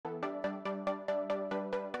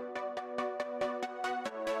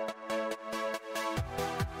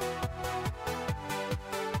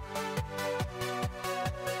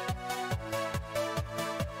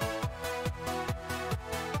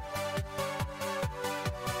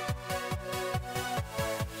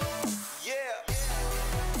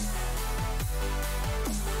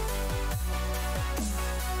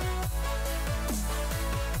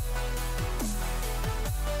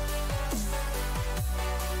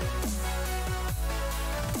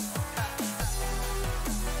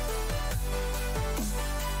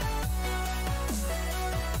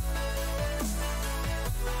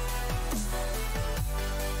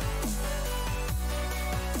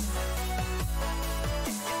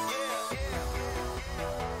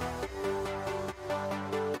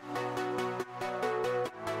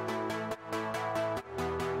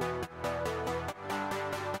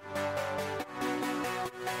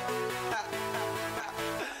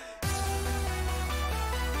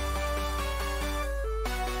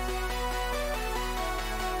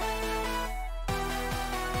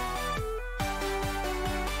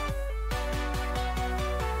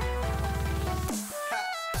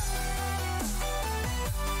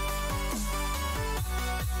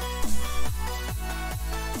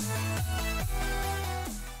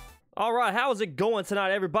All right, how is it going tonight,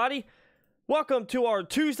 everybody? Welcome to our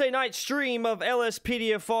Tuesday night stream of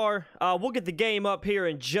LSPDFR. We'll get the game up here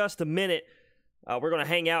in just a minute. We're going to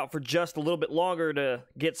hang out for just a little bit longer to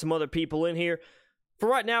get some other people in here. For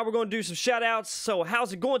right now, we're going to do some shout-outs. So,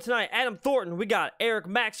 how's it going tonight? Adam Thornton, we got Eric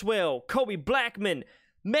Maxwell, Kobe Blackman,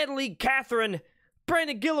 Medley Catherine,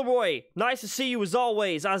 Brandon Gilroy, nice to see you as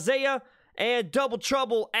always, Isaiah, and Double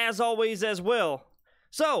Trouble as always as well.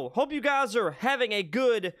 So, hope you guys are having a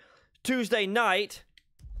good Tuesday night.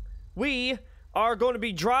 We are going to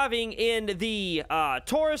be driving in the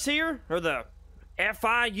Taurus here, or the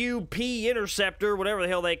FIUP Interceptor, whatever the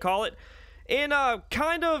hell they call it, in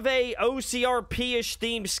kind of a OCRP-ish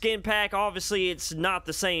themed skin pack. Obviously, it's not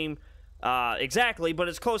the same exactly, but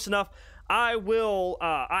it's close enough. I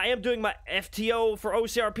am doing my FTO for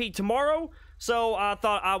OCRP tomorrow, so I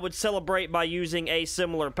thought I would celebrate by using a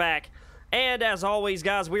similar pack. And as always,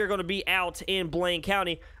 guys, we are going to be out in Blaine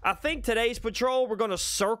County. I think today's patrol, we're going to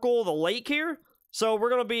circle the lake here. So we're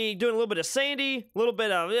going to be doing a little bit of Sandy, a little bit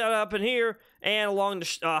of up in here, and along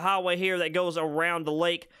the highway here that goes around the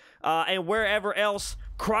lake, and wherever else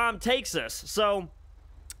crime takes us. So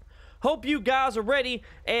hope you guys are ready,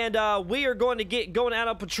 and we are going to get going out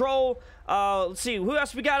on patrol. Let's see, who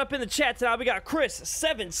else we got up in the chat tonight? We got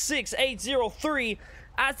Chris76803.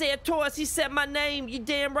 Isaiah Torres, he said my name. You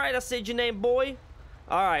damn right I said your name, boy.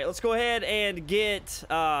 Alright, let's go ahead and get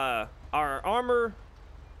our armor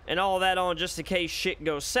and all that on just in case shit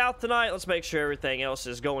goes south tonight. Let's make sure everything else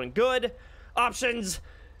is going good. Options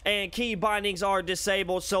and key bindings are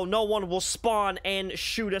disabled, so no one will spawn and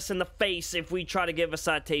shoot us in the face if we try to give a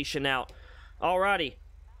citation out. Alrighty,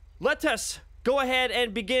 let us go ahead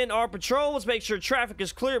and begin our patrol. Let's make sure traffic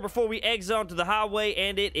is clear before we exit onto the highway,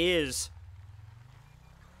 and it is.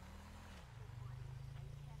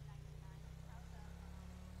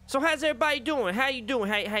 So how's everybody doing? How you doing?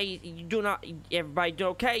 How you doing? Everybody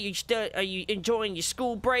doing okay? Are you enjoying your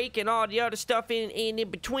school break and all the other stuff in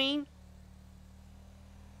between?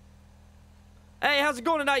 Hey, how's it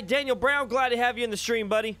going tonight, Daniel Brown? Glad to have you in the stream,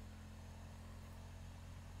 buddy.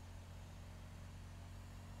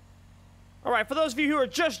 All right, for those of you who are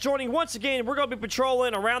just joining, once again, we're going to be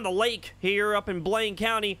patrolling around the lake here up in Blaine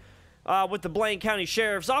County with the Blaine County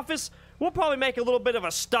Sheriff's Office. We'll probably make a little bit of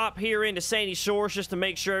a stop here into Sandy Shores just to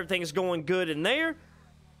make sure everything's going good in there.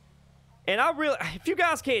 And if you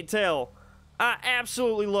guys can't tell, I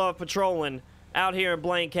absolutely love patrolling out here in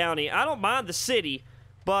Blaine County. I don't mind the city,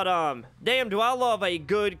 but damn, do I love a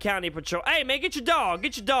good county patrol. Hey, man, get your dog.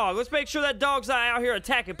 Get your dog. Let's make sure that dog's not out here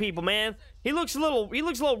attacking people, man. He looks a little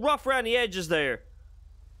rough around the edges there.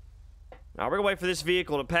 Now, we're gonna wait for this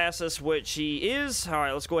vehicle to pass us, which he is. All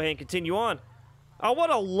right, let's go ahead and continue on. Oh,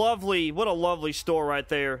 what a lovely store right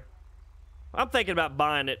there. I'm thinking about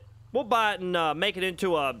buying it. We'll buy it and make it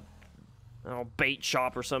into a bait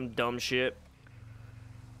shop or some dumb shit.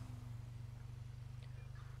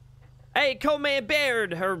 Hey, Co-Man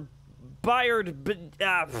Baird, or Bayard,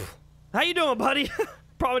 how you doing, buddy?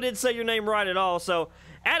 Probably didn't say your name right at all, so.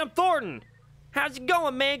 Adam Thornton, how's it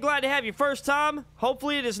going, man? Glad to have you first time.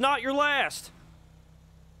 Hopefully it is not your last.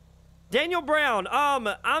 Daniel Brown,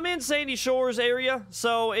 I'm in Sandy Shores area,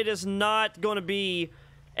 so it is not going to be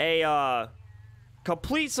a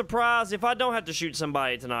complete surprise if I don't have to shoot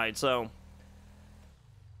somebody tonight, so.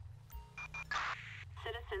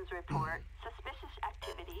 Citizens report suspicious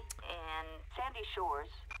activity in Sandy Shores.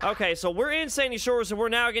 Okay, so we're in Sandy Shores, and we're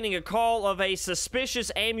now getting a call of a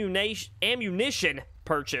suspicious ammunition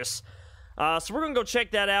purchase. So we're going to go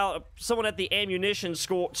check that out. Someone at the ammunition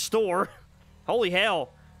store. Holy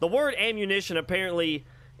hell. The word ammunition apparently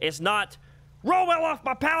is not roll well off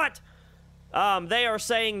my palate. They are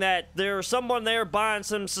saying that there's someone there buying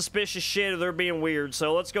some suspicious shit or they're being weird.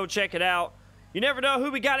 So let's go check it out. You never know who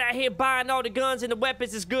we got out here buying all the guns and the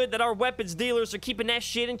weapons. It's good that our weapons dealers are keeping that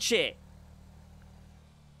shit in check.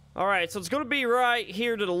 Alright, so it's going to be right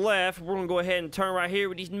here to the left. We're going to go ahead and turn right here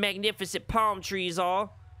where these magnificent palm trees are.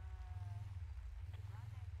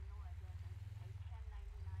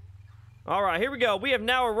 Alright, here we go. We have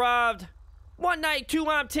now arrived. 192,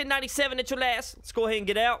 I'm 1097 at your last. Let's go ahead and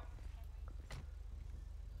get out.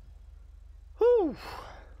 Whew.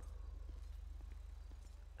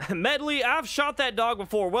 Medley, I've shot that dog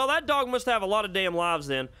before. Well, that dog must have a lot of damn lives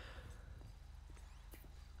then.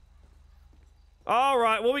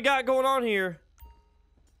 Alright, what we got going on here?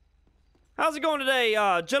 How's it going today,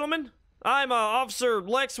 gentlemen? I'm Officer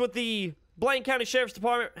Lex with the Blaine County Sheriff's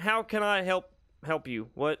Department. How can I help you?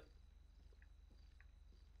 What?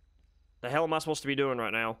 The hell am I supposed to be doing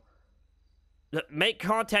right now? Make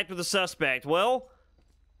contact with the suspect. Well,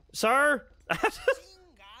 sir?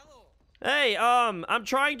 Hey, I'm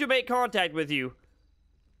trying to make contact with you.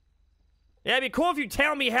 Yeah, it'd be cool if you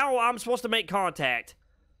tell me how I'm supposed to make contact.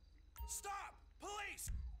 Stop!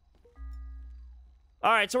 Police!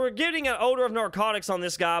 Alright, so we're getting an odor of narcotics on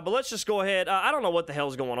this guy, but let's just go ahead. I don't know what the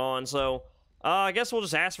hell's going on, so I guess we'll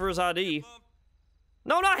just ask for his ID.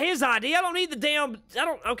 No, not his ID. I don't need the damn...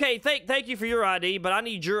 Okay, thank you for your ID, but I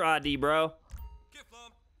need your ID, bro.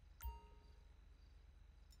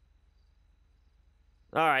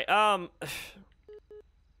 Alright, I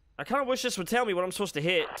kind of wish this would tell me what I'm supposed to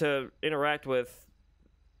hit to interact with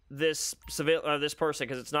this this person,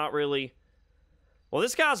 because it's not really... Well,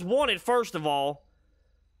 this guy's wanted, first of all.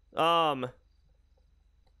 What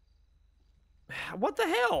the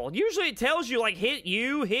hell? Usually it tells you, like, hit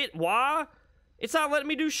U, hit Y. It's not letting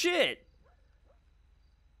me do shit.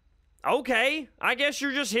 Okay, I guess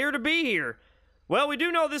you're just here to be here. Well, we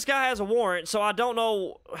do know this guy has a warrant, so I don't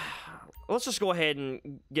know... Let's just go ahead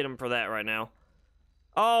and get him for that right now.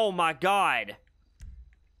 Oh my god.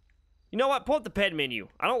 You know what? Pull up the ped menu.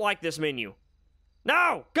 I don't like this menu.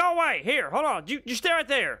 No! Go away! Here, hold on. You stay right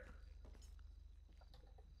there.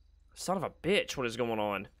 Son of a bitch, what is going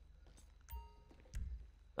on?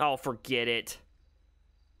 Oh, forget it.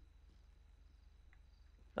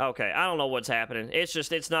 Okay, I don't know what's happening.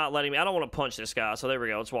 It's not letting me. I don't want to punch this guy, so there we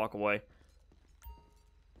go. Let's walk away.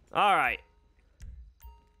 Alright.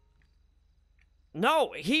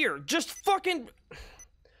 No, here. Just fucking...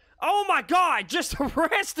 Oh my god, just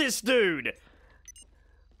arrest this dude!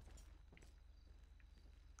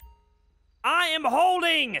 I am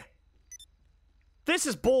holding! This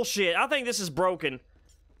is bullshit. I think this is broken.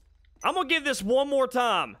 I'm gonna give this one more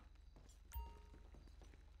time.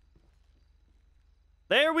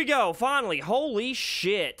 There we go, finally. Holy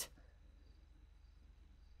shit.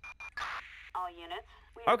 All units.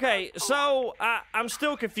 Okay, so I'm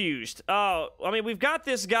still confused. I mean, we've got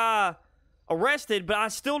this guy arrested, but I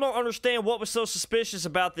still don't understand what was so suspicious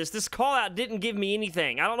about this. This call-out didn't give me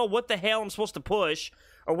anything. I don't know what the hell I'm supposed to push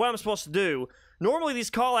or what I'm supposed to do. Normally,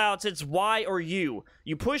 these call-outs, it's Y or U.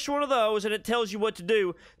 You push one of those, and it tells you what to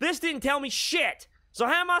do. This didn't tell me shit. So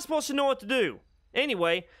how am I supposed to know what to do?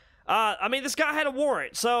 Anyway, I mean, this guy had a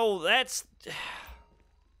warrant, so that's...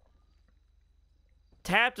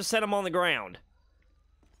 Tap to set him on the ground.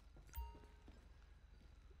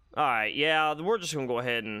 Alright, yeah, we're just gonna go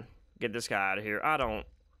ahead and get this guy out of here. I don't...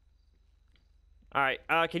 Alright,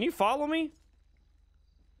 can you follow me?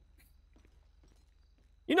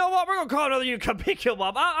 You know what? We're gonna call another UCP kill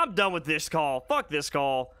mob. I'm done with this call. Fuck this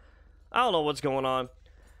call. I don't know what's going on.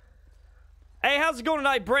 Hey, how's it going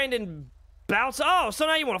tonight, Brandon Bounce? Oh, so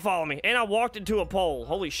now you want to follow me. And I walked into a pole.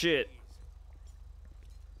 Holy shit.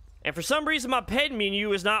 And for some reason, my ped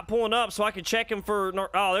menu is not pulling up so I can check him for...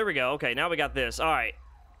 Oh, there we go. Okay, now we got this. Alright.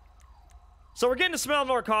 So we're getting the smell of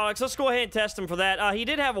narcotics. Let's go ahead and test him for that. He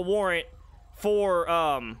did have a warrant for,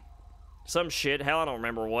 some shit. Hell, I don't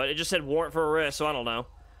remember what. It just said warrant for arrest, so I don't know.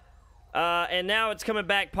 And now it's coming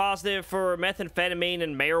back positive for methamphetamine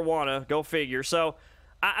and marijuana. Go figure. So,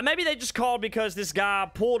 maybe they just called because this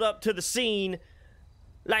guy pulled up to the scene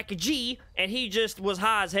like a G, and he just was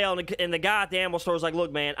high as hell, and the guy at the ammo store was like,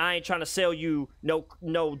 look, man, I ain't trying to sell you no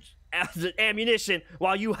ammunition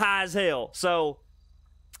while you high as hell. So,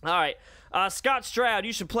 alright. Scott Stroud,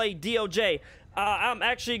 you should play DOJ. I'm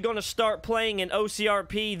actually going to start playing in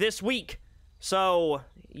OCRP this week. So,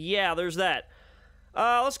 yeah, there's that.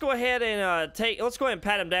 Let's go ahead and let's go ahead and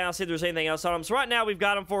pat him down, see if there's anything else on him. So right now we've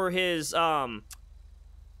got him for his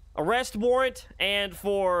arrest warrant and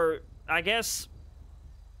for, I guess,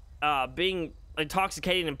 being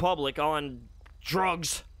intoxicated in public on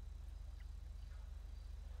drugs.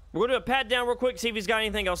 We're going to do a pat down real quick, see if he's got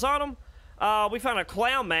anything else on him. We found a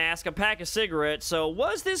clown mask, a pack of cigarettes. So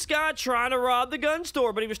was this guy trying to rob the gun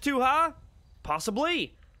store, but he was too high?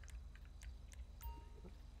 Possibly.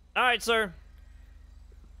 Alright, sir.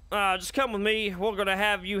 Just come with me. We're gonna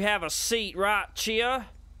have you have a seat, right, Chia?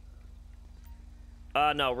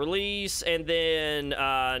 No, release, and then,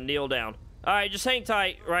 kneel down. Alright, just hang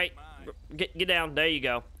tight, right? Get down, there you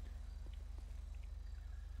go.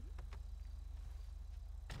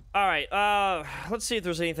 Alright, let's see if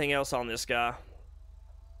there's anything else on this guy.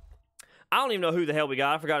 I don't even know who the hell we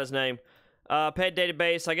got. I forgot his name. Ped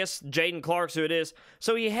database, I guess Jaden Clark's who it is.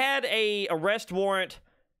 So he had a arrest warrant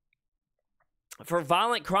for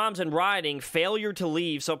violent crimes and rioting, failure to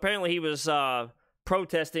leave. So apparently he was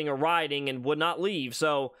protesting or rioting and would not leave.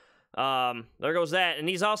 So there goes that. And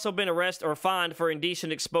he's also been arrested or fined for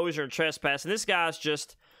indecent exposure and trespass. And this guy's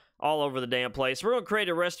just all over the damn place. We're going to create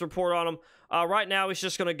an arrest report on him. Right now he's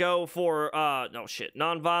just going to go for, no shit,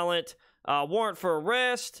 nonviolent, warrant for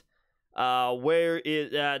arrest. Where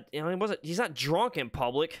is you know, he's not drunk in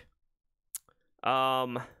public.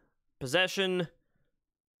 Possession,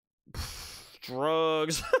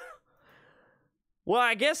 drugs. Well,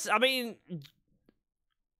 I guess, I mean,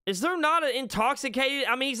 is there not an intoxicated?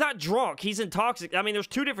 I mean, he's not drunk. He's intoxicated. I mean, there's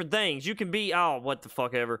two different things. You can be, oh, what the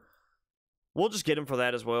fuck ever. We'll just get him for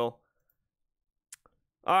that as well.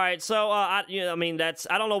 All right, so, I mean,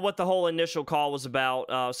 I don't know what the whole initial call was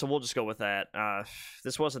about, so we'll just go with that.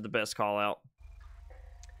 This wasn't the best call out.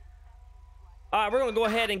 All right, we're going to go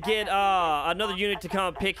ahead and get another unit to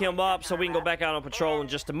come pick him up so we can go back out on patrol in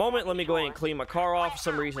just a moment. Let me go ahead and clean my car off. For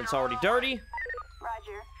some reason, it's already dirty.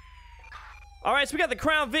 Roger. All right, so we got the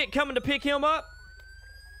Crown Vic coming to pick him up.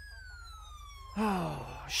 Oh,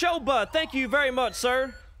 Showbud, thank you very much,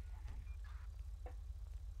 sir.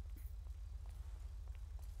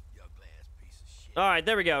 All right,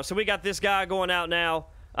 there we go. So we got this guy going out now.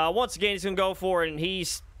 Once again, he's going to go for it, and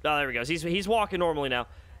he's... Oh, there he goes. He's walking normally now.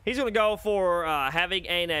 He's going to go for having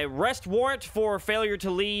an arrest warrant for failure to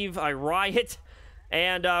leave a riot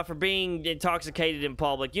and for being intoxicated in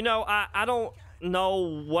public. You know, I don't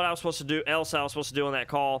know what I was supposed to do, else I was supposed to do on that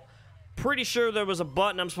call. Pretty sure there was a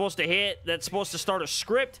button I'm supposed to hit that's supposed to start a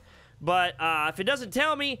script, but if it doesn't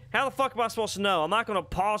tell me, how the fuck am I supposed to know? I'm not going to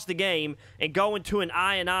pause the game and go into an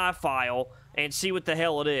INI file and see what the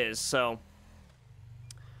hell it is, so...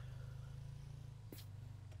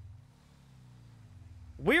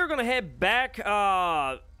 We are going to head back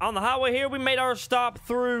on the highway here. We made our stop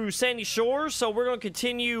through Sandy Shores, so we're going to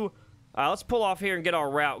continue. Let's pull off here and get our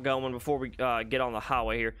route going before we get on the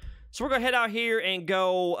highway here. So we're going to head out here and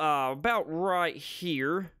go about right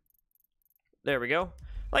here. There we go.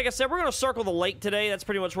 Like I said, we're going to circle the lake today. That's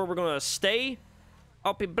pretty much where we're going to stay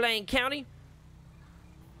up in Blaine County.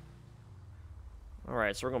 All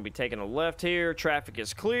right, so we're going to be taking a left here. Traffic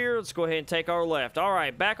is clear. Let's go ahead and take our left. All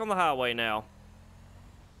right, back on the highway now.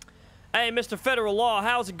 Hey, Mr. Federal Law,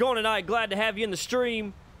 how's it going tonight? Glad to have you in the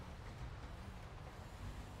stream.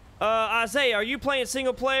 Isaiah, are you playing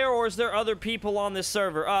single player or is there other people on this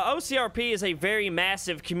server? OCRP is a very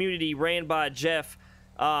massive community ran by Jeff,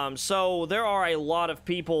 so there are a lot of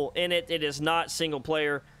people in it. It is not single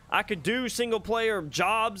player. I could do single player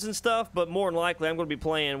jobs and stuff, but more than likely I'm going to be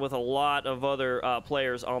playing with a lot of other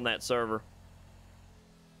players on that server.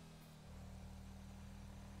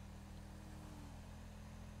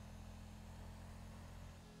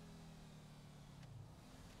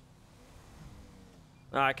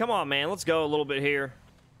 Alright, come on, man. Let's go a little bit here.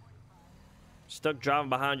 Stuck driving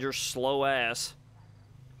behind your slow ass.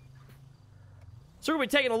 So we're going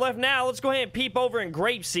to be taking a left now. Let's go ahead and peep over in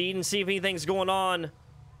Grapeseed and see if anything's going on.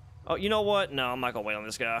 Oh, you know what? No, I'm not going to wait on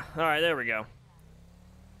this guy. Alright, there we go.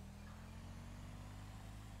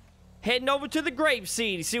 Heading over to the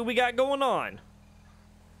Grapeseed to see what we got going on.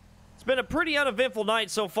 It's been a pretty uneventful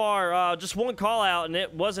night so far. Just one call out, and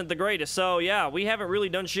it wasn't the greatest. So, yeah, we haven't really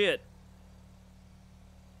done shit.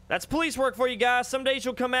 That's police work for you guys. Some days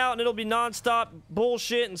you'll come out and it'll be non-stop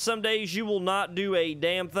bullshit, and some days you will not do a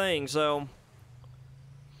damn thing, so...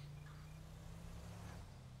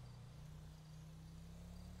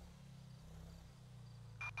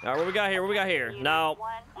 Alright, what we got here? What we got here? No.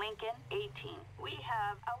 1 Lincoln 18. We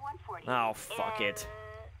have a 140. Oh, fuck it.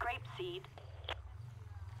 Grapeseed.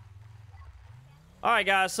 Alright,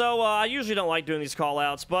 guys, so I usually don't like doing these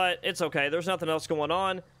call-outs, but it's okay. There's nothing else going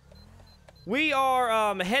on. We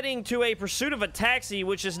are heading to a pursuit of a taxi,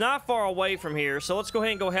 which is not far away from here. So let's go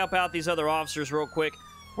ahead and go help out these other officers real quick.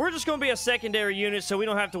 We're just going to be a secondary unit, so we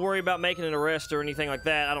don't have to worry about making an arrest or anything like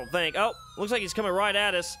that, I don't think. Oh, looks like he's coming right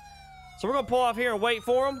at us. So we're going to pull off here and wait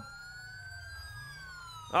for him.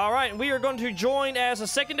 All right, and we are going to join as a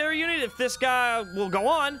secondary unit if this guy will go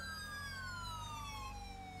on.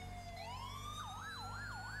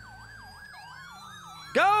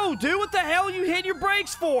 Go, dude! What the hell are you hitting your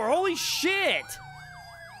brakes for? Holy shit!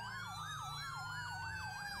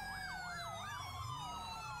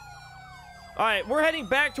 Alright, we're heading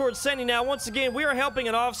back towards Sandy now. Once again, we are helping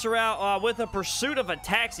an officer out with a pursuit of a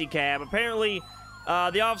taxi cab. Apparently,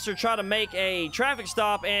 the officer tried to make a traffic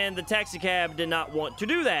stop, and the taxi cab did not want to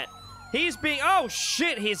do that. He's being... Oh,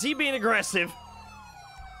 shit! Is he being aggressive?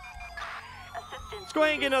 Let's go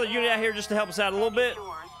ahead and get another unit out here just to help us out a little bit.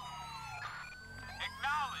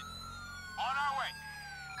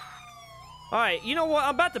 Alright, you know what?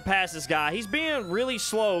 I'm about to pass this guy. He's being really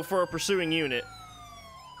slow for a pursuing unit.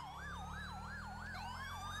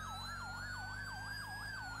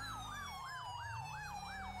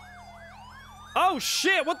 Oh,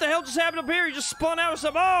 shit! What the hell just happened up here? He just spun out or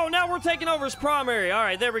something. Oh, now we're taking over his primary.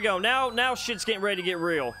 Alright, there we go. Now shit's getting ready to get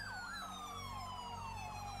real.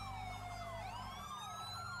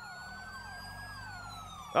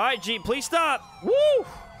 All right, Jeep, please stop. Woo!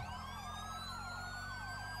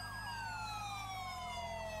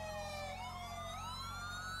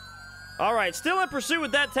 All right, still in pursuit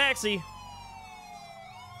with that taxi.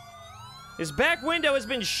 His back window has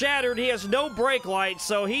been shattered. He has no brake lights,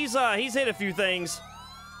 so he's hit a few things.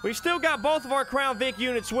 We've still got both of our Crown Vic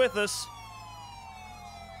units with us.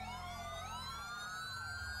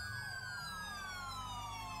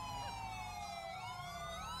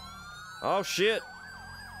 Oh, shit.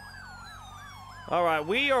 All right,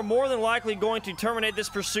 we are more than likely going to terminate this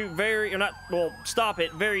pursuit stop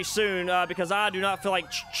it very soon because I do not feel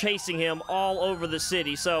like chasing him all over the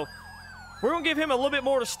city. So we're going to give him a little bit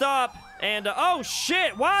more to stop. And, oh,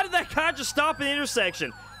 shit, why did that guy just stop in the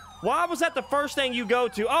intersection? Why was that the first thing you go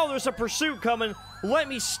to? Oh, there's a pursuit coming. Let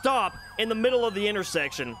me stop in the middle of the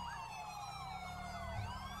intersection.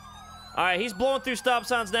 All right, he's blowing through stop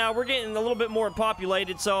signs now. We're getting a little bit more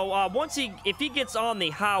populated. So if he gets on the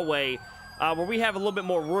highway where we have a little bit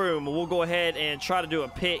more room, we'll go ahead and try to do a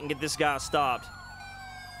pit and get this guy stopped.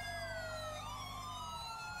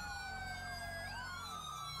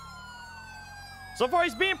 So far,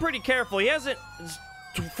 he's being pretty careful. He hasn't,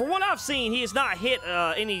 from what I've seen, he has not hit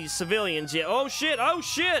any civilians yet. Oh, shit. Oh,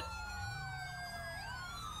 shit.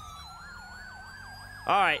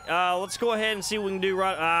 All right, let's go ahead and see what we can do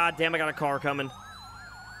right. Ah, damn, I got a car coming.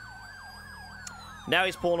 Now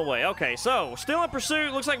he's pulling away. Okay, so still in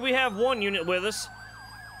pursuit. Looks like we have one unit with us.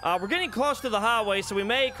 We're getting close to the highway, so we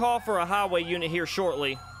may call for a highway unit here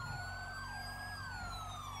shortly.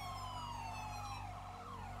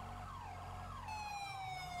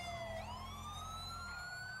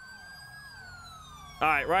 All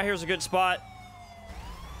right, right here's a good spot.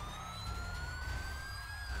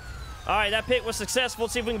 All right, that pit was successful.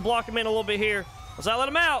 Let's see if we can block him in a little bit here. Let's not let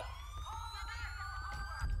him out.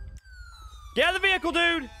 Get out of the vehicle,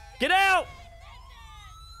 dude. Get out.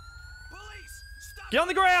 Police! Stop! Get on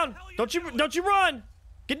the ground. Don't you run.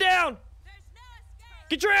 Get down.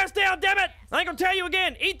 Get your ass down, damn it. I ain't gonna tell you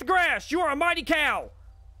again. Eat the grass. You are a mighty cow.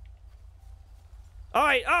 All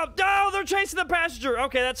right. Oh, no, they're chasing the passenger.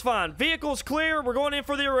 Okay, that's fine. Vehicle's clear. We're going in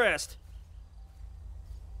for the arrest.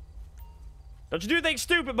 Don't you do anything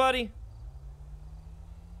stupid, buddy.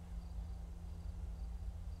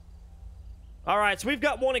 All right, so we've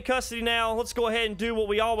got one in custody now. Let's go ahead and do what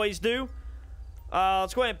we always do.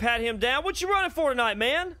 Let's go ahead and pat him down. What you running for tonight,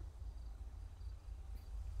 man?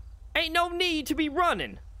 Ain't no need to be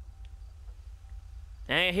running.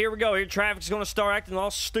 And here we go. Here, traffic's going to start acting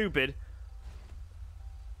all stupid.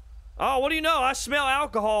 Oh, what do you know? I smell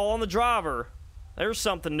alcohol on the driver. There's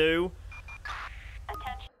something new.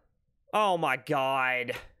 Attention. Oh, my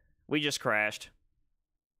God. We just crashed.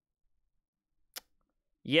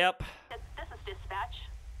 Yep. This is dispatch.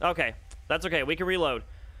 Okay. That's okay. We can reload.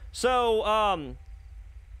 So,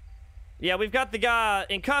 yeah, we've got the guy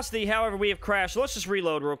in custody. However, we have crashed. So let's just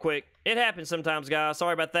reload real quick. It happens sometimes, guys.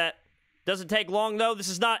 Sorry about that. Doesn't take long, though. This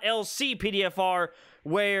is not LSPDFR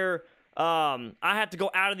where I have to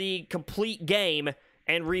go out of the complete game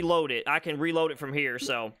and reload it. I can reload it from here,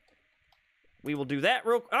 so we will do that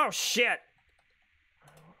real... Oh, shit.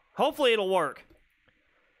 Hopefully it'll work.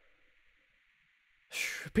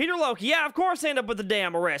 Peter Loki, yeah, of course end up with the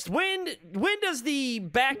damn arrest. When does the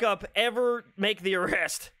backup ever make the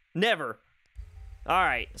arrest? Never.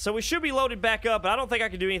 Alright, so we should be loaded back up, but I don't think I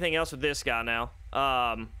can do anything else with this guy now.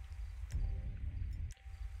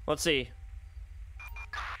 Let's see.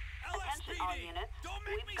 Attention all LSPD! units. Don't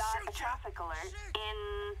make me We've got shoot a ya. traffic alert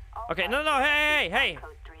in... Okay, no, hey.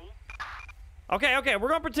 Code 3. Okay, we're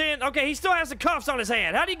gonna pretend... Okay, he still has the cuffs on his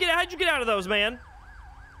hand. How'd you get out of those, man?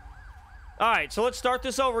 Alright, so let's start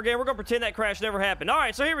this over again. We're gonna pretend that crash never happened.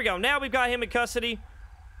 Alright, so here we go. Now we've got him in custody.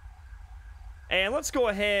 And let's go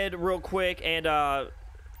ahead real quick and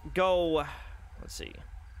go... Let's see.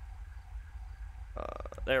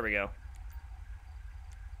 There we go.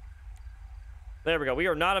 There we go. We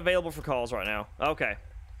are not available for calls right now. Okay.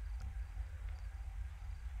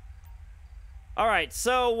 Alright,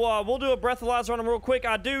 so we'll do a breathalyzer on him real quick.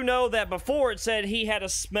 I do know that before it said he had a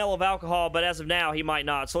smell of alcohol, but as of now, he might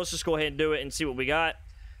not. So let's just go ahead and do it and see what we got.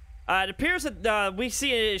 It appears that we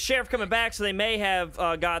see a sheriff coming back, so they may have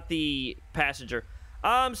got the passenger.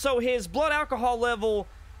 So his blood alcohol level,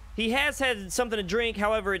 he has had something to drink.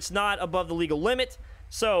 However, it's not above the legal limit.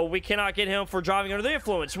 So we cannot get him for driving under the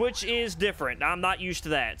influence, which is different. I'm not used to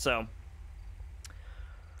that, so...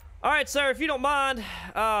 Alright, sir, if you don't mind,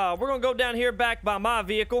 we're going to go down here back by my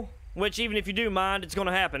vehicle, which even if you do mind, it's going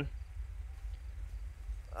to happen.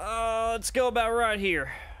 Let's go about right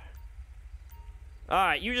here.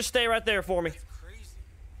 Alright, you just stay right there for me. Crazy.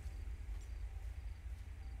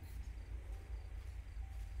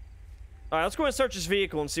 All right, let's go ahead and search his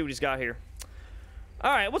vehicle and see what he's got here.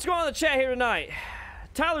 All right, what's going on in the chat here tonight?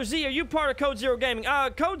 Tyler Z, are you part of Code Zero Gaming?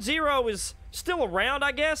 Code Zero is still around,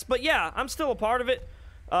 I guess, but yeah, I'm still a part of it.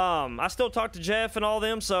 I still talk to Jeff and all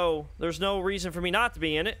them, so there's no reason for me not to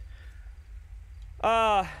be in it.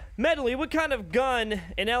 Medley, what kind of gun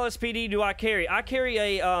in LSPD do I carry? I carry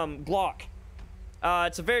a Glock.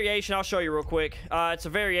 It's a variation. I'll show you real quick. It's a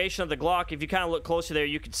variation of the Glock. If you kind of look closer there,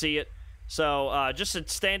 you can see it. So, just a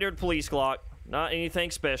standard police Glock. Not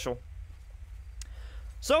anything special.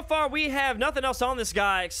 So far, we have nothing else on this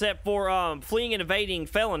guy except for fleeing and evading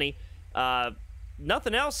felony.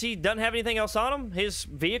 Nothing else. He doesn't have anything else on him. His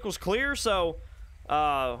vehicle's clear, so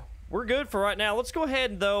we're good for right now. Let's go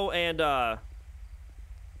ahead, though, and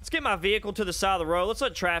let's get my vehicle to the side of the road. Let's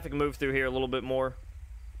let traffic move through here a little bit more.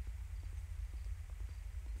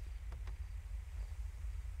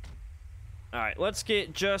 Alright, let's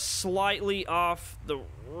get just slightly off the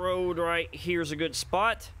road right here's a good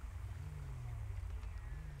spot.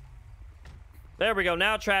 There we go.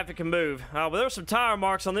 Now traffic can move. But there's some tire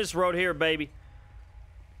marks on this road here, baby.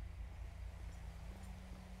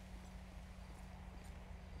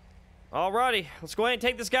 Alrighty, let's go ahead and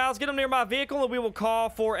take this guy. Let's get him near my vehicle, and we will call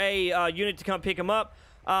for a unit to come pick him up.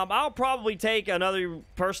 I'll probably take another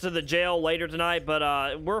person to the jail later tonight,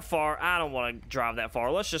 but we're far. I don't want to drive that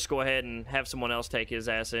far. Let's just go ahead and have someone else take his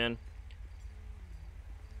ass in.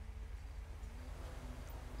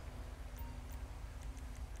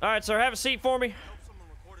 Alright, sir, have a seat for me.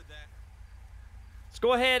 Let's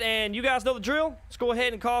go ahead and, you guys know the drill. Let's go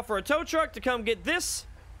ahead and call for a tow truck to come get this.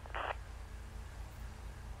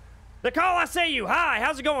 Nicole, I say you. Hi,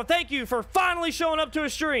 how's it going? Thank you for finally showing up to a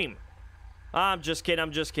stream. I'm just kidding.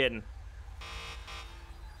 I'm just kidding.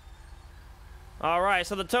 All right,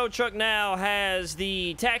 so the tow truck now has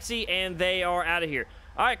the taxi, and they are out of here.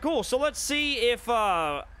 All right, cool. So let's see if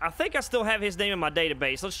I think I still have his name in my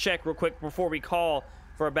database. Let's check real quick before we call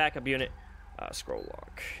for a backup unit. Scroll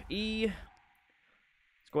lock E.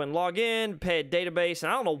 Let's go ahead and log in. Ped database,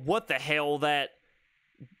 and I don't know what the hell that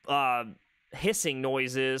hissing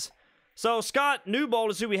noise is. So Scott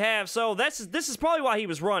Newbold is who we have. So this is probably why he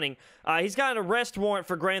was running. He's got an arrest warrant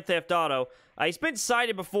for Grand Theft Auto. He's been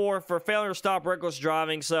cited before for failure to stop reckless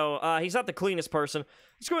driving, so he's not the cleanest person.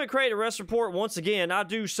 Let's go ahead and create a arrest report once again. I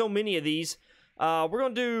do so many of these. We're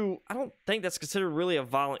going to do... I don't think that's considered really a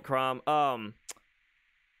violent crime.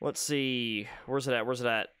 Let's see. Where's it at? Where's it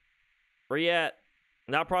at? Where you at?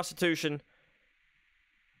 Not prostitution.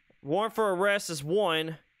 Warrant for arrest is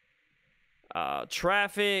 1.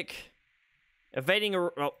 Traffic... Evading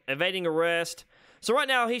arrest. So right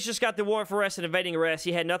now, he's just got the warrant for arrest and evading arrest.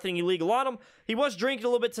 He had nothing illegal on him. He was drinking a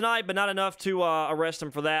little bit tonight, but not enough to arrest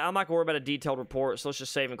him for that. I'm not going to worry about a detailed report, so let's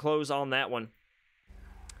just save and close on that one.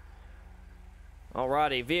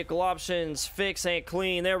 Alrighty, vehicle options, fix and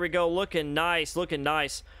clean. There we go, looking nice, looking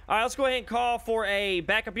nice. Alright, let's go ahead and call for a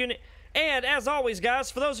backup unit. And as always, guys,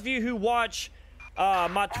 for those of you who watch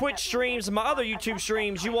my Twitch streams and my other YouTube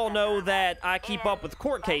streams, you all know that I keep up with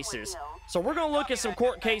court cases. So we're going to look at some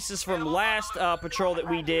court cases from last patrol that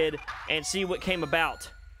we did and see what came about.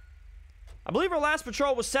 I believe our last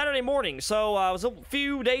patrol was Saturday morning, so it was a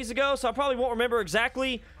few days ago, so I probably won't remember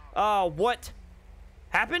exactly what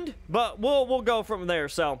happened, but we'll go from there,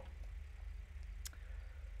 so.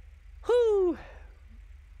 Whew.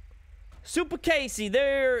 Super Casey,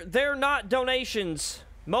 they're not donations.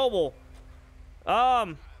 Mobile.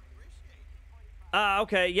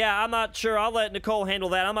 Okay, yeah, I'm not sure. I'll let Nicole handle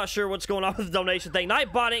that. I'm not sure what's going on with the donation thing.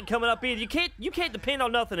 Nightbot ain't coming up either. You can't depend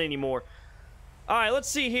on nothing anymore. Alright, let's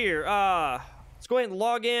see here. Let's go ahead and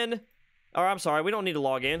log in. Or, I'm sorry, we don't need to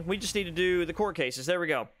log in. We just need to do the court cases. There we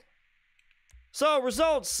go. So,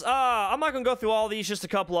 results. I'm not going to go through all these, just a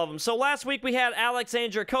couple of them. So, last week we had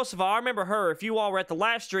Alexandra Kosovo. I remember her. If you all were at the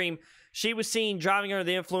live stream, she was seen driving under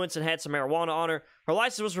the influence and had some marijuana on her. Her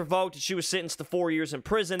license was revoked and she was sentenced to 4 years in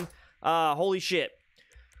prison. Holy shit.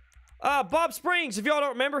 Bob Springs, if y'all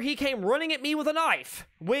don't remember, he came running at me with a knife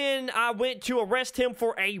when I went to arrest him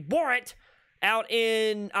for a warrant out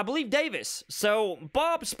in, I believe, Davis. So,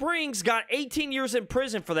 Bob Springs got 18 years in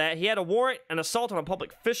prison for that. He had a warrant, an assault on a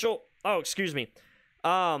public official, and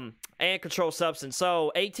controlled substance.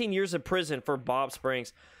 So, 18 years in prison for Bob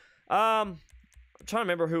Springs. I'm trying to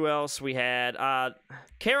remember who else we had.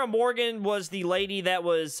 Kara Morgan was the lady that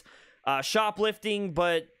was shoplifting,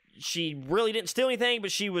 but she really didn't steal anything,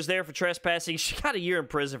 but she was there for trespassing. She got a year in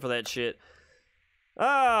prison for that shit.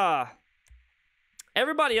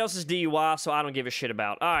 Everybody else is DUI, so I don't give a shit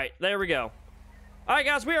about. Alright, there we go. Alright,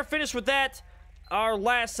 guys, we are finished with that. Our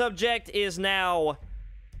last subject is now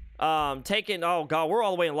taking, oh god, we're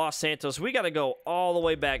all the way in Los Santos. We got to go all the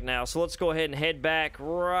way back now. So let's go ahead and head back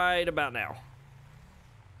right about now.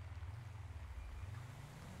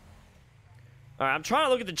 All right, I'm trying to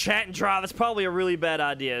look at the chat and drive. That's probably a really bad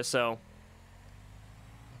idea, so.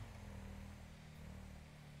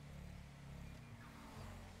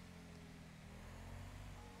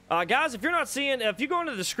 Guys, if you're not seeing, if you go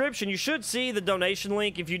into the description, you should see the donation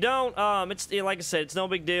link. If you don't, it's like I said, it's no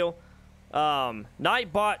big deal.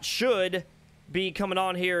 Nightbot should be coming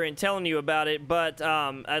on here and telling you about it, but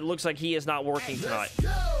it looks like he is not working tonight.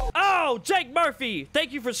 Oh, Jake Murphy!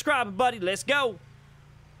 Thank you for subscribing, buddy. Let's go.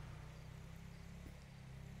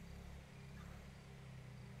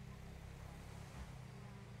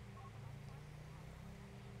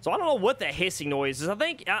 So I don't know what that hissing noise is. I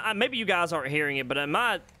think maybe you guys aren't hearing it, but in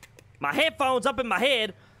my headphones up in my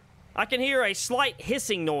head, I can hear a slight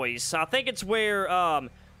hissing noise. So I think it's where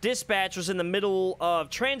dispatch was in the middle of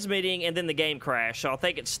transmitting and then the game crashed. So I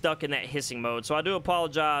think it's stuck in that hissing mode. So I do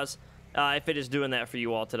apologize if it is doing that for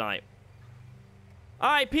you all tonight. All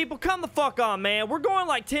right, people, come the fuck on, man. We're going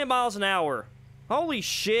like 10 miles an hour. Holy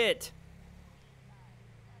shit.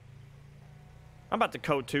 I'm about to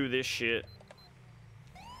code 2 this shit.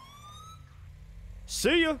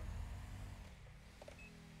 See ya.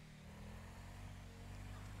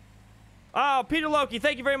 Oh, Peter Loki,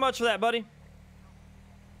 thank you very much for that, buddy.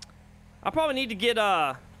 I probably need to get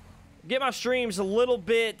my streams a little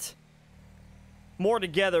bit more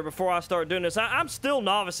together before I start doing this. I'm still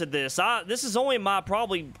novice at this. This is only my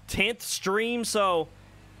probably 10th stream, so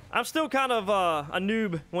I'm still kind of a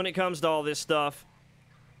noob when it comes to all this stuff.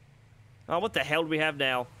 Oh, what the hell do we have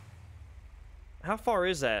now? How far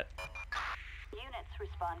is that? Units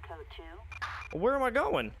respond code 2. Where am I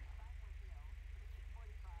going?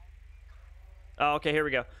 Oh, okay, here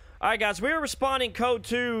we go. All right, guys, we're responding code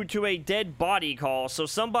 2 to a dead body call. So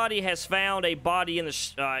somebody has found a body in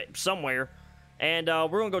the somewhere, and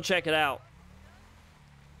we're going to go check it out.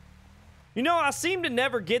 You know, I seem to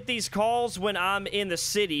never get these calls when I'm in the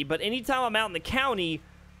city, but anytime I'm out in the county,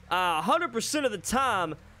 100% of the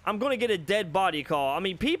time, I'm going to get a dead body call. I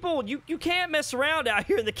mean, people, you can't mess around out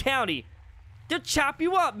here in the county. They'll chop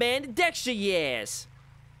you up, man. They'll Dexter your ass.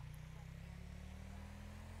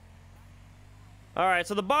 Alright,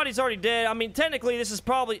 so the body's already dead. I mean, technically, this is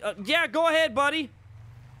probably... yeah, go ahead, buddy.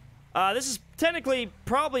 This is technically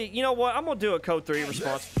probably... You know what? I'm going to do a code 3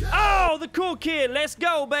 response. Oh, the cool kid. Let's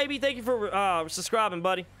go, baby. Thank you for subscribing,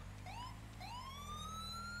 buddy.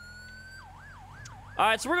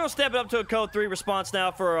 Alright, so we're going to step it up to a code 3 response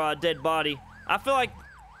now for a dead body. I feel like...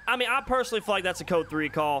 I mean, I personally feel like that's a code 3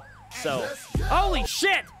 call. So... Holy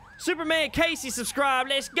shit! Superman Casey subscribed.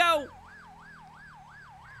 Let's go!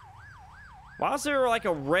 Why is there like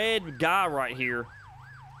a red guy right here?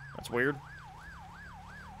 That's weird.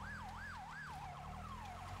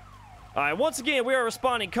 Alright, once again, we are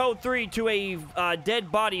responding code 3 to a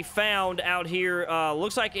dead body found out here.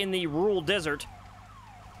 Looks like in the rural desert.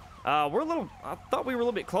 We're a little... I thought we were a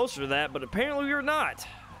little bit closer to that, but apparently we are not.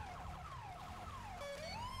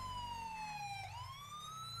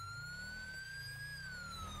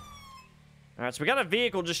 Alright, so we got a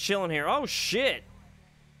vehicle just chilling here. Oh, shit.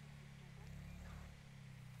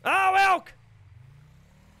 Oh, elk!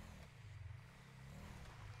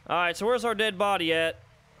 Alright, so where's our dead body at?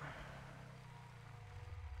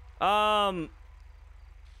 So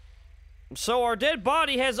our dead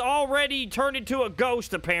body has already turned into a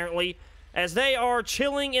ghost, apparently, as they are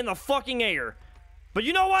chilling in the fucking air. But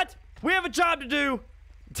you know what? We have a job to do.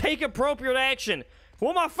 Take appropriate action.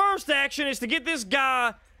 Well, my first action is to get this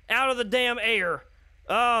guy out of the damn air.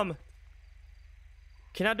 Can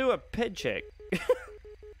I do a ped check?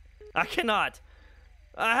 I cannot.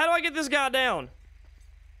 How do I get this guy down?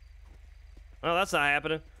 Oh, that's not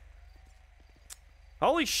happening.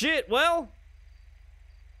 Holy shit, well...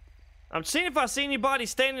 I'm seeing if I see anybody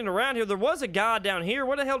standing around here. There was a guy down here.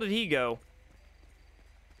 Where the hell did he go?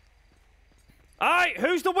 Alright,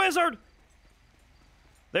 who's the wizard?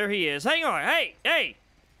 There he is. Hang on. Hey, hey!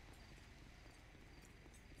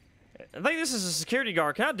 I think this is a security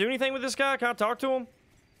guard. Can I do anything with this guy? Can I talk to him?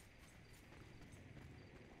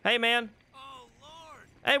 Hey, man. Oh, Lord.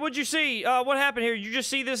 Hey, what'd you see? What happened here? You just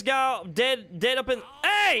see this guy dead up in...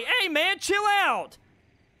 Hey, hey, man, chill out.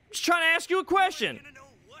 I'm just trying to ask you a question. I know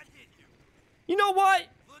what hit you. You know what?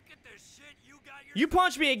 Look at the shit you got your... You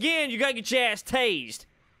punch me again, you gotta get your ass tased.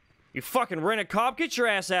 You fucking rent-a-cop, get your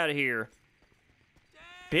ass out of here.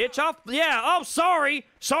 Bitch, yeah, oh, sorry.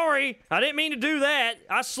 Sorry, I didn't mean to do that.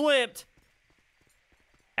 I slipped.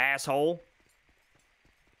 Asshole.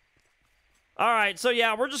 Alright, so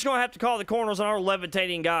yeah, we're just gonna have to call the coroners on our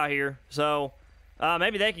levitating guy here. So,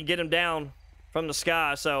 Maybe they can get him down from the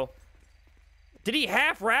sky. So, did he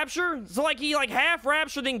half rapture? So like he half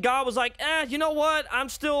raptured, then God was like, you know what? I'm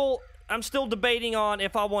still debating on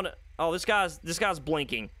if I want to. Oh, this guy's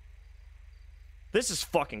blinking. This is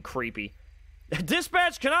fucking creepy.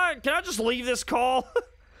 Dispatch, can I just leave this call?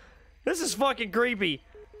 This is fucking creepy.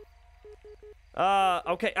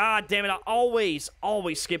 Okay. Damn it. I always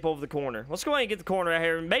skip over the corner. Let's go ahead and get the corner out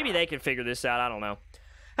here. Maybe they can figure this out. I don't know.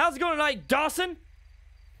 How's it going tonight, Dawson?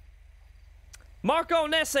 Marco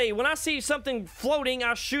Nesse, when I see something floating,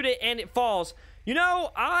 I shoot it and it falls. You know,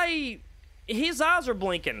 his eyes are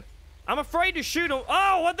blinking. I'm afraid to shoot him.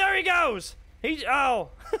 Oh, well, there he goes.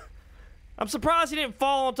 I'm surprised he didn't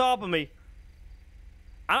fall on top of me.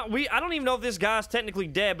 I don't even know if this guy's technically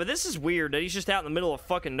dead, but this is weird that he's just out in the middle of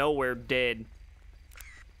fucking nowhere dead.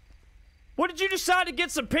 What, did you decide to get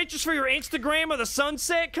some pictures for your Instagram of the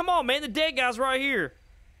sunset? Come on, man, the dead guy's right here.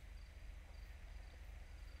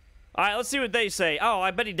 Alright, let's see what they say. Oh,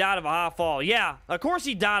 I bet he died of a high fall. Yeah, of course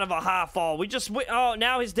he died of a high fall. Oh,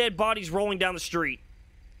 now his dead body's rolling down the street.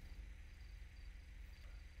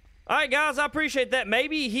 Alright, guys, I appreciate that.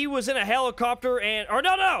 Maybe he was in a helicopter or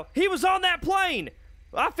no, he was on that plane.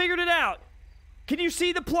 I figured it out. Can you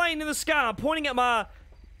see the plane in the sky? I'm pointing at my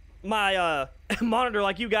monitor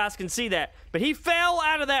like you guys can see that. But he fell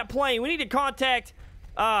out of that plane. We need to contact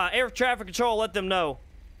air traffic control, let them know.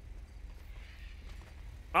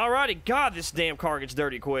 Alrighty, God, this damn car gets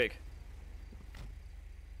dirty quick.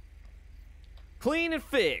 Clean and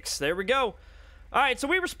fix. There we go. Alright, so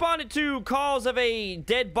we responded to calls of a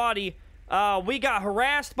dead body. We got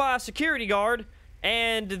harassed by a security guard,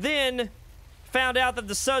 and then found out that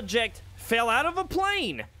the subject fell out of a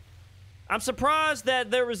plane. I'm surprised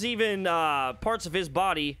that there was even parts of his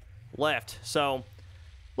body left. So,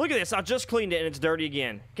 look at this. I just cleaned it, and it's dirty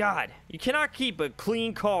again. God, you cannot keep a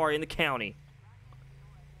clean car in the county.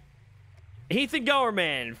 Ethan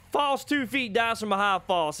Gowerman, falls 2 feet, dies from a high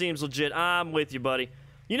fall. Seems legit. I'm with you, buddy.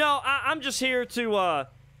 You know, I'm just here to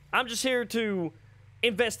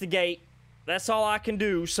investigate. That's all I can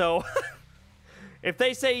do. So, if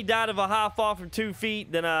they say he died of a high fall from 2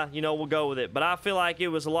 feet, then you know, we'll go with it. But I feel like it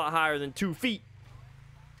was a lot higher than 2 feet.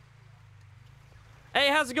 Hey,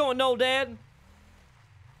 how's it going, Noel Dad?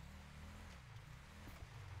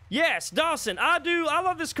 Yes, Dawson. I do. I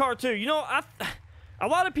love this car too. You know, a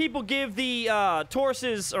lot of people give the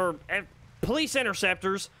Tauruses or police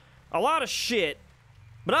interceptors a lot of shit,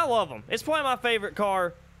 but I love them. It's probably my favorite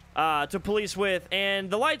car to police with, and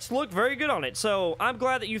the lights look very good on it, so I'm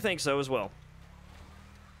glad that you think so as well.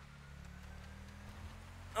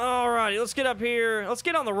 Alrighty, let's get up here. Let's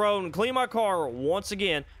get on the road and clean my car once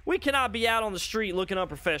again. We cannot be out on the street looking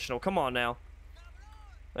unprofessional. Come on now.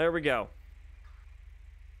 There we go.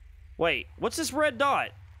 Wait, what's this red dot?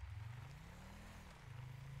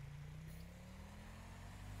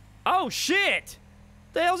 Oh, shit!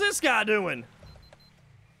 The hell's this guy doing?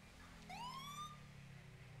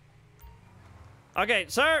 Okay,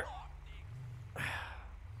 sir.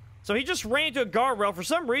 So he just ran into a guardrail. For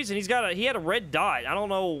some reason, he had a red dot. I don't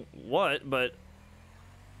know what, but...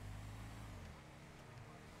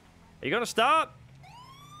 Are you gonna stop?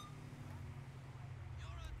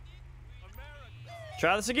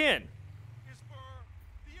 Try this again.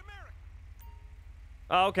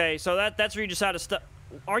 Oh, okay, so that's where you decide to stop.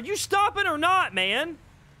 Are you stopping or not, man?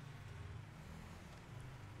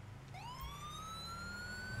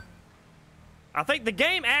 I think the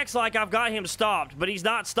game acts like I've got him stopped, but he's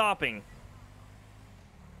not stopping.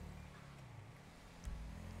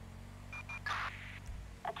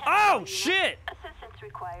 Oh, shit! Assistance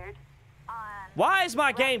required on Why is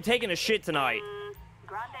my game taking a shit tonight?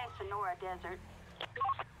 Grande Sonora Desert.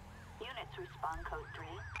 Units respond code 3.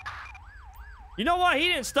 You know what? He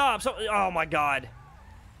didn't stop. So, oh my God.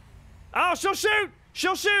 Oh, she'll shoot!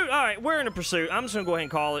 She'll shoot! Alright, we're in a pursuit. I'm just gonna go ahead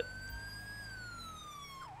and call it.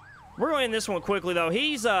 We're going to end this one quickly, though.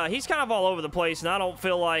 He's kind of all over the place, and I don't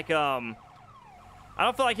feel like him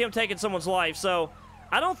taking someone's life, so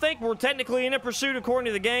I don't think we're technically in a pursuit according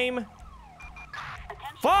to the game. Attention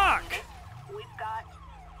Fuck! units. We've got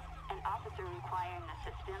an officer requiring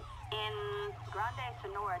assistance in Grande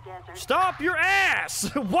Sonora Desert. Stop your ass!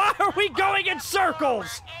 Why are we going in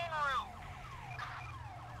circles?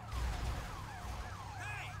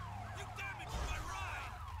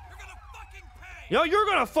 Yo, you're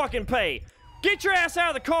gonna fucking pay. Get your ass out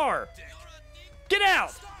of the car. Get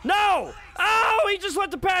out. No. Oh, he just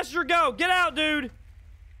let the passenger go. Get out, dude.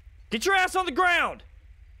 Get your ass on the ground.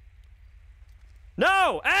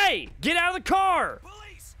 No. Hey, get out of the car.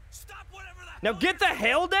 Police, stop whatever the Now get the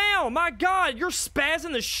hell down. My God, you're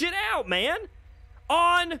spazzing the shit out, man.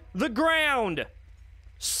 On the ground.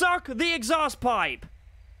 Suck the exhaust pipe.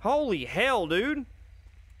 Holy hell, dude.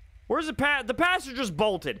 Where's the passenger just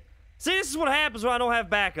bolted. See, this is what happens when I don't have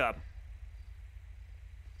backup.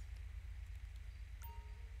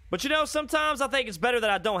 But you know, sometimes I think it's better that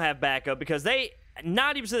I don't have backup because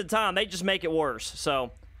 90% of the time, they just make it worse.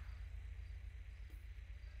 So,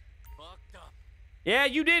 Fucked up. yeah,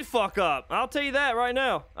 you did fuck up. I'll tell you that right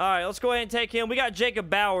now. All right, let's go ahead and take him. We got Jacob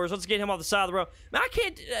Bowers. Let's get him off the side of the road. Man, I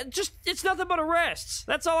can't, it's nothing but arrests.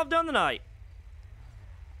 That's all I've done tonight.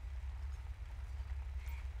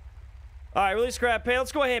 All right, release scrap pay.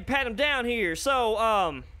 Let's go ahead and pat him down here.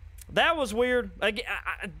 So, that was weird.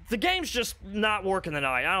 The game's just not working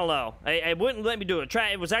tonight. I don't know. It wouldn't let me do it.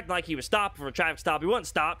 It was acting like he was stopped for a traffic stop. He wasn't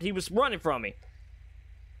stopped. He was running from me.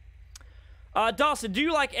 Dawson, do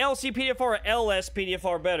you like LCPDFR or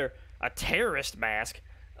LSPDFR better? A terrorist mask?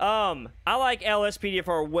 I like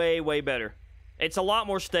LSPDFR way, way better. It's a lot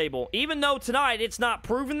more stable. Even though tonight it's not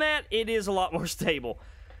proven that, it is a lot more stable.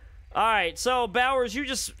 Alright, so Bowers, you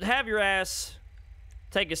just have your ass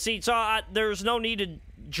take a seat. So there's no need to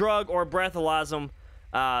drug or breathalyze him.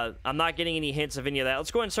 I'm not getting any hints of any of that.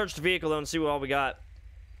 Let's go ahead and search the vehicle though and see what all we got.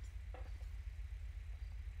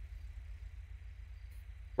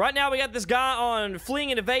 Right now we got this guy on fleeing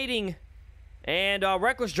and evading and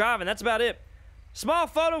reckless driving. That's about it. Small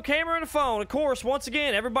photo camera and a phone. Of course, once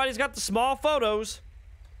again, everybody's got the small photos.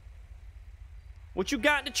 What you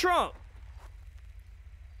got in the trunk?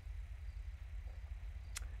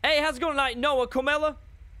 Hey, how's it going tonight? Noah Comella?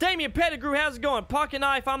 Damian Pettigrew, how's it going? Pocket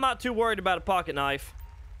knife? I'm not too worried about a pocket knife.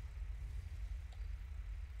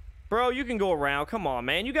 Bro, you can go around. Come on,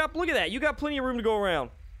 man. Look at that. You got plenty of room to go around.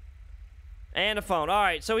 And a phone.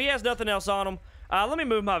 Alright, so he has nothing else on him. Let me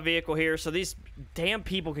move my vehicle here so these damn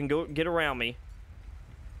people can go get around me.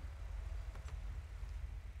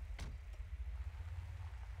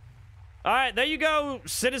 Alright, there you go,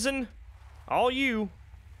 citizen. All you.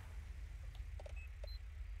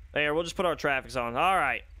 There, we'll just put our traffics on.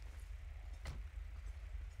 Alright.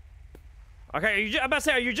 Okay, I'm about to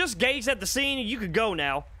say, are you just gauged at the scene? You could go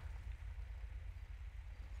now.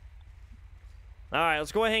 Alright,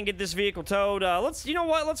 let's go ahead and get this vehicle towed. You know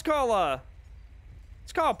what? Let's call a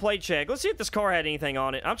plate check. Let's see if this car had anything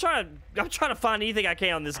on it. I'm trying to find anything I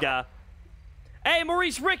can on this guy. Hey,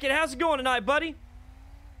 Maurice Rickett, how's it going tonight, buddy?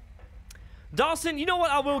 Dawson, you know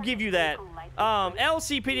what? I will give you that.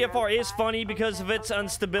 LCPDFR is funny because of its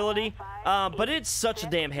instability, but it's such a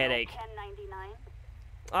damn headache.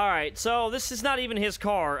 Alright, so this is not even his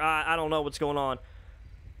car. I don't know what's going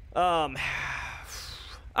on.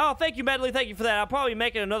 Oh, thank you, Medley. Thank you for that. I'll probably be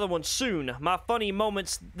making another one soon. My funny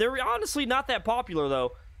moments, they're honestly not that popular,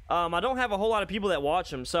 though. I don't have a whole lot of people that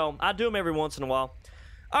watch them, so I do them every once in a while.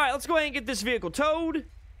 Alright, let's go ahead and get this vehicle towed.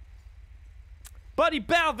 Buddy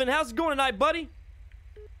Balvin, how's it going tonight, buddy?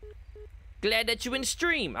 Glad that you in the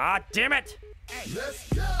stream. Ah, damn it.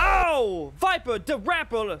 Oh, Viper, the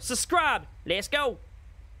rapper, subscribe. Let's go.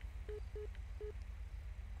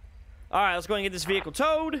 Alright, let's go ahead and get this vehicle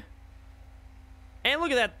towed. And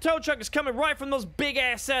look at that. The tow truck is coming right from those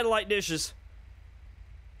big-ass satellite dishes.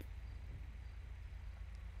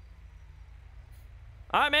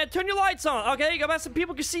 Alright, man. Turn your lights on. Okay, there you go. That some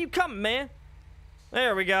people can see you coming, man.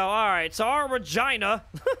 There we go. Alright, so our Regina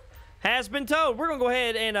has been towed. We're going to go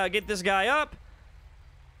ahead and get this guy up.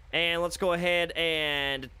 And let's go ahead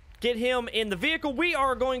and get him in the vehicle. We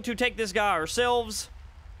are going to take this guy ourselves.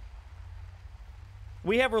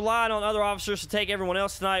 We have relied on other officers to take everyone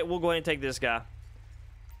else tonight. We'll go ahead and take this guy.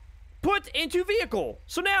 Put into vehicle.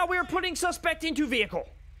 So now we are putting suspect into vehicle.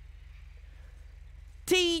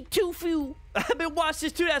 T2Fu. I've been watching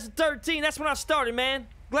since 2013. That's when I started, man.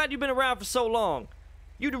 Glad you've been around for so long.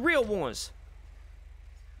 You the real ones.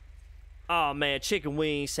 Oh man, chicken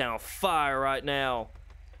wings sound fire right now.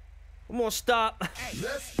 I'm gonna stop.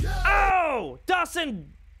 Let's go. Oh, Dawson,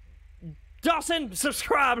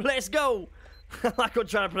 subscribe. Let's go. I'm not gonna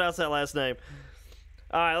try to pronounce that last name.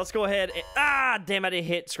 All right, let's go ahead. Damn, I didn't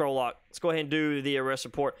hit scroll lock. Let's go ahead and do the arrest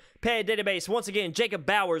report. Pay database. Once again, Jacob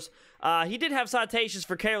Bowers. He did have citations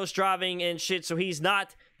for careless driving and shit, so he's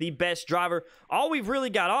not the best driver. All we've really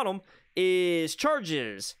got on him is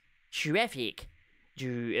charges, traffic,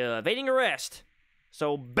 evading arrest.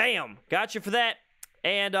 So, bam, got you for that.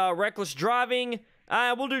 And reckless driving.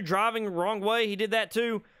 We'll do driving the wrong way. He did that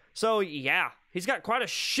too. So, yeah, he's got quite a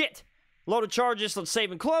shit load of charges. Let's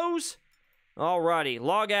save and close. Alrighty,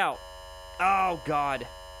 log out. Oh, God.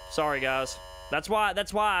 Sorry, guys. That's why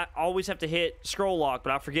I always have to hit scroll lock,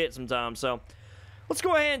 but I forget sometimes. So, let's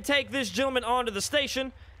go ahead and take this gentleman onto the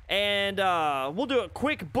station, and we'll do a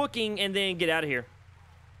quick booking and then get out of here.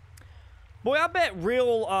 Boy, I bet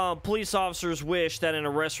real police officers wish that an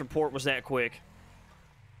arrest report was that quick.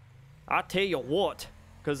 I tell you what,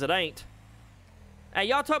 because it ain't. Hey,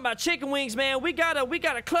 y'all talking about chicken wings, man? We got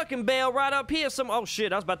a clucking bell right up here. Oh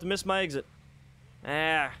shit, I was about to miss my exit.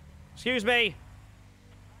 Excuse me.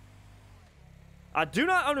 I do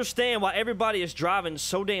not understand why everybody is driving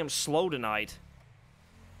so damn slow tonight.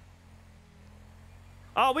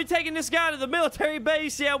 Oh, we taking this guy to the military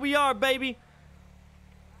base? Yeah, we are, baby.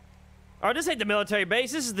 Alright, this ain't the military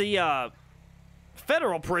base. This is the,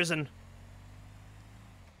 federal prison.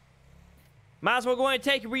 Might as well go ahead and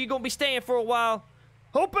take you where you're gonna be staying for a while.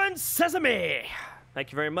 Open sesame!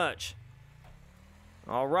 Thank you very much.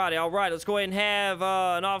 Alrighty, alright. Let's go ahead and have,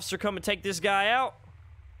 an officer come and take this guy out.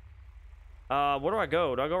 Where do I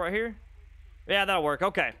go? Do I go right here? Yeah, that'll work.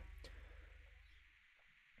 Okay.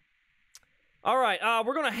 Alright,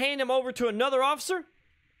 we're gonna hand him over to another officer.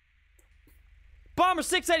 Bomber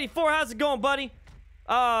 684, how's it going, buddy?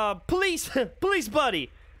 Police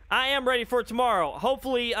buddy. I am ready for tomorrow.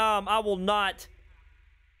 Hopefully, I will not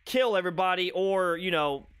kill everybody or, you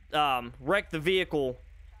know, wreck the vehicle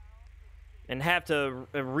and have to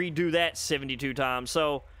redo that 72 times.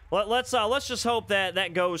 So, let's just hope that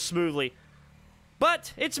that goes smoothly.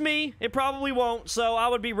 But, it's me. It probably won't, so I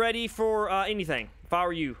would be ready for anything if I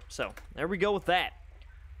were you. So, there we go with that.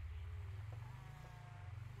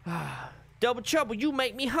 Double trouble, you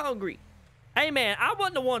make me hungry. Hey, man, I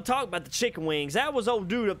wasn't the one talking about the chicken wings. That was old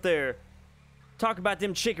dude up there talking about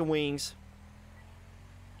them chicken wings.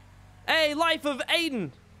 Hey, Life of Aiden.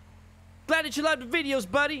 Glad that you love the videos,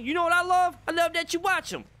 buddy. You know what I love? I love that you watch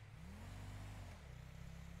them.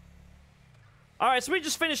 Alright, so we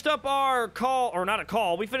just finished up our call, or not a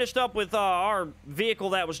call. We finished up with our vehicle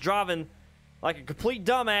that was driving like a complete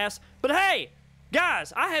dumbass. But hey,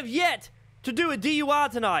 guys, I have yet to do a DUI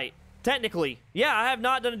tonight. Technically. Yeah, I have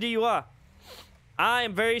not done a DUI. I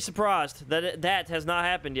am very surprised that that has not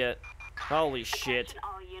happened yet. Holy shit. Attention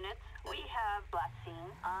all units. We have blast scene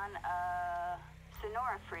on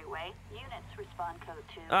Sonora Freeway. Units respond code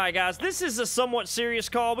 2. Alright, guys, this is a somewhat serious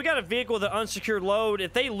call. We got a vehicle with an unsecured load.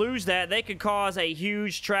 If they lose that, they could cause a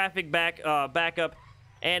huge traffic backup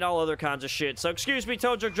and all other kinds of shit. So, excuse me,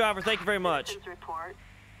 tow truck driver, thank you very much.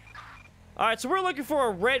 Alright, so we're looking for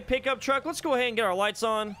a red pickup truck. Let's go ahead and get our lights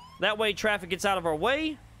on. That way traffic gets out of our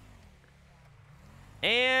way.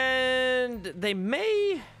 And they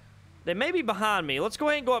may be behind me. Let's go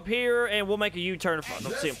ahead and go up here and we'll make a U-turn.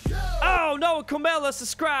 Don't see them. Oh no, Camilla,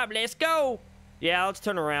 subscribe. Let's go. Yeah, let's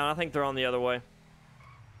turn around. I think they're on the other way.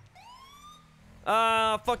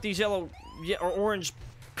 Fuck these yellow or orange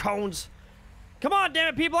cones. Come on, damn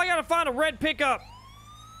it, people. I gotta find a red pickup.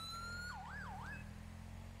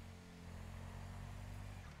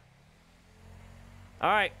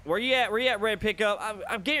 Alright, where you at? Where you at, red pickup?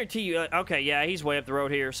 I guarantee you. Okay, yeah, he's way up the road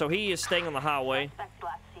here, so he is staying on the highway.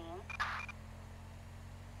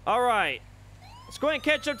 Alright. Let's go ahead and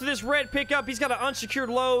catch up to this red pickup. He's got an unsecured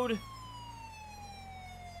load.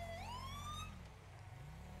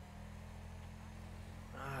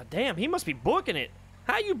 Damn, he must be booking it.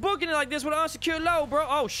 How you booking it like this with an unsecured load, bro?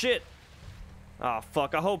 Oh, shit. Oh,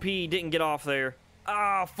 fuck. I hope he didn't get off there.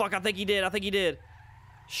 Oh, fuck. I think he did. I think he did.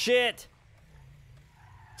 Shit.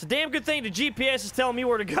 It's a damn good thing the GPS is telling me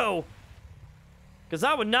where to go. Because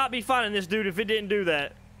I would not be finding this dude if it didn't do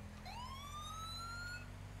that.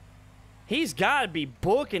 He's got to be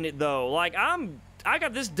booking it, though. Like, I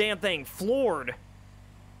got this damn thing floored.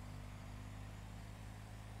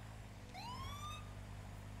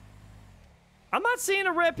 I'm not seeing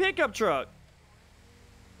a red pickup truck.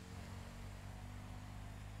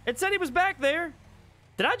 It said he was back there.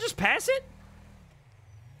 Did I just pass it?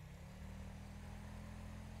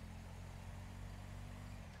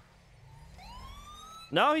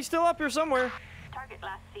 No, he's still up here somewhere. Target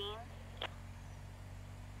last seen.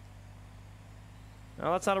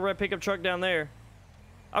 No, that's not a red pickup truck down there.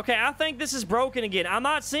 Okay, I think this is broken again. I'm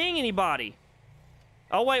not seeing anybody.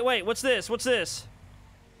 Oh, wait. What's this? What's this?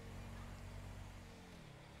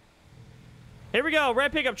 Here we go.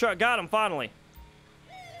 Red pickup truck. Got him, finally.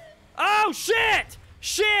 Oh, shit!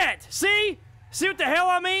 Shit! See? See what the hell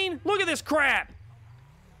I mean? Look at this crap.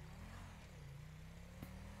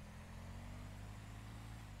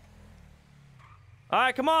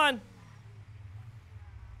 Alright, come on.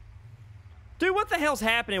 Dude, what the hell's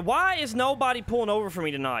happening? Why is nobody pulling over for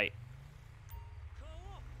me tonight?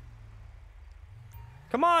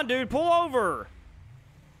 Come on, dude, pull over.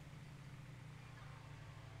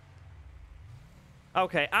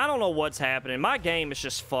 Okay, I don't know what's happening. My game is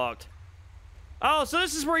just fucked. Oh, so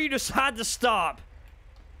this is where you decide to stop.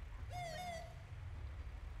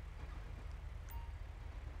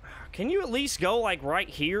 Can you at least go, like, right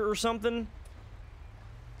here or something?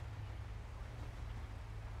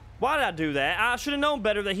 Why did I do that? I should have known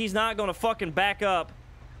better that he's not going to fucking back up.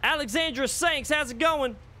 Alexandra Sanks, how's it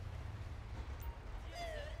going?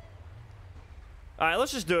 Alright,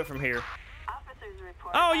 let's just do it from here.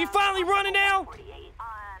 Oh, you finally running now?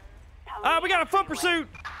 We got a foot pursuit.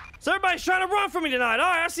 So everybody's trying to run from me tonight.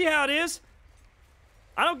 Alright, I see how it is.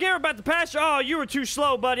 I don't care about the pasture. Oh, you were too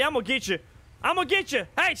slow, buddy. I'm gonna get you. I'm gonna get you.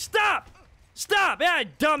 Hey, stop! Stop! Yeah,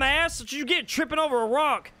 dumbass. You get tripping over a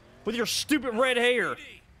rock with your stupid red hair.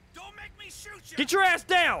 Don't make me shoot you. Get your ass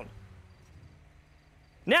down.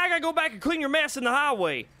 Now I gotta go back and clean your mess in the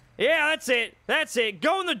highway. Yeah, that's it. That's it.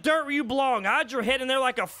 Go in the dirt where you belong. Hide your head in there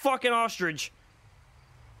like a fucking ostrich.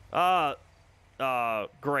 Great. Oh,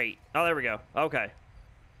 there we go. Okay.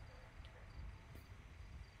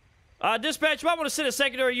 Dispatch, you might want to send a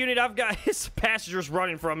secondary unit. I've got his passengers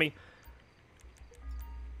running from me.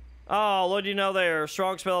 Oh, what do you know there?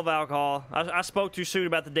 Strong smell of alcohol. I spoke too soon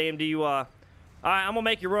about the damn DUI. Alright, I'm gonna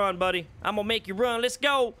make you run, buddy. I'm gonna make you run. Let's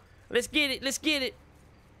go. Let's get it. Let's get it.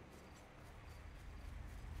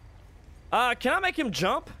 Can I make him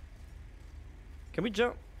jump? Can we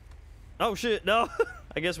jump? Oh, shit. No.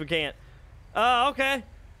 I guess we can't. Okay.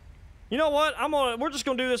 You know what? We're just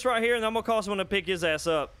gonna do this right here, and I'm gonna call someone to pick his ass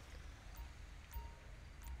up.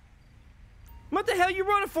 What the hell are you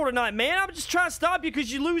running for tonight, man? I'm just trying to stop you because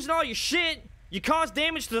you're losing all your shit. You caused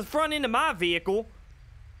damage to the front end of my vehicle.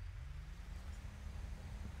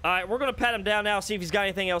 Alright, we're gonna pat him down now, see if he's got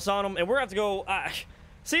anything else on him, and we're gonna have to go...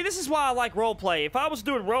 see, this is why I like roleplay. If I was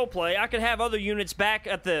doing roleplay, I could have other units back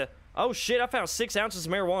at the... Oh, shit, I found 6 ounces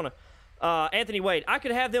of marijuana. Anthony Wade. I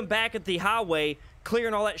could have them back at the highway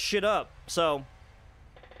clearing all that shit up. So,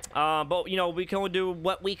 but, you know, we can only do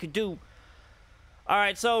what we could do.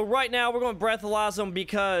 Alright, so right now we're going to breathalyze him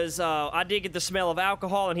because I did get the smell of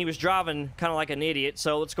alcohol and he was driving kind of like an idiot.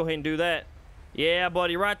 So let's go ahead and do that. Yeah,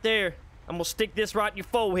 buddy, right there. I'm going to stick this right in your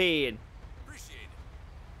forehead. Appreciate it.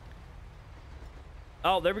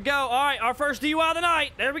 Oh, there we go. Alright, our first DUI of the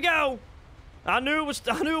night. There we go. I knew it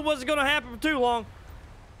wasn't going to happen for too long.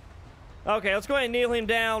 Okay, let's go ahead and kneel him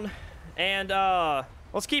down. And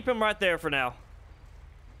let's keep him right there for now.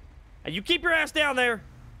 And you keep your ass down there.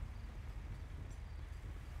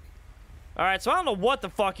 Alright, so I don't know what the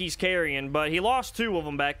fuck he's carrying, but he lost 2 of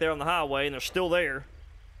them back there on the highway, and they're still there.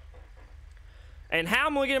 And how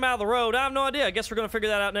I'm going to get him out of the road, I have no idea. I guess we're going to figure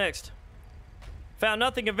that out next. Found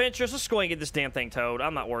nothing adventurous. Let's go ahead and get this damn thing towed.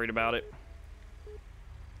 I'm not worried about it.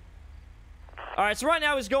 Alright, so right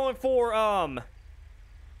now he's going for,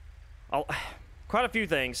 quite a few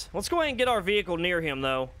things. Let's go ahead and get our vehicle near him,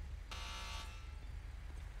 though.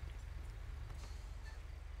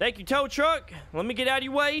 Thank you, tow truck. Let me get out of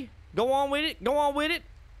your way. Go on with it. Go on with it.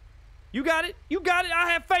 You got it. You got it.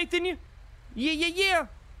 I have faith in you. Yeah, yeah, yeah.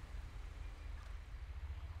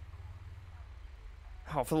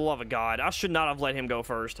 Oh, for the love of God. I should not have let him go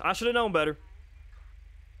first. I should have known better.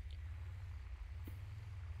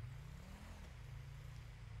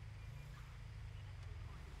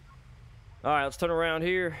 Alright, let's turn around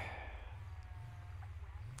here.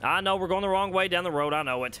 I know we're going the wrong way down the road. I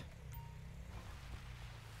know it.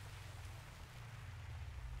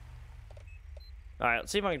 Alright,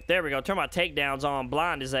 let's see if I can... There we go. Turn my takedowns on.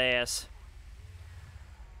 Blind his ass.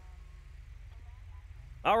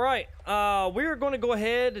 Alright, we're going to go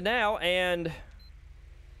ahead now and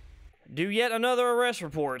do yet another arrest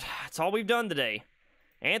report. That's all we've done today.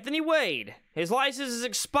 Anthony Wade. His license is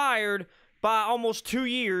expired by almost 2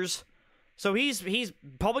 years. So he's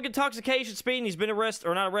public intoxication speeding. He's been arrested,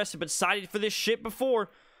 or not arrested, but cited for this shit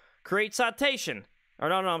before. Create citation. Or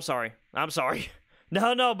no, I'm sorry. I'm sorry.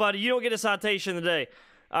 No, buddy, you don't get a citation today.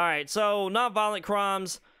 Alright, so, non-violent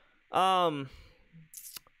crimes.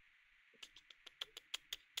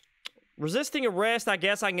 Resisting arrest, I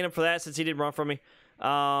guess I can get him for that since he did run from me.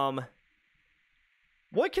 What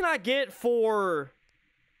can I get for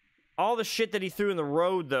all the shit that he threw in the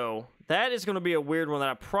road, though? That is going to be a weird one that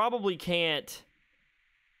I probably can't...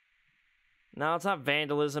 No, it's not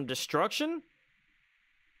vandalism. Destruction?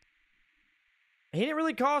 He didn't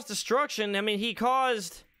really cause destruction. I mean, he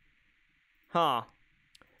caused... Huh.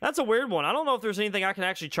 That's a weird one. I don't know if there's anything I can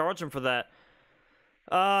actually charge him for that.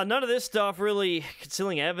 None of this stuff really...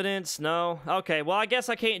 Concealing evidence? No. Okay, well, I guess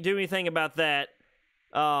I can't do anything about that.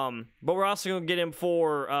 But we're also going to get him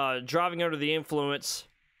for driving under the influence.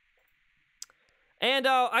 And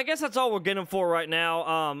I guess that's all we're getting him for right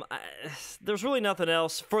now. There's really nothing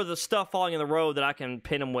else for the stuff falling in the road that I can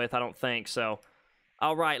pin him with, I don't think, so...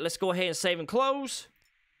 Alright, let's go ahead and save and close.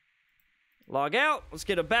 Log out. Let's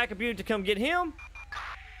get a backup unit to come get him.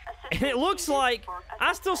 And it looks like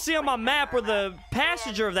I still see on my map where the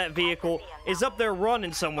passenger of that vehicle is up there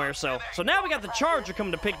running somewhere. So now we got the Charger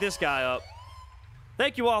coming to pick this guy up.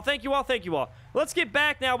 Thank you all, thank you all, thank you all. Let's get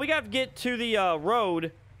back now. We got to get to the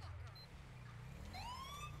road.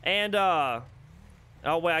 And, oh,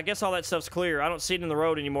 wait, I guess all that stuff's clear. I don't see it in the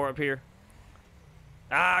road anymore up here.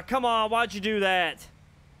 Ah, come on, why'd you do that?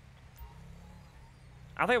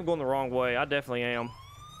 I think I'm going the wrong way. I definitely am.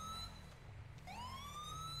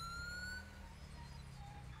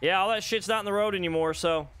 Yeah, all that shit's not in the road anymore,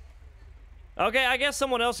 so. Okay, I guess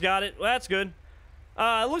someone else got it. Well, that's good.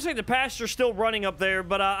 It looks like the passenger's still running up there,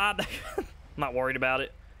 but I'm not worried about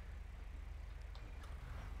it.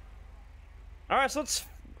 Alright, so let's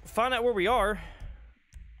find out where we are.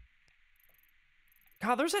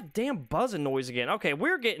 God, there's that damn buzzing noise again. Okay,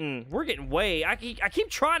 we're getting way. I keep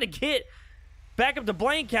trying to get back up to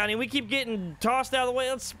Blaine County, and we keep getting tossed out of the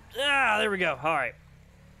way. There we go. Alright.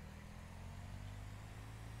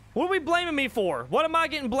 What are we blaming me for? What am I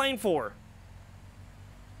getting blamed for?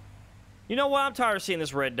 You know what? I'm tired of seeing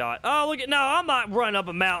this red dot. Oh, look at... No, I'm not running up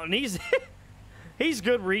a mountain. He's... he's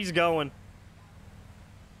good where he's going.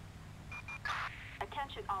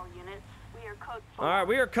 Attention all units. We are code 4. Alright,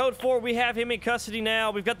 we are code 4. We have him in custody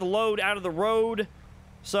now. We've got the load out of the road.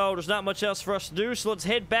 So there's not much else for us to do. So let's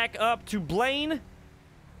head back up to Blaine.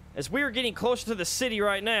 As we are getting closer to the city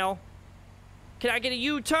right now. Can I get a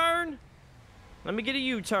U-turn? Let me get a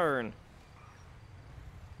U-turn.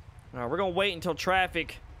 Alright, we're going to wait until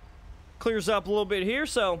traffic clears up a little bit here,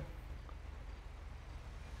 so.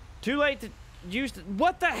 Too late to use...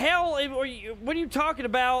 What the hell what are you talking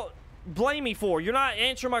about blame me for? You're not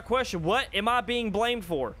answering my question. What am I being blamed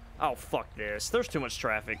for? Oh, fuck this. There's too much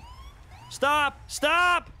traffic. Stop!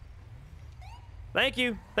 Stop! Thank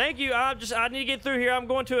you. Thank you. I need to get through here. I'm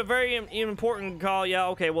going to a very important call. Yeah,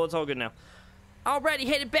 okay, well, it's all good now. Already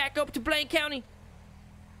headed back up to Blaine County.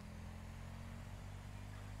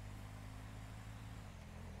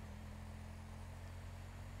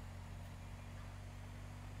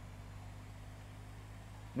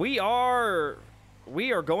 We are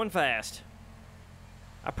going fast.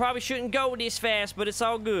 I probably shouldn't go this fast, but it's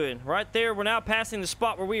all good. Right there, we're now passing the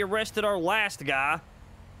spot where we arrested our last guy.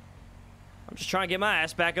 I'm just trying to get my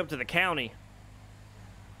ass back up to the county.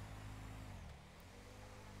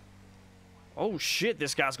 Oh shit,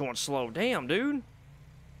 this guy's going slow. Damn, dude.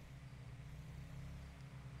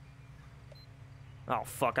 Oh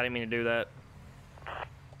fuck, I didn't mean to do that.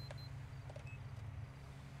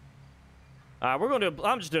 We're going to...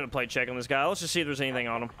 I'm just doing a plate check on this guy. Let's just see if there's anything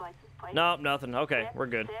on him. Nope, nothing. Okay, we're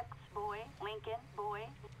good. 6, boy, Lincoln, boy.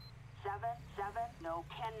 7, no,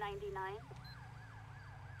 1099.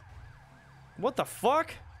 What the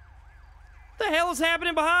fuck? What the hell is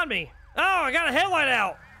happening behind me? Oh, I got a headlight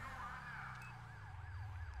out.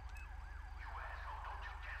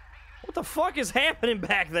 What the fuck is happening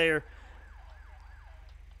back there?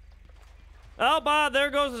 Oh, bye.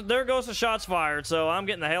 There goes the shots fired. So I'm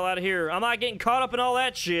getting the hell out of here. I'm not getting caught up in all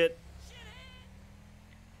that shit.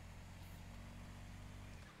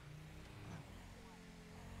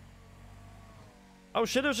 Oh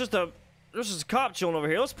shit! There's just a cop chilling over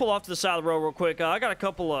here. Let's pull off to the side of the road real quick. I got a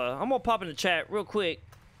couple. I'm gonna pop in the chat real quick.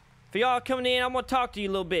 For y'all coming in, I'm gonna talk to you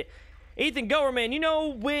a little bit. Ethan Goerman, you know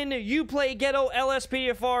when you play Ghetto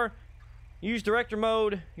LSPDFR, use director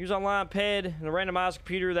mode, use online PED, and a randomized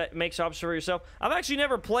computer that makes options for yourself. I've actually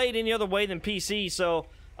never played any other way than PC, so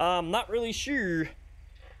I'm not really sure.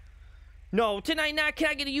 No, 1099, can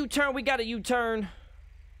I get a U-turn? We got a U-turn.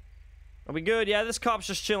 Are we good? Yeah, this cop's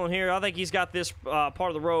just chilling here. I think he's got this part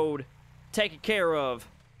of the road taken care of.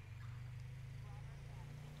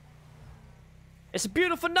 It's a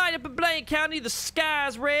beautiful night up in Blaine County. The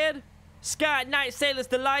sky's red. Sky at night, sailor's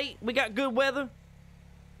delight. We got good weather.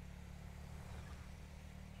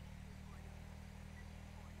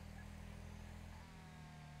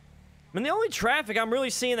 I mean, the only traffic I'm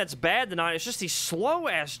really seeing that's bad tonight is just these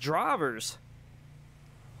slow-ass drivers.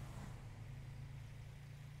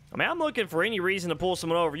 I mean, I'm looking for any reason to pull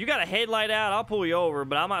someone over. You got a headlight out, I'll pull you over,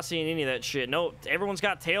 but I'm not seeing any of that shit. No, everyone's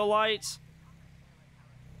got tail lights.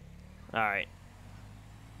 All right.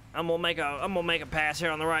 I'm gonna make a pass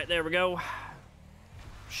here on the right. There we go.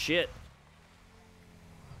 Shit.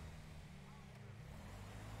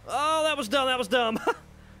 Oh, that was dumb. That was dumb.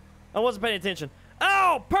 I wasn't paying attention.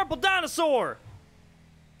 Oh, purple dinosaur.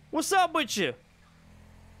 What's up with you?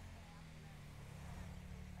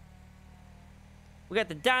 We got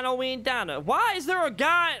the Dino in Dino. Why is there a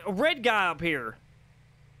red guy up here?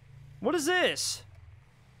 What is this?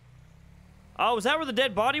 Oh, is that where the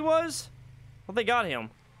dead body was? I thought they got him.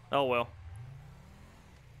 Oh, well.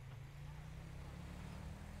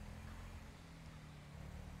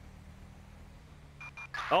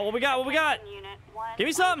 Oh, what we got? What we got? Unit 1, Give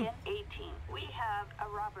me something. 18. We have a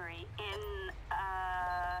robbery in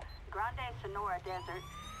Grande Sonora Desert.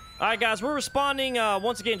 All right, guys, we're responding,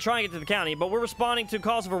 once again, trying to get to the county, but we're responding to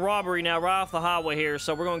cause of a robbery now right off the highway here,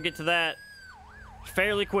 so we're going to get to that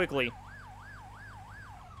fairly quickly.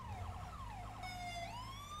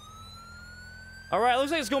 All right,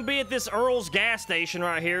 looks like it's going to be at this Earl's gas station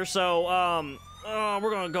right here, so,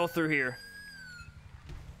 we're going to go through here.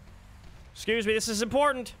 Excuse me, this is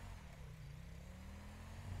important.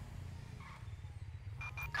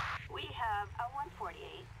 We have a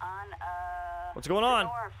 148 on What's going on?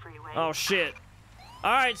 Sonora Freeway. Oh, shit.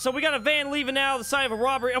 All right, so we got a van leaving now the side of a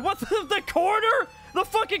robbery. What, the coroner? The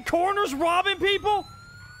fucking coroner's robbing people?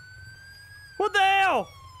 What the hell?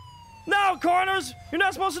 No, coroners, you're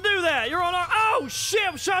not supposed to do that. You're on our... Oh,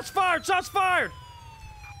 shit, shots fired, shots fired.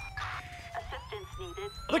 Assistance needed.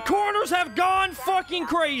 The coroners have gone fucking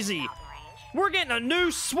crazy. We're getting a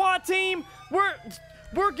new SWAT team.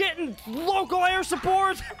 We're getting local air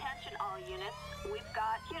support. Attention all units. We've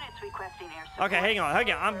got units requesting air support. Okay, hang on.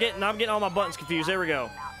 I'm getting all my buttons confused. There we go.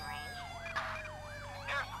 Air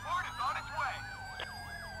support is on its way.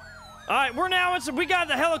 All right, we're now we got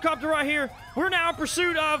the helicopter right here. We're now in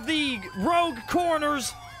pursuit of the rogue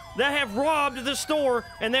coroners that have robbed the store,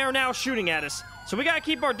 and they are now shooting at us. So we got to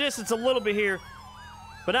keep our distance a little bit here,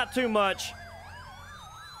 but not too much.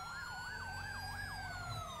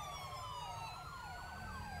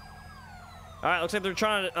 All right, looks like they're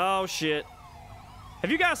trying to... Oh, shit.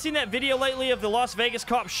 Have you guys seen that video lately of the Las Vegas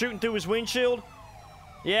cop shooting through his windshield?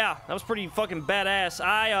 Yeah, that was pretty fucking badass.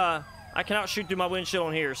 I cannot shoot through my windshield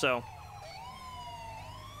on here, so...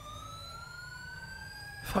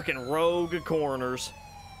 Fucking rogue coroners.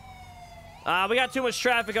 We got too much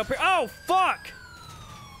traffic up here. Oh, fuck!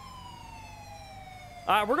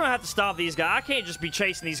 Alright, we're gonna have to stop these guys. I can't just be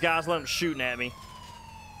chasing these guys, let them shooting at me.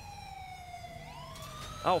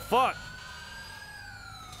 Oh, fuck.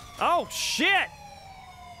 Oh, shit!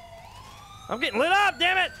 I'm getting lit up,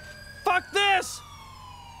 damn it! Fuck this!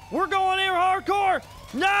 We're going in hardcore!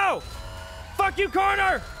 No! Fuck you,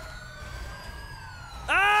 coroner!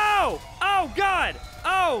 Oh! Oh, God!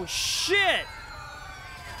 Oh, shit!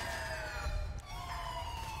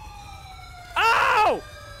 Oh!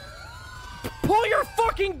 Pull your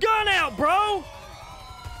fucking gun out, bro!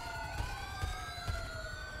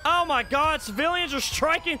 Oh my god, civilians are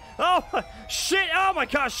striking. Oh, shit. Oh my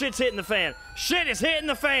god, shit's hitting the fan. Shit is hitting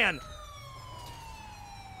the fan.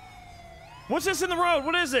 What's this in the road?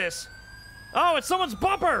 What is this? Oh, it's someone's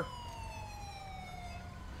bumper.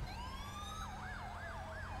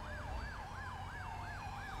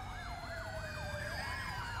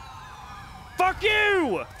 Fuck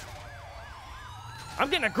you! I'm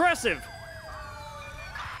getting aggressive.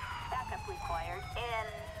 Backup required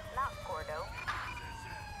in Mount Gordo.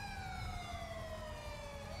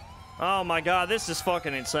 Oh my god, this is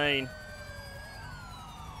fucking insane.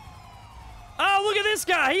 Oh, look at this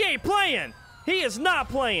guy. He ain't playing. He is not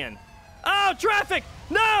playing. Oh, traffic.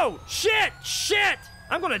 No. Shit. Shit.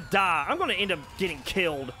 I'm gonna die. I'm gonna end up getting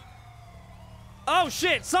killed. Oh,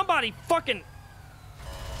 shit. Somebody fucking...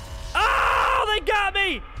 Oh, they got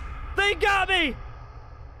me. They got me.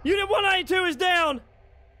 Unit 192 is down.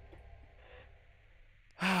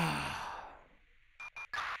 Officer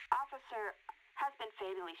has been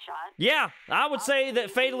fatally shot. Yeah, I would say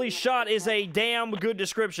that fatally shot is a damn good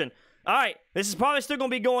description. All right, this is probably still going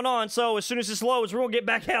to be going on, so as soon as this loads, we're going to get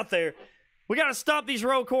back out there. We got to stop these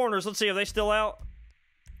road corners. Let's see, are they still out?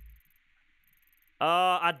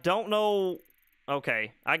 I don't know.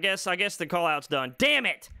 Okay, I guess the call-out's done. Damn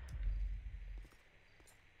it!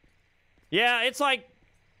 Yeah, it's like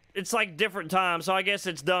different times, so I guess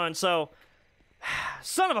it's done, so...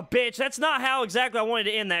 Son of a bitch, that's not how exactly I wanted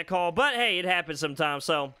to end that call, but hey, it happens sometimes,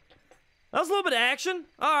 so... That was a little bit of action.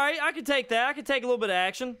 Alright, I can take that. I can take a little bit of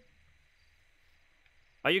action.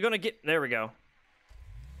 Are you gonna get... There we go.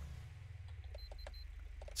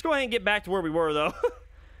 Let's go ahead and get back to where we were, though.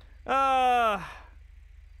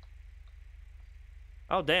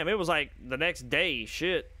 Oh, damn, it was like the next day.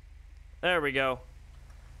 Shit. There we go.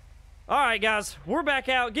 Alright, guys, we're back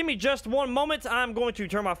out. Give me just one moment. I'm going to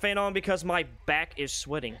turn my fan on because my back is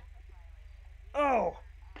sweating. Oh,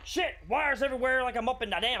 shit. Wires everywhere like I'm up in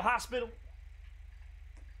the damn hospital.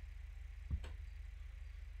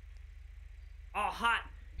 All hot,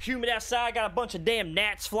 humid outside. Got a bunch of damn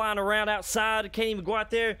gnats flying around outside. Can't even go out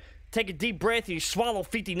there, take a deep breath, and you swallow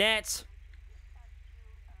 50 gnats.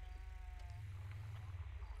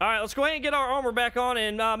 Alright, let's go ahead and get our armor back on,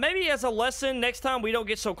 and maybe as a lesson, next time we don't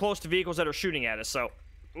get so close to vehicles that are shooting at us. So,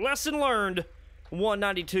 lesson learned.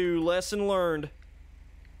 192, lesson learned.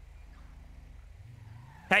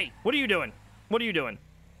 Hey, what are you doing? What are you doing?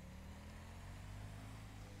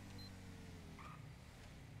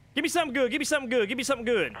 Give me something good. Give me something good. Give me something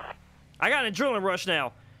good. I got an adrenaline rush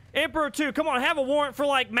now. Emperor 2, come on, have a warrant for,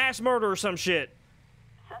 like, mass murder or some shit.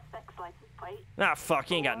 Suspect's license plate. Ah, fuck,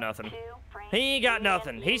 he ain't got nothing. He ain't got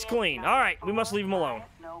nothing. He's clean. All right, we must leave him alone.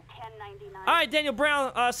 No 1099. All right, Daniel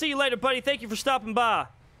Brown, see you later, buddy. Thank you for stopping by.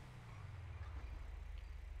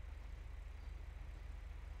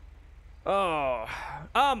 Oh,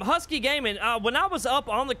 Husky Gaming, when I was up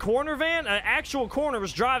on the coroner van, an actual coroner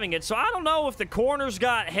was driving it, so I don't know if the coroners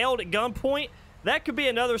got held at gunpoint. That could be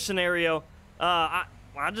another scenario. I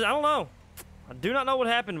don't know. I do not know what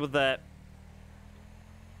happened with that.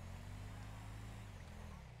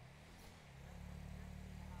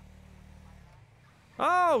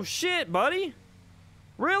 Oh, shit, buddy.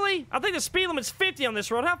 Really? I think the speed limit's 50 on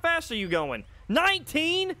this road. How fast are you going?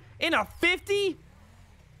 19 in a 50?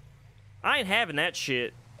 I ain't having that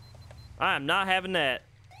shit. I am not having that.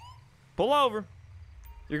 Pull over.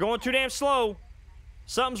 You're going too damn slow.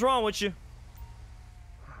 Something's wrong with you.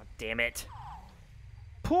 Oh, damn it.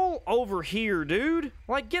 Pull over here, dude.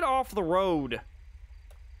 Like, get off the road.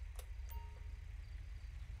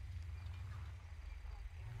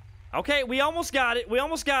 Okay, we almost got it. We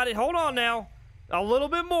almost got it. Hold on now. A little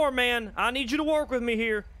bit more, man. I need you to work with me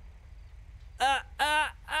here.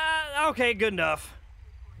 Okay, good enough.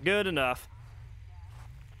 Good enough.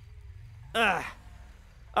 Alright,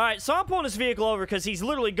 so I'm pulling this vehicle over because he's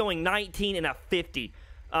literally going 19 in a 50.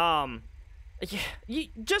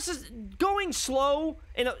 Just as going slow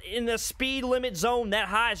in the speed limit zone that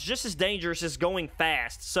high is just as dangerous as going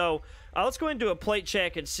fast. So, let's go ahead and do a plate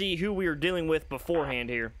check and see who we were dealing with beforehand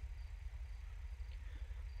here.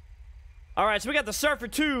 Alright, so we got the Surfer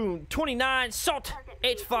 2, 29, Salt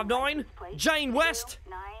 859, Jane West.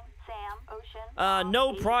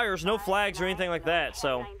 No priors, no flags or anything like that,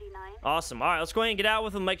 so awesome. Alright, let's go ahead and get out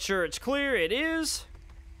with them, make sure it's clear. It is.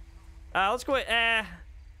 Let's go ahead.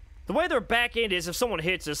 The way their back end is, if someone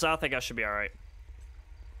hits us, I think I should be alright.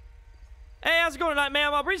 Hey, how's it going tonight,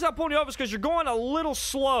 man? The reason I'm pulling you over is because you're going a little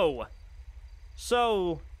slow.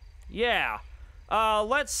 So, yeah.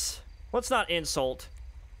 Let's not insult.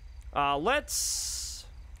 Let's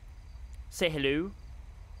say hello.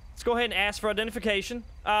 Let's go ahead and ask for identification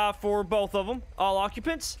for both of them, all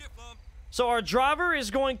occupants. So our driver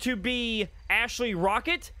is going to be Ashley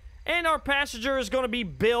Rocket, and our passenger is going to be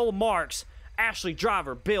Bill Marks. Ashley,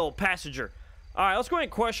 driver, Bill, passenger. All right, let's go ahead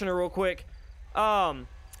and question her real quick. Man,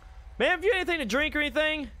 have you anything to drink or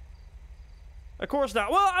anything? Of course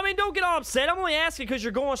not. Well, I mean, don't get all upset. I'm only asking because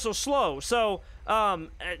you're going so slow. So,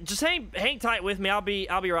 just hang tight with me. I'll be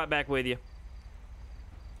right back with you.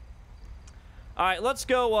 All right, let's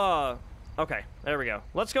go. Okay, there we go.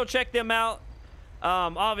 Let's go check them out.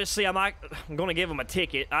 Obviously, I'm going to give them a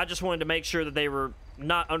ticket. I just wanted to make sure that they were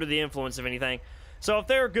not under the influence of anything. So if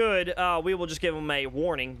they're good, we will just give them a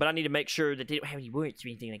warning. But I need to make sure that they don't have any words or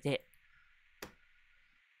anything like that.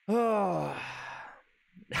 Oh,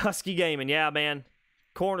 Husky Gaming, yeah, man.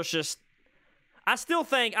 Coroners just. I still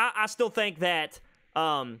think that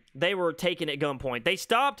they were taken at gunpoint. They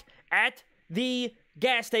stopped at the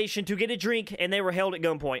gas station to get a drink, and they were held at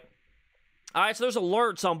gunpoint. All right, so there's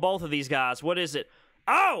alerts on both of these guys. What is it?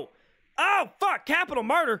 Oh, fuck, capital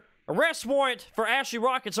murder. Arrest warrant for Ashley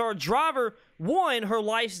Rockets. Our driver, 1, her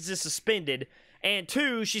license is suspended, and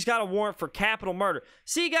 2, she's got a warrant for capital murder.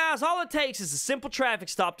 See, guys, all it takes is a simple traffic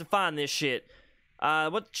stop to find this shit.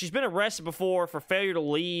 She's been arrested before for failure to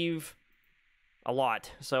leave a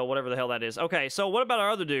lot, so whatever the hell that is. Okay, so what about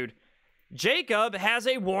our other dude? Jacob has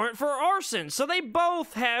a warrant for arson, so they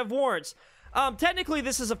both have warrants. Technically,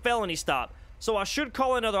 this is a felony stop, so I should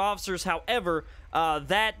call in other officers. However,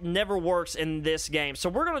 that never works in this game. So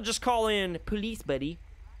we're going to just call in police buddy.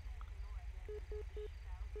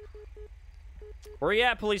 Where you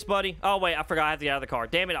at, police buddy? Oh, wait, I forgot I have to get out of the car.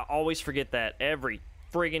 Damn it, I always forget that every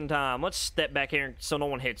friggin' time. Let's step back here so no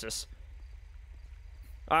one hits us.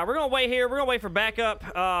 All right, we're going to wait here. We're going to wait for backup.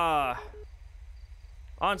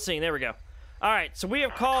 On scene, there we go. All right, so we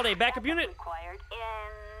have called a backup unit. Required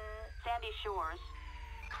in Sandy Shores.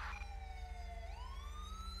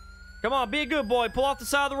 Come on, be a good boy. Pull off the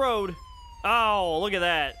side of the road. Oh, look at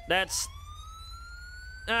that. That's...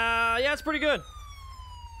 yeah, it's pretty good.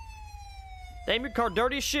 Damn, your car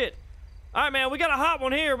dirty as shit. All right, man, we got a hot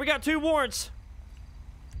one here. We got 2 warrants.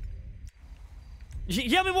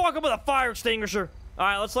 Let me walk up with a fire extinguisher. All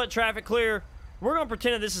right, let's let traffic clear. We're going to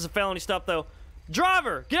pretend that this is a felony stop, though.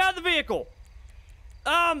 Driver, get out of the vehicle.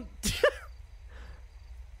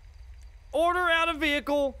 Order out of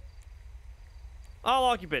vehicle. All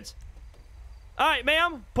occupants. All right,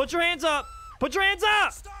 ma'am, put your hands up. Put your hands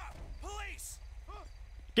up! Stop! Police!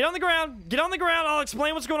 Get on the ground. Get on the ground. I'll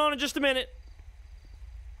explain what's going on in just a minute.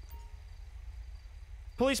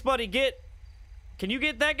 Police buddy, get... Can you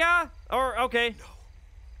get that guy? Or, okay. No.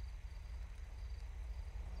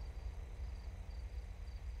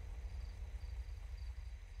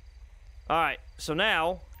 Alright, so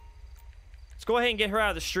now... Let's go ahead and get her out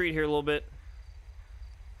of the street here a little bit.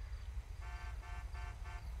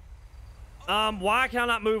 Why can I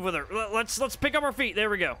not move with her? Let's pick up our feet. There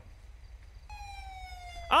we go.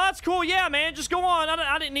 Oh, that's cool. Yeah, man. Just go on.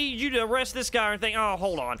 I didn't need you to arrest this guy or anything. Oh,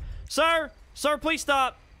 hold on. Sir, please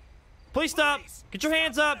stop. Please stop. Get your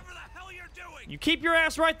hands up. Whatever the hell you're doing. You keep your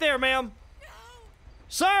ass right there, ma'am.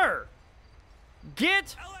 Sir,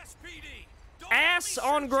 get LSPD. Don't ass let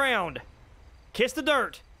me on shoot ground. Kiss the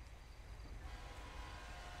dirt.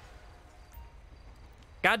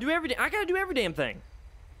 I gotta do every damn thing.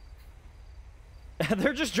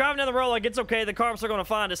 They're just driving down the road like it's okay. The cops are gonna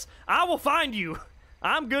find us. I will find you.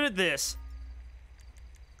 I'm good at this.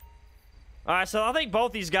 Alright, so I think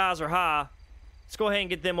both these guys are high. Let's go ahead and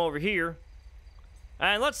get them over here.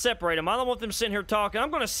 And let's separate them. I don't want them sitting here talking.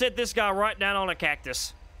 I'm gonna sit this guy right down on a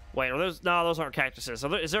cactus. Wait, are those... No, those aren't cactuses.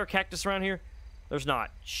 Is there a cactus around here? There's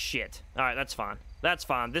not. Shit. Alright, that's fine. That's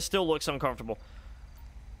fine. This still looks uncomfortable.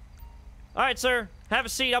 Alright, sir. Have a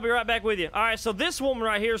seat. I'll be right back with you. Alright, so this woman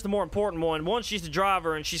right here is the more important one. One, she's the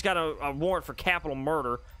driver, and she's got a warrant for capital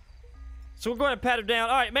murder. So we'll go ahead and pat her down.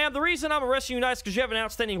 Alright, ma'am, the reason I'm arresting you tonight is because you have an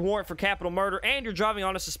outstanding warrant for capital murder, and you're driving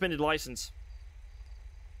on a suspended license.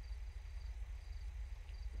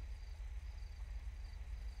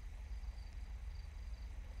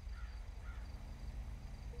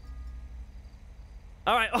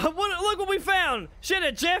 Alright, look what we found! She had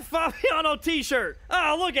a Jeff Fabiano t-shirt.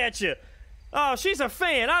 Oh, look at you. Oh, she's a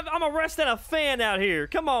fan. I'm arresting a fan out here.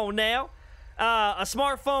 Come on now. A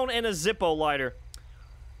smartphone and a Zippo lighter.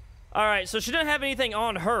 Alright, so she doesn't have anything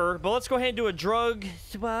on her, but let's go ahead and do a drug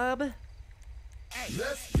swab. Hey,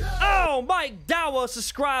 let's go. Oh, Mike Dawa,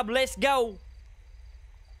 subscribe. Let's go.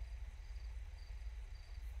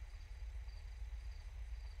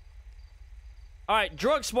 Alright,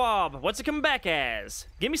 drug swab. What's it coming back as?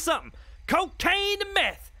 Give me something. Cocaine and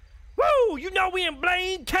meth. Woo! You know we in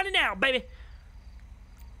Blaine County now, baby.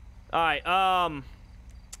 Alright, alright,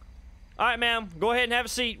 ma'am. Go ahead and have a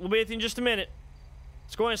seat. We'll be with you in just a minute.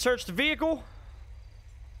 Let's go ahead and search the vehicle.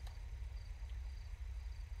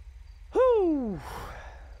 Whoo!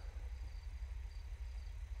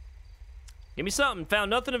 Give me something. Found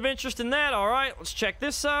nothing of interest in that. Alright, let's check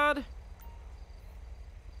this side.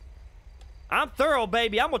 I'm thorough,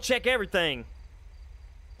 baby. I'm gonna check everything.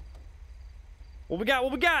 What we got?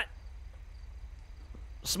 What we got?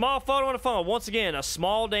 Small photo on the phone. Once again, a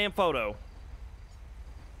small damn photo.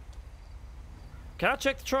 Can I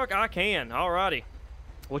check the truck? I can. Alrighty.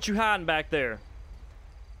 What you hiding back there?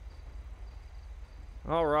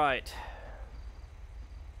 Alright.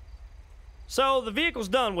 So, the vehicle's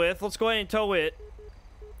done with. Let's go ahead and tow it.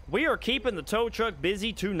 We are keeping the tow truck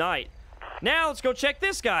busy tonight. Now, let's go check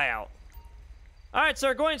this guy out. Alright,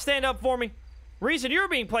 sir. Go ahead and stand up for me. Reason you're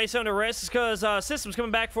being placed under arrest is because system's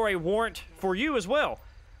coming back for a warrant for you as well.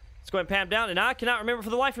 Let's go ahead and pat him down. And I cannot remember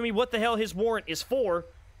for the life of me what the hell his warrant is for.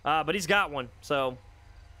 But he's got one, so...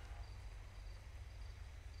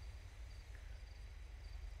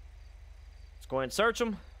 Let's go ahead and search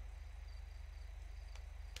him.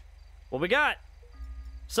 What we got?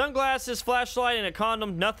 Sunglasses, flashlight, and a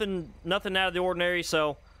condom. Nothing out of the ordinary,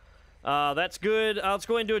 so... that's good. Let's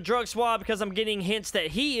go ahead and do a drug swab because I'm getting hints that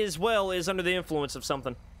he as well is under the influence of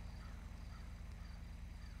something.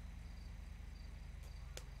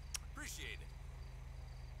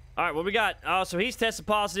 Alright, what we got? Oh, so he's tested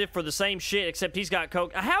positive for the same shit, except he's got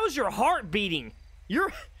coke. How is your heart beating?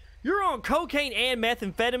 You're on cocaine and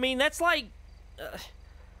methamphetamine? That's like...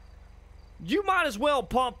 you might as well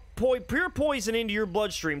pump pure poison into your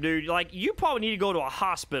bloodstream, dude. Like, you probably need to go to a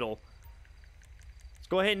hospital. Let's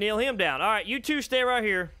go ahead and nail him down. Alright, you two stay right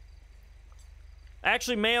here.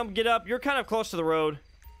 Actually, ma'am, get up. You're kind of close to the road.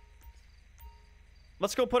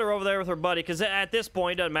 Let's go put her over there with her buddy, because at this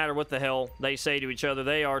point, it doesn't matter what the hell they say to each other.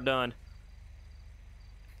 They are done.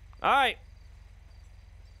 Alright.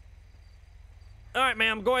 Alright,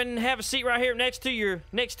 ma'am. Go ahead and have a seat right here next to your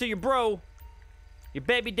bro. Your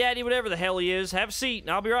baby daddy, whatever the hell he is. Have a seat, and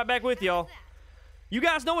I'll be right back with y'all. You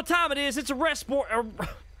guys know what time it is. It's arrest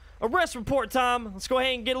report time. Let's go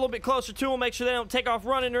ahead and get a little bit closer to them. Make sure they don't take off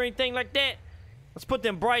running or anything like that. Let's put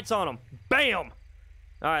them brights on them. Bam!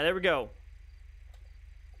 Alright, there we go.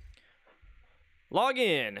 Log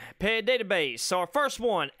in. Pay database. So our first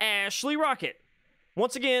one, Ashley Rocket.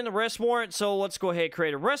 Once again, arrest warrant, so let's go ahead and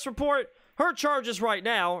create an arrest report. her charges right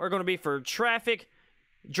now are going to be for traffic,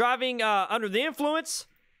 driving under the influence,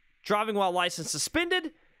 driving while license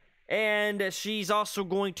suspended, and she's also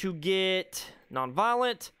going to get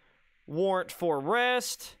nonviolent, warrant for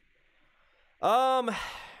arrest. I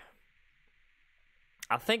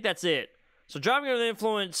think that's it. So driving under the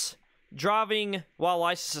influence, driving while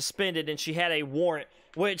license suspended, and she had a warrant,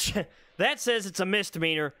 which that says it's a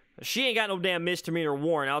misdemeanor. She ain't got no damn misdemeanor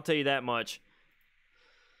warrant, I'll tell you that much.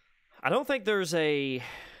 I don't think there's a,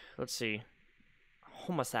 let's see,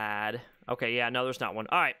 homicide. Okay, yeah, no, there's not one.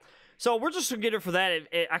 All right, so we're just going to get her for that.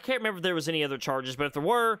 I can't remember if there was any other charges, but if there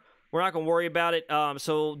were, we're not going to worry about it.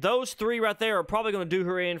 So those three right there are probably going to do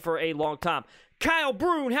her in for a long time. Kyle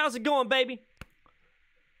Brune, how's it going, baby?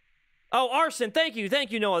 Oh, arson. Thank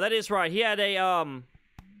you, Noah. That is right. He had a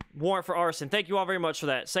warrant for arson. Thank you all very much for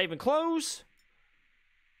that. Save and close.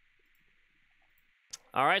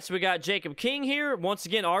 All right, so we got Jacob King here. Once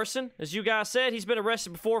again, arson. As you guys said, he's been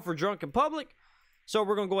arrested before for drunk in public. So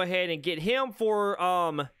we're going to go ahead and get him for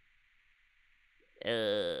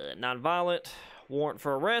nonviolent, warrant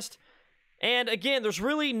for arrest. And again, there's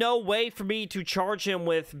really no way for me to charge him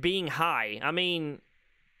with being high. I mean,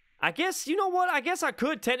 I guess, you know what? I guess I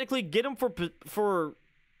could technically get him for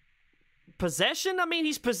possession. I mean,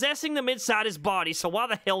 he's possessing them inside his body, so why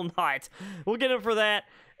the hell not? We'll get him for that.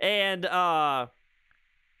 And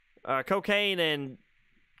cocaine and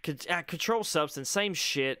controlled substance, same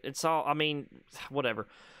shit. It's all, I mean, whatever.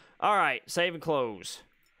 All right, save and close.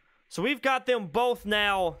 So we've got them both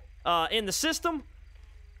now in the system.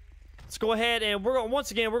 Let's go ahead and we're going,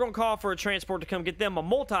 once again, we're going to call for a transport to come get them, a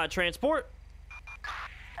multi-transport.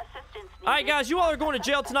 All right, guys, you all are going to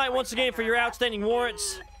jail tonight once again for your outstanding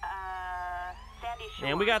warrants.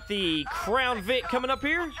 And we got the Crown Vic coming up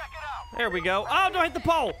here. There we go. Oh, don't hit the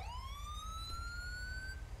pole.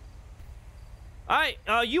 All right,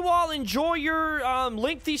 you all enjoy your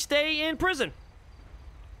lengthy stay in prison.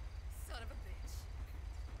 Son of a bitch.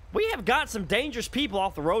 We have got some dangerous people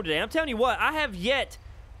off the road today. I'm telling you what, I have yet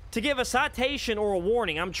to give a citation or a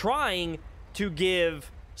warning. I'm trying to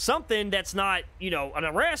give something that's not, you know, an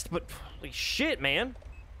arrest, but holy shit, man.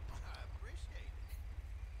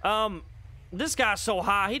 This guy's so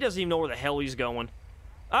high, he doesn't even know where the hell he's going.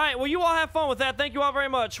 All right, well, you all have fun with that. Thank you all very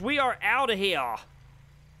much. We are out of here.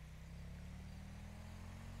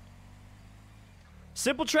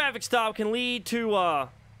 Simple traffic stop can lead to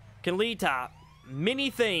many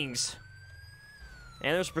things.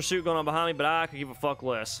 And there's a pursuit going on behind me, but I could give a fuck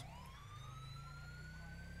less.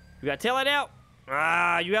 You got taillight out?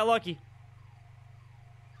 Ah, you got lucky.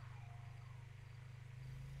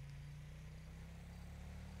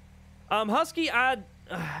 Husky,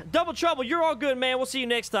 Double Trouble, you're all good, man. We'll see you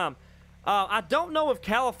next time. I don't know if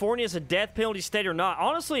California is a death penalty state or not.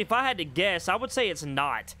 Honestly, if I had to guess, I would say it's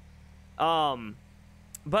not.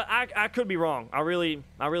 But I could be wrong. I really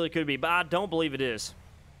could be, but I don't believe it is.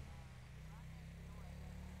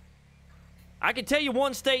 I can tell you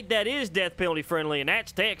one state that is death penalty friendly, and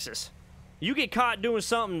that's Texas. You get caught doing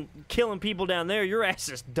something, killing people down there, your ass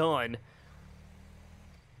is done.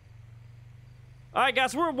 All right,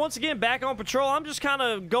 guys, we're once again back on patrol. I'm just kind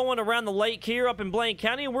of going around the lake here up in Blaine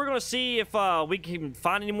County, and we're going to see if we can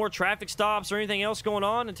find any more traffic stops or anything else going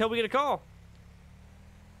on until we get a call.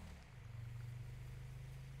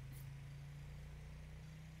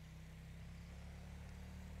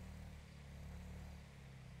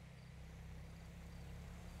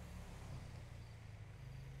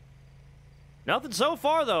 Nothing so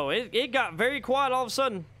far, though. It got very quiet all of a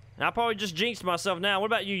sudden. And I probably just jinxed myself now. What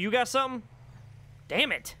about you? You got something?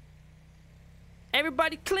 Damn it.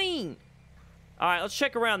 Everybody clean. All right, let's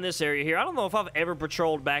check around this area here. I don't know if I've ever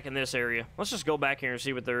patrolled back in this area. Let's just go back here and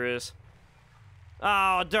see what there is.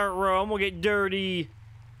 Oh, dirt road. I'm going to get dirty.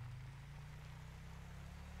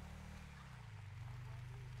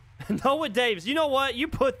 Noah Davis. You know what? You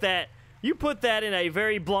put that in a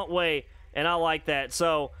very blunt way, and I like that.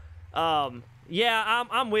 So, yeah,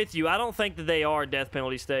 I'm with you. I don't think that they are a death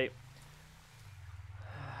penalty state.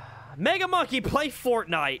 Mega Monkey, play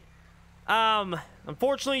Fortnite.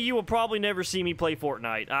 Unfortunately, you will probably never see me play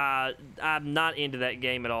Fortnite. I'm not into that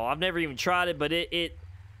game at all. I've never even tried it, but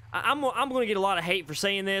I'm going to get a lot of hate for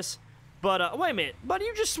saying this. But, wait a minute. Buddy,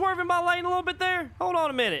 you just swerving my lane a little bit there? Hold on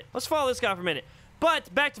a minute. Let's follow this guy for a minute.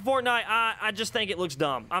 But, back to Fortnite, I just think it looks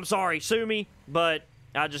dumb. I'm sorry, sue me, but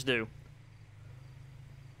I just do.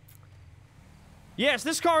 Yes,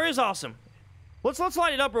 this car is awesome. Let's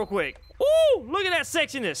light it up real quick. Ooh, look at that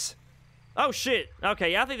sexiness. Oh, shit.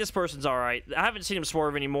 Okay, I think this person's all right. I haven't seen him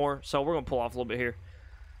swerve anymore, so we're going to pull off a little bit here.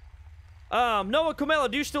 Noah Comella,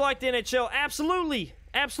 do you still like the NHL? Absolutely.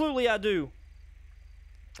 Absolutely, I do.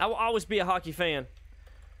 I will always be a hockey fan.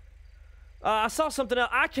 I saw something else.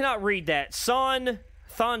 I cannot read that. Son,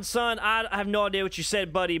 I have no idea what you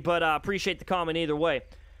said, buddy, but I appreciate the comment either way.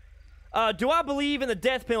 Do I believe in the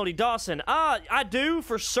death penalty, Dawson? I do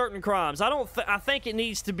for certain crimes. I think it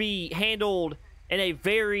needs to be handled in a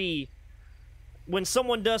very... When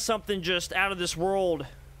someone does something just out of this world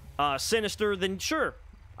sinister, then sure,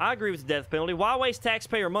 I agree with the death penalty. Why waste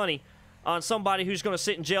taxpayer money on somebody who's going to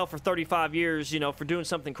sit in jail for 35 years, you know, for doing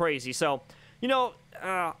something crazy? So, you know,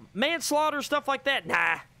 manslaughter, stuff like that,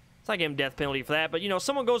 nah. It's not giving death penalty for that. But, you know,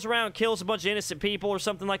 someone goes around and kills a bunch of innocent people or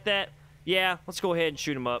something like that, yeah, let's go ahead and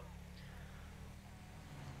shoot them up.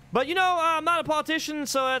 But, you know, I'm not a politician,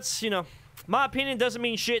 so that's, you know, my opinion doesn't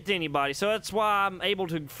mean shit to anybody. So that's why I'm able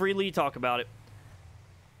to freely talk about it.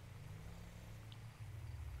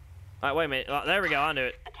 All right, wait a minute. There we go. I knew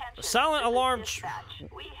it. Attention, Silent alarm.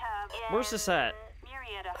 We have Where's this at?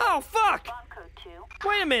 Murrieta Oh, fuck! Bond code 2.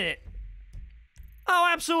 Wait a minute. Oh,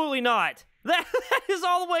 absolutely not. That is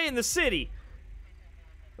all the way in the city.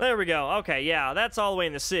 There we go. Okay, yeah, that's all the way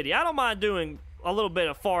in the city. I don't mind doing a little bit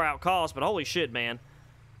of far-out calls, but holy shit, man.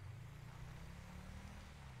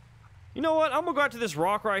 You know what? I'm going to go out to this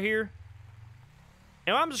rock right here,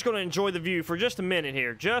 and I'm just going to enjoy the view for just a minute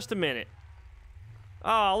here. Just a minute.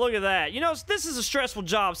 Oh, look at that. You know, this is a stressful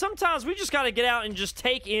job. Sometimes we just got to get out and just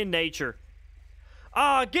take in nature.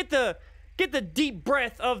 Get the deep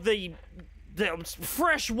breath of the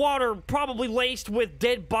fresh water, probably laced with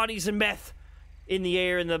dead bodies and meth in the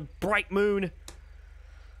air in the bright moon.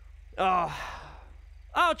 Oh,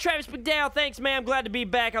 Travis McDowell, thanks, man. I'm glad to be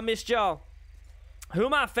back. I missed y'all. Who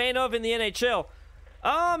am I a fan of in the NHL?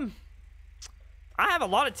 I have a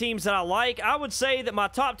lot of teams that I like. I would say that my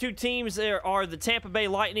top two teams there are the Tampa Bay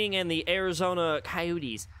Lightning and the Arizona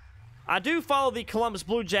Coyotes. I do follow the Columbus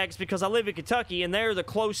Blue Jackets because I live in Kentucky, and they're the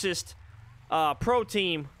closest pro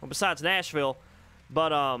team, besides Nashville.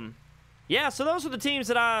 But, yeah, so those are the teams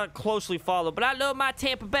that I closely follow. But I love my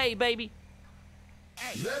Tampa Bay, baby.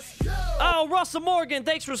 Let's go! Oh, Russell Morgan,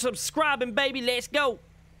 thanks for subscribing, baby. Let's go.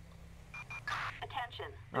 Attention.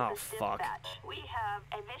 Oh, This is fuck. dispatch. We have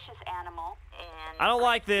a vicious animal and I don't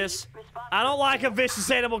like this. I don't like a vicious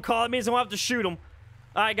animal call. It means I'm going to have to shoot him.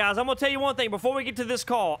 All right, guys, I'm going to tell you one thing before we get to this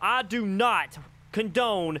call. I do not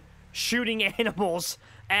condone shooting animals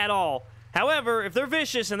at all. However, if they're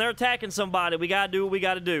vicious and they're attacking somebody, we got to do what we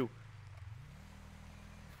got to do.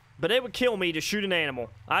 But it would kill me to shoot an animal.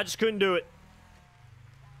 I just couldn't do it.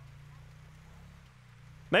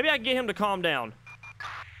 Maybe I can get him to calm down.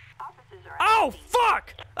 Officers are Oh,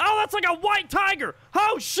 fuck! Oh, that's like a white tiger!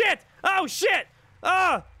 Oh, shit! Oh, shit!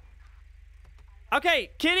 Okay,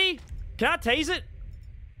 kitty, can I tase it?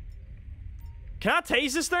 Can I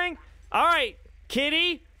tase this thing? Alright,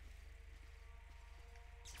 kitty.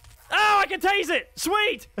 Oh, I can tase it!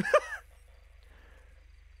 Sweet!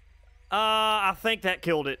 I think that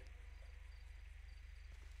killed it.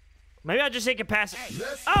 Maybe I just incapacitated.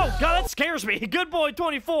 Oh, God, that scares me. Good boy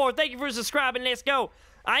 24, thank you for subscribing. Let's go.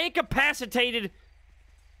 I incapacitated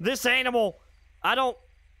this animal. I don't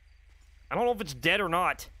know if it's dead or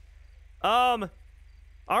not.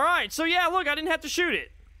 Alright, so yeah, look, I didn't have to shoot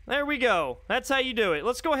it. There we go. That's how you do it.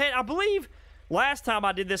 Let's go ahead. I believe last time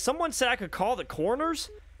I did this, someone said I could call the coroners,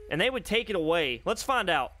 and they would take it away. Let's find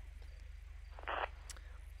out.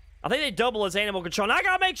 I think they double as animal control. And I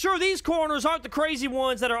gotta make sure these coroners aren't the crazy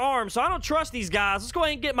ones that are armed, so I don't trust these guys. Let's go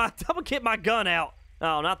ahead and get my gun out.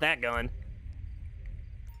 Oh, not that gun.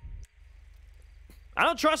 I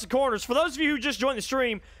don't trust the coroners. For those of you who just joined the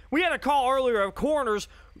stream, we had a call earlier of coroners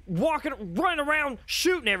running around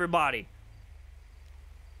shooting everybody.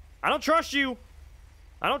 I don't trust you.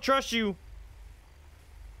 I don't trust you.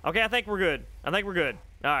 Okay, I think we're good. I think we're good.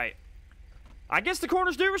 All right. I guess the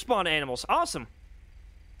coroners do respond to animals. Awesome.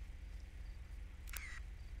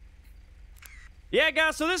 Yeah,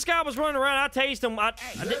 guys, so this guy was running around. I tased him. I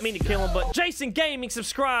didn't mean to kill him, but Jason Gaming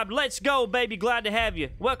subscribed. Let's go, baby. Glad to have you.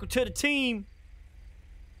 Welcome to the team.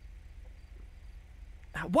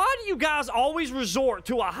 Why do you guys always resort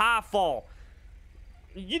to a high fall?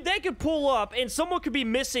 They could pull up, and someone could be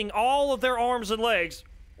missing all of their arms and legs.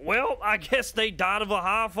 Well, I guess they died of a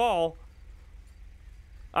high fall.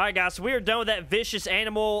 All right, guys, so we are done with that vicious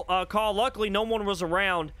animal call. Luckily, no one was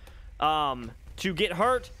around to get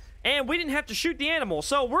hurt, and we didn't have to shoot the animal.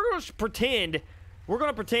 So we're going to pretend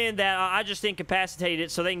that I just incapacitated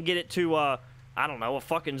it so they can get it to, I don't know, a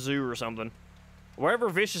fucking zoo or something. Wherever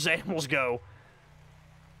vicious animals go.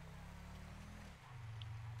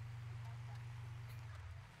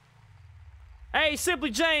 Hey,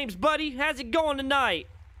 Simply James, buddy. How's it going tonight?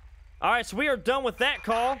 All right, so we are done with that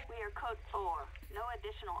call. We are code 4. No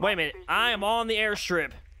additional additional Wait a minute. officers I am needed. on the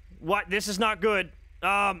airstrip. What? This is not good.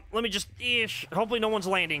 Let me just... Ish. Hopefully no one's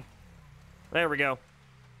landing. There we go.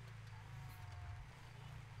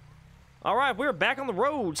 Alright, we're back on the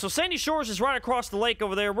road. So Sandy Shores is right across the lake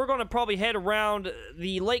over there. We're going to probably head around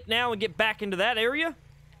the lake now and get back into that area.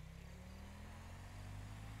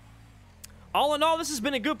 All in all, this has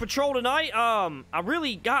been a good patrol tonight. I'm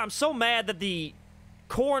so mad that the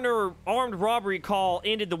coroner armed robbery call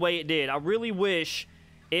ended the way it did. I really wish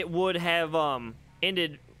it would have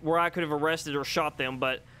ended where I could have arrested or shot them,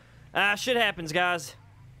 but shit happens, guys.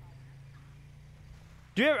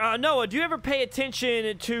 Do you ever, Noah, do you ever pay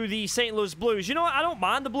attention to the St. Louis Blues? You know what? I don't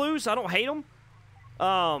mind the Blues. I don't hate them.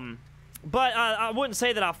 But I wouldn't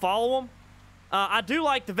say that I follow them. I do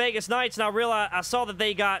like the Vegas Knights, and I saw that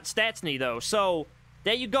they got Statsny, though. So,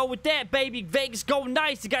 there you go with that, baby. Vegas Golden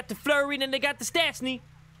Knights. They got the Flurry, and they got the Statsny.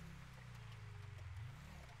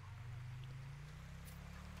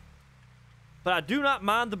 But I do not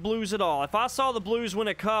mind the Blues at all. If I saw the Blues win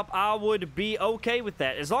a cup, I would be okay with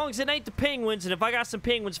that. As long as it ain't the Penguins, and if I got some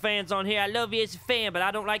Penguins fans on here, I love you as a fan, but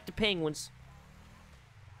I don't like the Penguins.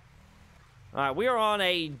 Alright, we are on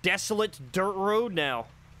a desolate dirt road now.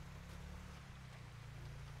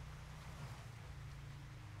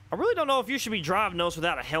 I really don't know if you should be driving those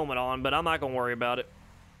without a helmet on, but I'm not going to worry about it.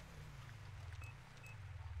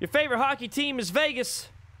 Your favorite hockey team is Vegas.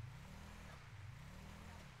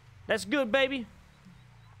 That's good, baby.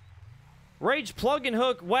 Rage plug and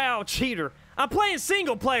hook. Wow, cheater. I'm playing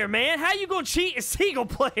single player, man. How you gonna cheat in single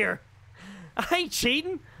player? I ain't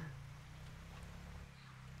cheating.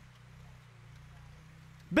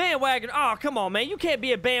 Bandwagon. Oh, come on, man. You can't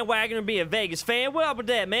be a bandwagon and be a Vegas fan. What up with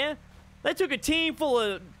that, man? They took a team full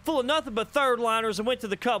of nothing but third liners and went to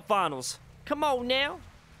the Cup Finals. Come on now.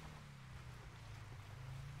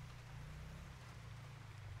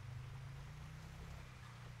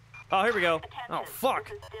 Oh, here we go. Oh, fuck.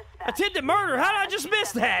 Attempted murder. How did I just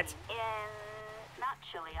miss that? In Mount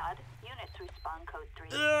Chiliad, units respond code 3.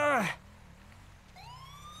 Ugh.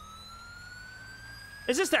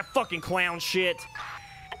 Is this that fucking clown shit?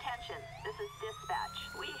 Attention, this is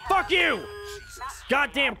dispatch. We have Fuck you! Mount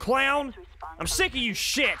Goddamn Chiliad, clown! units respond I'm code sick of 3. you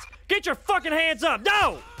shit! Get your fucking hands up!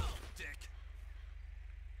 No!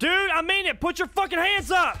 Dude, I mean it! Put your fucking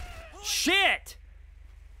hands up! Shit!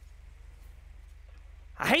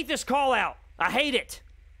 I hate this call out. I hate it.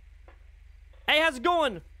 Hey, how's it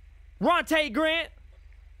going? Ronte Grant?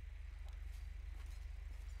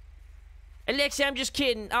 Alexi, I'm just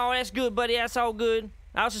kidding. Oh, that's good, buddy. That's all good.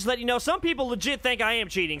 I was just letting you know. Some people legit think I am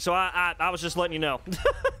cheating, so I was just letting you know.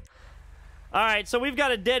 Alright, so we've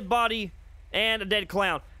got a dead body and a dead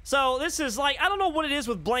clown. So this is like, I don't know what it is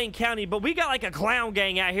with Blaine County, but we got like a clown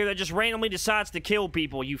gang out here that just randomly decides to kill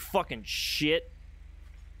people, you fucking shit.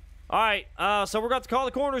 Alright, so we're going to call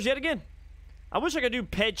the coroners yet again. I wish I could do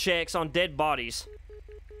ped checks on dead bodies.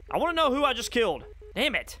 I want to know who I just killed.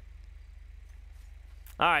 Damn it.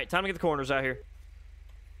 Alright, time to get the coroners out here.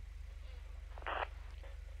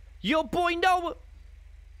 Yo, boy, Noah.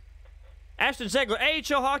 Ashton Zegler,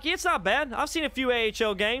 AHL hockey, it's not bad. I've seen a few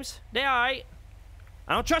AHL games. They're alright.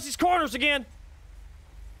 I don't trust these coroners again.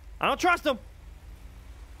 I don't trust them.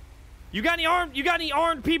 You got any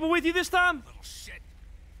armed people with you this time? Little shit.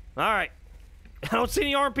 Alright. I don't see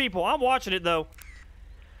any armed people. I'm watching it, though.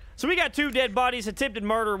 So we got 2 dead bodies, attempted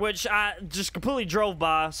murder, which I just completely drove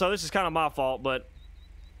by, so this is kind of my fault, but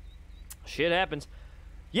shit happens.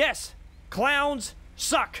 Yes, clowns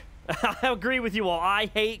suck. I agree with you all. I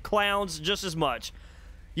hate clowns just as much.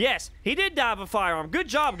 Yes, he did die of a firearm. Good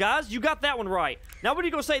job, guys. You got that one right. Now, what are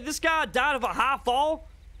you going to say? This guy died of a high fall?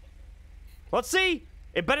 Let's see.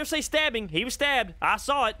 It better say stabbing. He was stabbed. I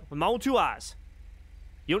saw it with my own 2 eyes.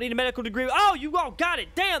 You don't need a medical degree. Oh, you all got it.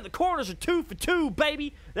 Damn, the coroners are 2 for 2,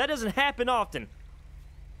 baby. That doesn't happen often.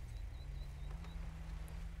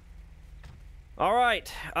 All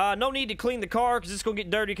right. No need to clean the car because it's going to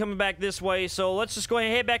get dirty coming back this way. So let's just go ahead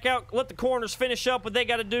and head back out. Let the coroners finish up what they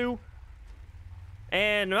got to do.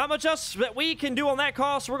 And not much else that we can do on that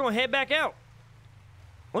call, so we're going to head back out.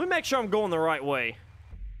 Let me make sure I'm going the right way.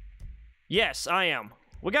 Yes, I am.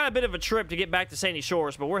 We got a bit of a trip to get back to Sandy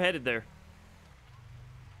Shores, but we're headed there.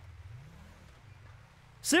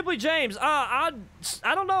 Simply James, I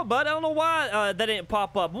don't know, bud. I don't know why that didn't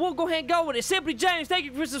pop up. But we'll go ahead and go with it. Simply James, thank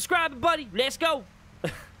you for subscribing, buddy. Let's go.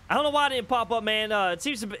 I don't know why it didn't pop up, man.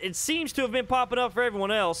 It seems to have been popping up for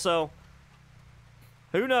everyone else, so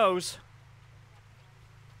who knows?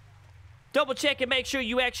 Double check and make sure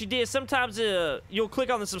you actually did. Sometimes you'll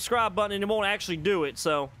click on the subscribe button and it won't actually do it,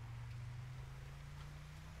 so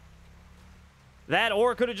that,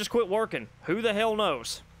 or it could have just quit working. Who the hell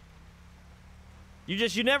knows?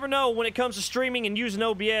 You never know when it comes to streaming and using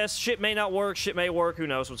OBS. Shit may not work, shit may work, who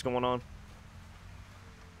knows what's going on.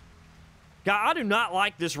 God, I do not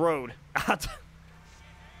like this road.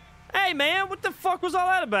 Hey, man, what the fuck was all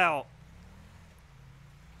that about?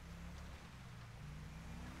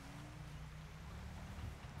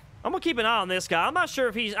 I'm gonna keep an eye on this guy. I'm not sure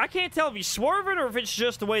if I can't tell if he's swerving or if it's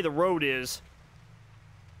just the way the road is.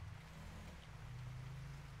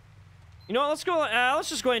 You know what, let's go, let's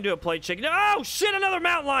just go ahead and do a plate check. Oh, shit, another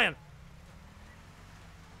mountain lion!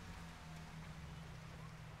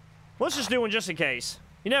 Let's just do one just in case.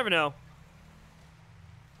 You never know.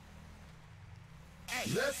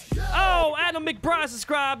 Let's go. Oh, Adam McBride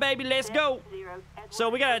subscribe, baby, let's go! So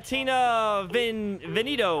we got a Tina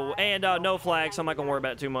Venito and no flag, so I'm not gonna worry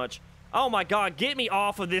about it too much. Oh my god, get me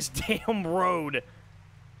off of this damn road!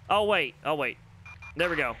 Oh wait, there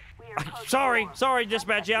we go. Sorry,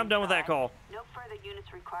 dispatch. Yeah, I'm done with that call. No further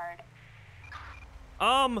units required.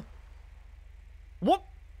 What?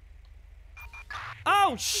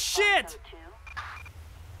 Oh shit!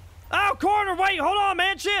 Oh, coroner, wait, hold on,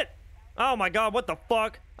 man, shit! Oh my god, what the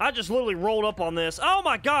fuck? I just literally rolled up on this. Oh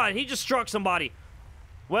my god, he just struck somebody.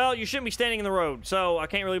 Well, you shouldn't be standing in the road, so I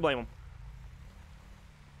can't really blame him.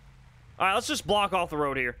 Alright, let's just block off the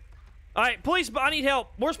road here. Alright, police, I need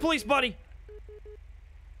help. Where's police, buddy?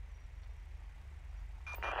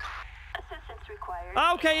 Assistance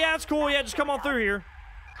required. Okay, yeah, that's cool. Yeah, just come on through here.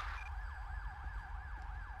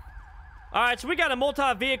 Alright, so we got a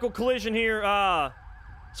multi-vehicle collision here.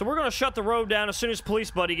 So we're gonna shut the road down as soon as police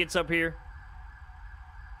buddy gets up here.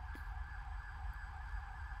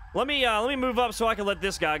 Let me move up so I can let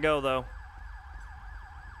this guy go, though.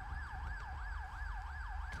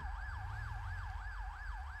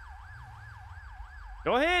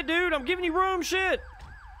 Go ahead, dude. I'm giving you room, shit.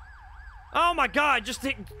 Oh my god, just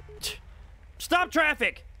stop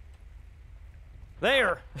traffic.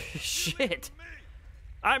 There. Shit.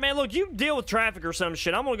 Alright, man, look, you deal with traffic or some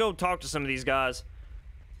shit. I'm gonna go talk to some of these guys.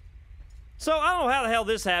 So, I don't know how the hell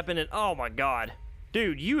this happened, and oh my god.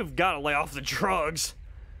 Dude, you have got to lay off the drugs.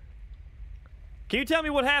 Can you tell me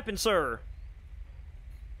what happened, sir?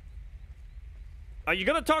 Are you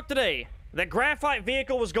gonna talk today? That graphite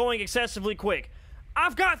vehicle was going excessively quick.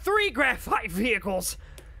 I've got 3 graphite vehicles!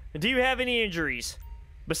 Do you have any injuries?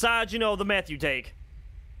 Besides, you know, the meth you take.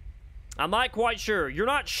 I'm not quite sure. You're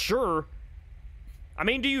not sure? I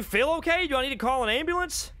mean, do you feel okay? Do I need to call an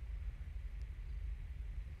ambulance?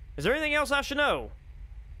 Is there anything else I should know?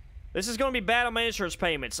 This is going to be bad on my insurance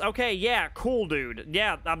payments. Okay, yeah, cool, dude.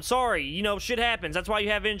 Yeah, I'm sorry. You know, shit happens. That's why you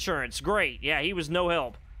have insurance. Great. Yeah, he was no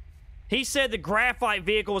help. He said the graphite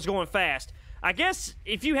vehicle was going fast. I guess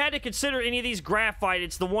if you had to consider any of these graphite,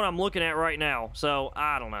 it's the one I'm looking at right now. So,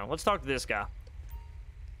 I don't know. Let's talk to this guy.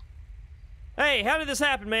 Hey, how did this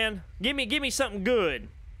happen, man? Give me something good.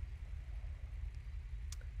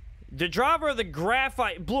 The driver of the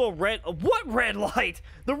graphite blew a red... What red light?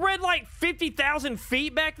 The red light 50,000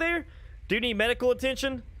 feet back there? Do you need medical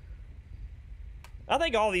attention? I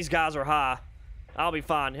think all these guys are high. I'll be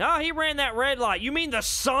fine. Oh, he ran that red light. You mean the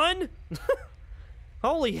sun?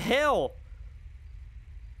 Holy hell.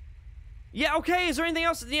 Yeah, okay, is there anything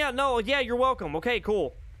else? Yeah, no, yeah, you're welcome. Okay,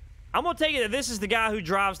 cool. I'm gonna take it that this is the guy who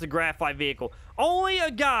drives the graphite vehicle. Only a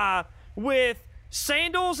guy with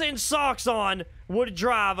sandals and socks on would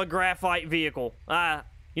drive a graphite vehicle.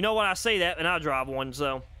 You know what, I say that and I drive one,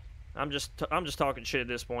 so I'm just talking shit at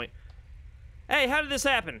this point. Hey, how did this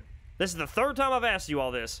happen? This is the 3rd time I've asked you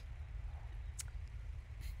all this.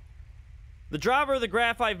 The driver of the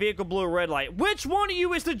graphite vehicle blew a red light. Which one of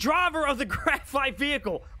you is the driver of the graphite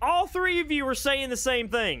vehicle? All 3 of you are saying the same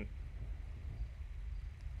thing.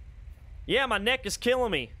 Yeah, my neck is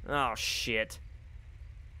killing me. Oh, shit.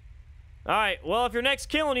 Alright, well, if your neck's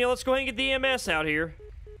killing you, let's go ahead and get the EMS out here.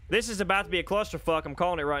 This is about to be a clusterfuck. I'm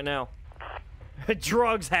calling it right now.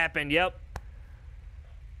 Drugs happened, yep.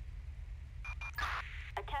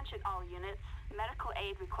 Attention all units. Medical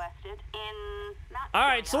aid requested in...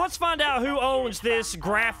 Alright, so let's find out who owns this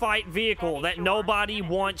graphite vehicle that nobody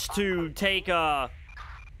wants to take heed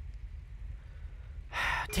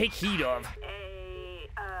of.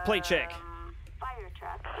 Plate check. Fire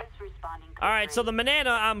truck is responding. Alright, so the Manana,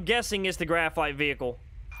 I'm guessing, is the graphite vehicle.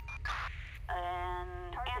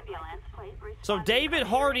 Ambulance. So David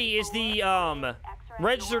Hardy is the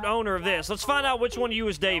registered owner of this. Let's find out which one of you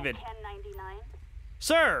is David.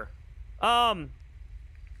 Sir,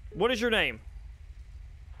 what is your name?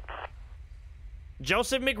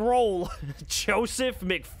 Joseph McRoll. Joseph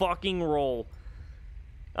McFucking Roll.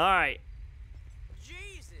 Alright.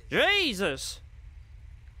 Jesus!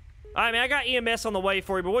 Alright, man, I got EMS on the way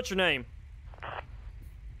for you, but what's your name?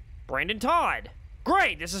 Brandon Todd.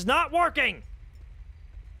 Great, this is not working!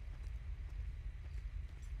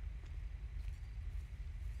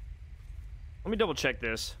 Let me double check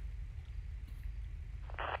this.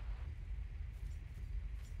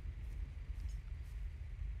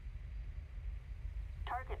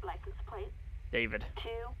 Target license plate. David.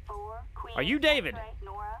 24 Queen. Are you David?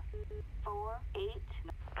 Nora 48.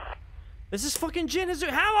 This is fucking Jen.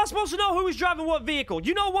 How am I supposed to know who was driving what vehicle?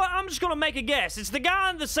 You know what? I'm just gonna make a guess. It's the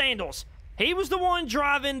guy in the sandals. He was the one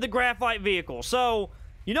driving the graphite vehicle. So,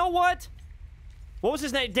 you know what? What was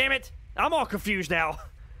his name? Damn it. I'm all confused now.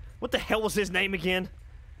 What the hell was his name again?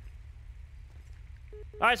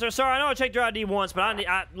 Alright, so sorry, I know I checked your ID once, but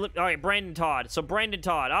alright, Brandon Todd. So, Brandon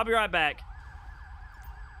Todd. I'll be right back.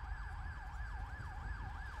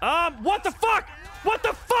 What the fuck? What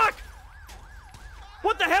the fuck?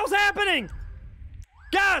 What the hell's happening?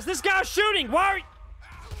 Guys, this guy's shooting. Why are you...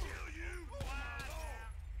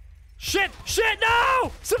 Shit,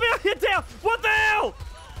 no! Civilian, get down! What the hell?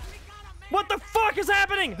 What the fuck is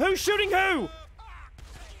happening? Who's shooting who?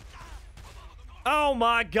 Oh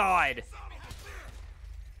my god.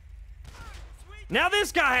 Now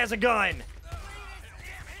this guy has a gun.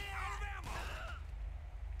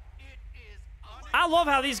 I love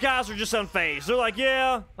how these guys are just unfazed. They're like,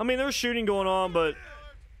 yeah, I mean, there's shooting going on, but...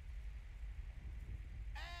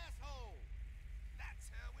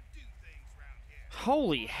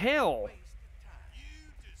 Holy hell.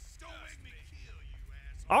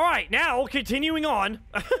 Alright, now, continuing on.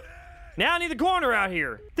 Now I need the coroner out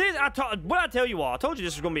here. What I tell you all? I told you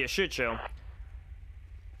this was going to be a shit show.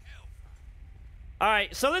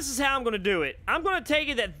 Alright, so this is how I'm going to do it. I'm going to take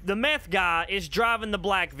it that the meth guy is driving the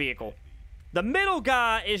black vehicle. The middle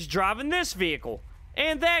guy is driving this vehicle.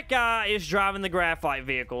 And that guy is driving the graphite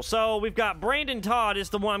vehicle. So we've got Brandon Todd is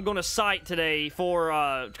the one I'm going to cite today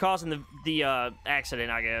for causing the accident,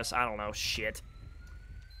 I guess. I don't know. Shit.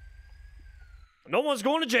 No one's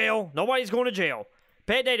going to jail. Nobody's going to jail.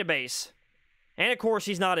 Pet database. And of course,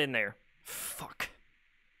 he's not in there. Fuck.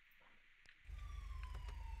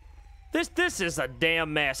 This is a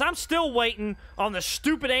damn mess. I'm still waiting on the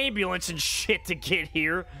stupid ambulance and shit to get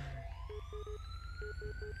here.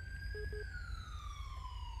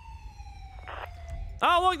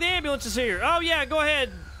 Oh, look, the ambulance is here. Oh, yeah, go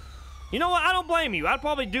ahead. You know what? I don't blame you. I'd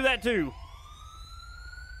probably do that, too.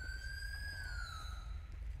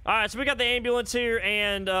 Alright, so we got the ambulance here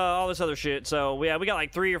and all this other shit. So, yeah, we got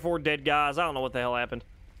like 3 or 4 dead guys. I don't know what the hell happened.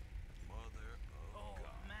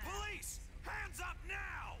 Police, hands up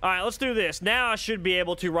now! Alright, let's do this. Now I should be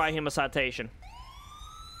able to write him a citation.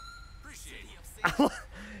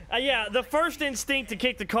 Yeah, the first instinct to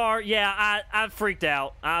kick the car, yeah, I freaked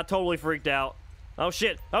out. I totally freaked out. Oh,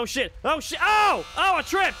 shit. Oh, shit. Oh, shit. Oh! Oh, I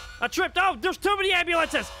tripped. I tripped. Oh, there's too many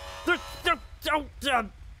ambulances.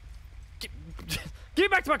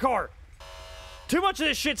 Get back to my car. Too much of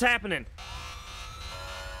this shit's happening.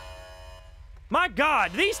 My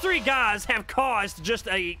God, these 3 guys have caused just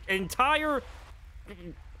an entire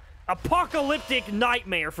apocalyptic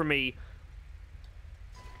nightmare for me.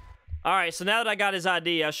 All right, so now that I got his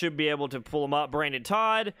ID, I should be able to pull him up. Brandon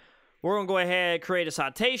Todd. We're going to go ahead, create a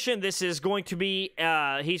citation. This is going to be,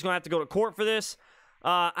 he's going to have to go to court for this.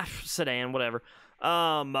 Sedan, whatever.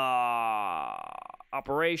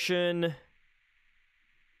 Operation.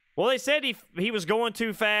 Well, they said he was going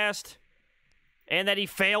too fast and that he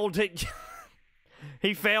failed to,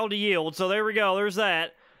 he failed to yield. So there we go. There's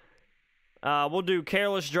that. We'll do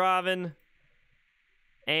careless driving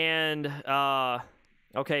and,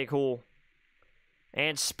 okay, cool.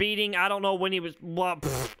 And speeding, I don't know when he was,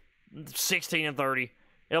 16 and 30.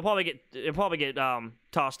 It'll probably get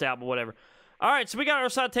tossed out, but whatever. All right, so we got our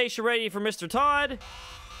citation ready for Mr. Todd.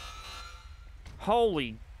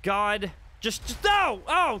 Holy God. Just no!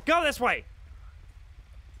 Oh, go this way.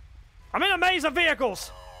 I'm in a maze of vehicles.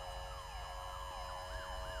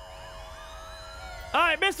 All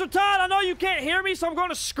right, Mr. Todd, I know you can't hear me, so I'm going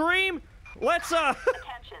to scream. Let's, Attention.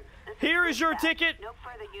 Here is your ticket. No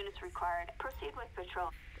further units required. Proceed with patrol.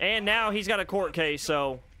 And now he's got a court case,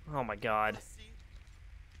 so... Oh, my God.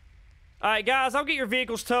 Alright, guys, I'll get your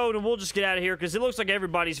vehicles towed, and we'll just get out of here, because it looks like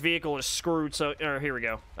everybody's vehicle is screwed, so... here we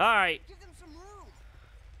go. Alright.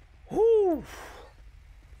 Whew.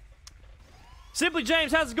 Simply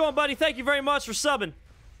James, how's it going, buddy? Thank you very much for subbing.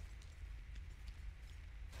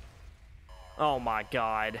 Oh, my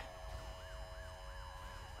God.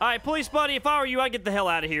 Alright, police buddy, if I were you, I'd get the hell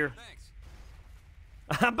out of here.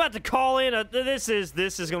 Thanks. I'm about to call in this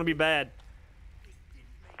is gonna be bad.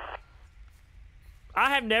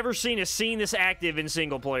 I have never seen a scene this active in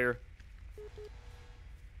single player.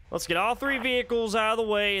 Let's get all 3 vehicles out of the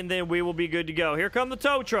way and then we will be good to go. Here come the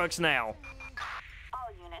tow trucks now.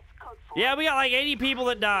 Yeah, we got like 80 people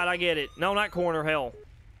that died. I get it. No, not coroner. Hell.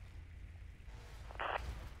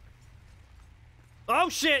 Oh,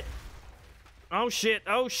 shit. Oh, shit.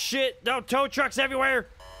 Oh, shit. No, tow trucks everywhere.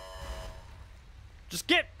 Just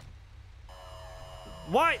get...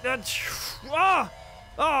 Why?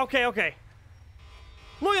 Oh, okay, okay.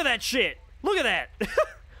 Look at that shit. Look at that.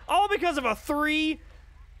 All because of a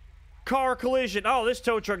 3-car collision. Oh, this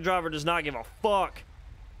tow truck driver does not give a fuck.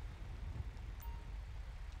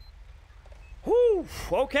 Whew.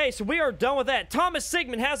 Okay, so we are done with that. Thomas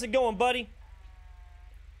Sigmund, how's it going, buddy?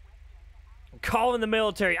 Calling the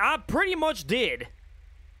military. I pretty much did.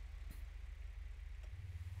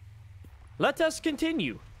 Let us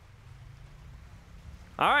continue.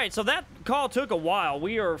 Alright, so that call took a while.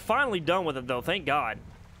 We are finally done with it, though. Thank God.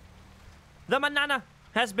 The banana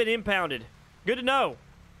has been impounded. Good to know.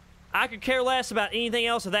 I could care less about anything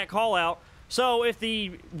else of that call out. So if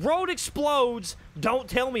the road explodes, don't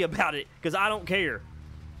tell me about it, because I don't care.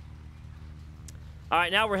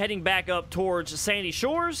 Alright, now we're heading back up towards Sandy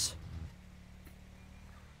Shores.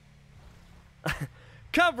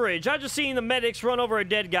 Coverage. I just seen the medics run over a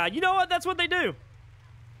dead guy. You know what? That's what they do.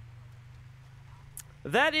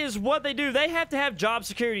 That is what they do. They have to have job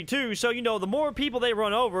security too, so you know, the more people they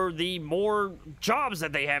run over, the more jobs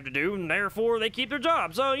that they have to do, and therefore they keep their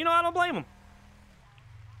jobs. So, you know, I don't blame them.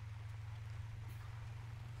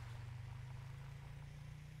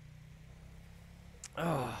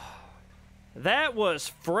 Oh, that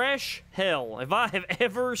was fresh hell, if I have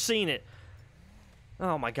ever seen it.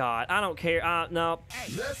 Oh my God, I don't care. No.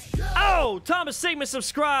 Oh, Thomas Sigma,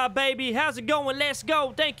 subscribe, baby. How's it going? Let's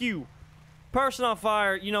go. Thank you. Person on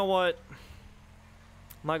fire. You know what?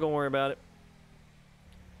 I'm not gonna worry about it.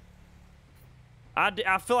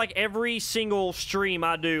 I feel like every single stream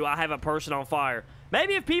I do, I have a person on fire.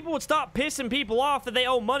 Maybe if people would stop pissing people off that they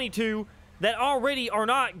owe money to, that already are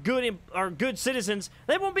not good citizens,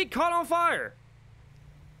 they won't be caught on fire.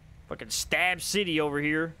 Fucking Stab City over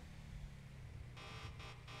here.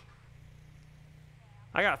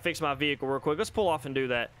 I gotta fix my vehicle real quick. Let's pull off and do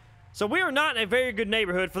that. So we are not in a very good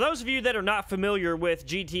neighborhood. For those of you that are not familiar with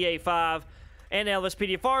GTA 5 and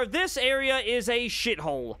LSPDFR, this area is a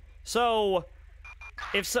shithole. So,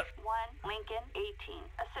 if so... 1 Lincoln 18.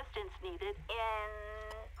 Assistance needed in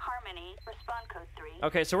Harmony. Respond code 3.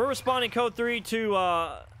 Okay, so we're responding code 3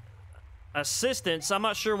 to, assistance. I'm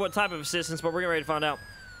not sure what type of assistance, but we're getting ready to find out.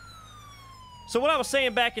 So what I was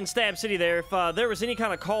saying back in Stab City there, if there was any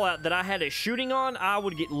kind of call-out that I had a shooting on, I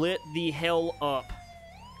would get lit the hell up.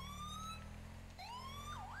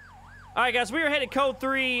 Alright guys, we are headed code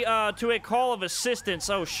 3 to a call of assistance.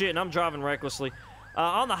 Oh shit, and I'm driving recklessly.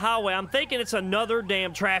 On the highway, I'm thinking it's another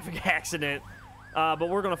damn traffic accident. But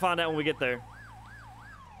we're gonna find out when we get there.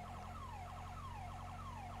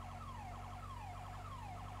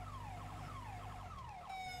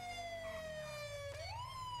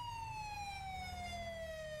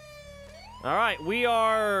 Alright, we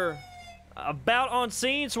are about on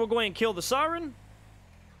scene, so we'll go ahead and kill the siren.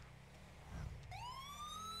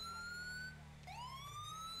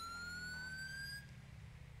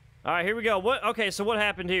 Alright, here we go. Okay, so what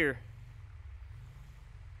happened here?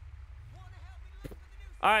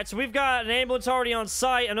 Alright, so we've got an ambulance already on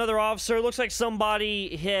site, another officer. Looks like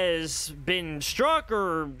somebody has been struck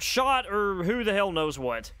or shot or who the hell knows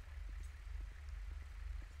what.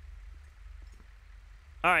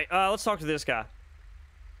 Alright, let's talk to this guy.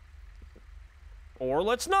 Or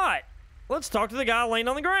let's not. Let's talk to the guy laying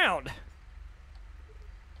on the ground.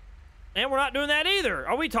 And we're not doing that either.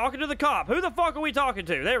 Are we talking to the cop? Who the fuck are we talking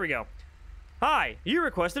to? There we go. Hi, you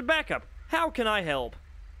requested backup. How can I help?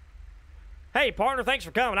 Hey, partner, thanks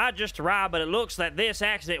for coming. I just arrived, but it looks that this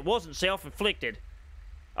accident wasn't self-inflicted.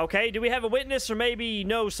 Okay, do we have a witness or maybe you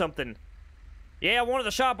know something? Yeah, one of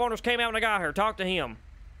the shop owners came out when I got here. Talk to him.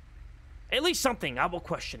 At least something. I will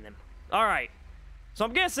question them. All right. So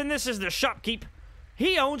I'm guessing this is the shopkeep.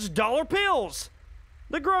 He owns Dollar Pills,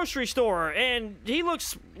 the grocery store, and he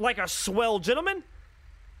looks like a swell gentleman.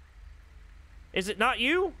 Is it not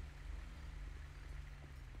you?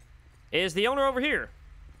 Is the owner over here?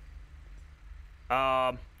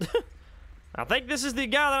 I think this is the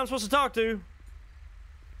guy that I'm supposed to talk to.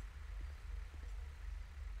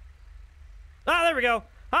 Ah, there we go.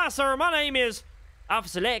 Hi, sir. My name is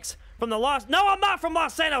Officer Lex from the Los... No, I'm not from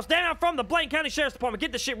Los Santos. Damn, I'm from the Blaine County Sheriff's Department.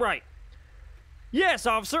 Get this shit right. Yes,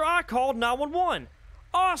 officer. I called 911.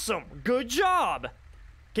 Awesome. Good job.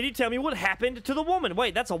 Can you tell me what happened to the woman?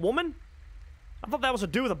 Wait, that's a woman? I thought that was a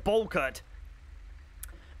dude with a bowl cut.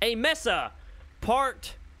 A Mesa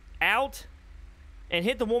parked out and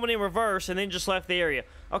hit the woman in reverse and then just left the area.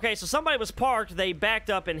 Okay, so somebody was parked. They backed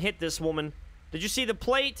up and hit this woman. Did you see the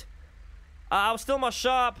plate? I was still in my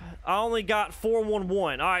shop. I only got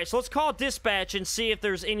 411. All right, so let's call dispatch and see if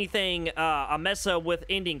there's anything, a mesa with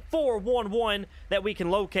ending 411 that we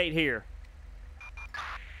can locate here.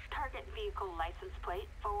 Target vehicle license plate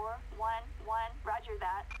 411. Roger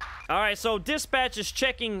that. All right, so dispatch is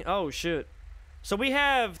checking. Oh, shit. So we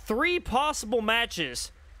have 3 possible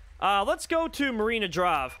matches. Let's go to Marina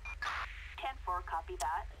Drive. 10-4, copy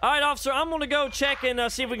that. All right, officer, I'm going to go check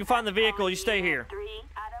and see if we can find the vehicle. You stay here. 3,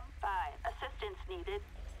 Adam 5. Assistance needed.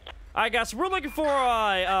 All right, guys, we're looking for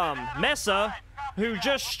a mesa who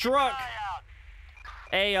just struck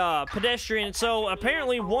a pedestrian. So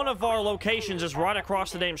apparently one of our locations is right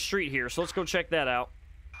across the damn street here. So let's go check that out.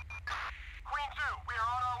 Queen 2, we are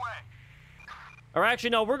on our way. Or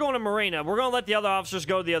actually, no, we're going to Marina. We're going to let the other officers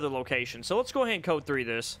go to the other location. So let's go ahead and code 3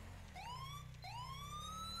 this.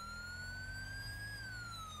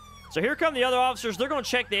 So here come the other officers. They're going to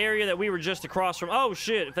check the area that we were just across from. Oh,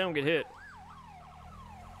 shit, if they don't get hit.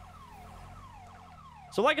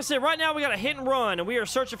 So like I said, right now we got a hit and run, and we are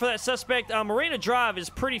searching for that suspect. Marina Drive is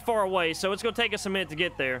pretty far away, so it's going to take us a minute to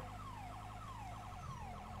get there.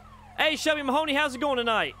 Hey, Shelby Mahoney, how's it going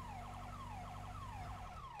tonight?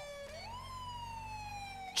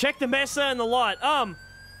 Check the mesa in the lot.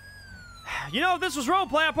 You know, if this was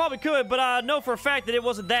roleplay, I probably could, but I know for a fact that it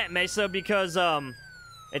wasn't that mesa because,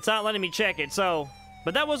 it's not letting me check it, so...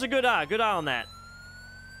 But that was a good eye. Good eye on that.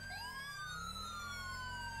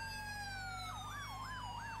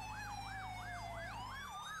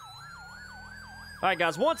 Alright,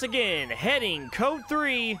 guys. Once again, heading code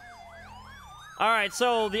 3. Alright,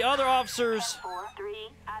 so the other officers... 4, 3,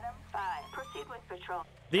 Adam 5. Proceed with patrol.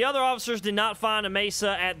 The other officers did not find a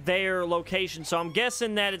mesa at their location, so I'm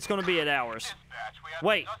guessing that it's going to be at ours. Dispatch, we have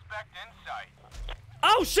Wait. a suspect in sight.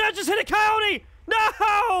 Oh, shit! I just hit a coyote!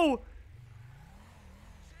 No!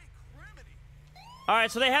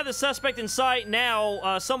 Alright, so they have the suspect in sight.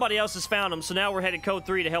 Now, somebody else has found him, so now we're headed code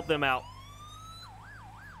 3 to help them out.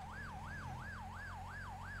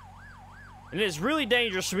 And it is really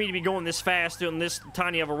dangerous for me to be going this fast on this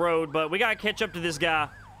tiny of a road, but we gotta catch up to this guy.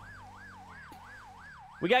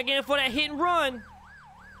 We gotta get in for that hit and run.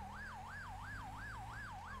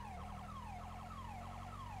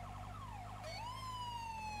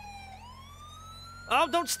 Oh,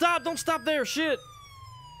 don't stop there, shit.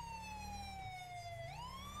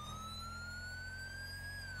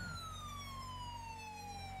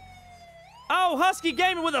 Oh, Husky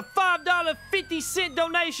Gaming with a $5.50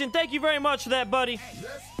 donation. Thank you very much for that, buddy.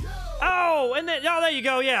 Oh, and then, oh, there you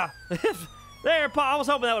go, yeah. There, I was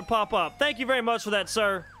hoping that would pop up. Thank you very much for that,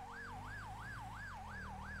 sir.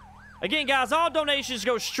 Again, guys, all donations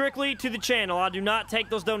go strictly to the channel. I do not take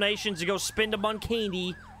those donations to go spend them on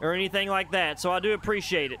candy or anything like that, so I do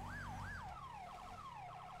appreciate it.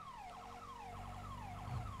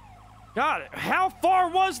 God, how far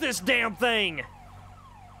was this damn thing?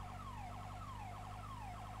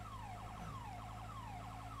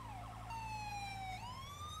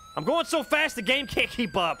 I'm going so fast the game can't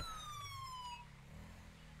keep up.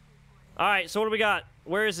 Alright, so what do we got?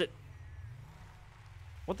 Where is it?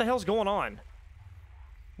 What the hell's going on?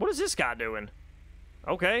 What is this guy doing?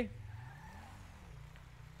 Okay.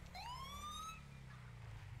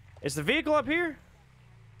 Is the vehicle up here?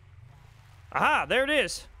 Aha, there it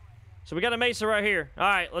is. So we got a mesa right here.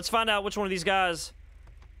 Alright, let's find out which one of these guys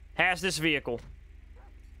has this vehicle.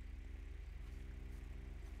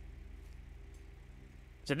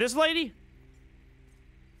 Is it this lady?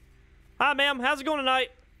 Hi, ma'am. How's it going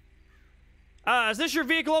tonight? Is this your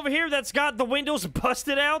vehicle over here that's got the windows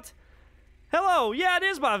busted out? Hello. Yeah, it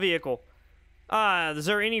is my vehicle. Is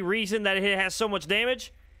there any reason that it has so much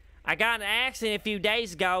damage? I got in an accident a few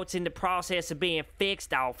days ago. It's in the process of being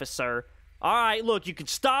fixed, officer. Alright, look, you can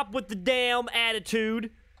stop with the damn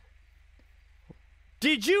attitude.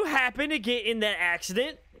 Did you happen to get in that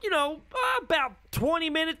accident, you know, about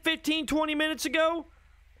 20 minutes ago?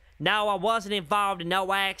 No, I wasn't involved in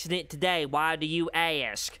no accident today. Why do you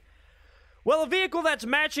ask? Well, a vehicle that's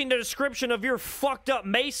matching the description of your fucked up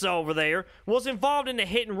Mesa over there was involved in a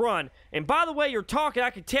hit and run. And by the way you're talking, I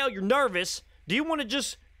can tell you're nervous. Do you want to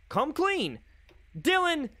just come clean?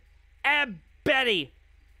 Dylan Betty.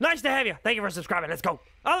 Nice to have you. Thank you for subscribing. Let's go.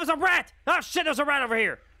 Oh, there's a rat. Oh, shit, there's a rat over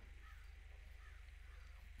here.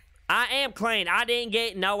 I am clean. I didn't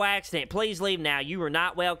get no accident. Please leave now. You are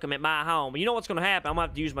not welcome at my home. You know what's going to happen? I'm going to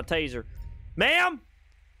have to use my taser. Ma'am,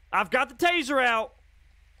 I've got the taser out.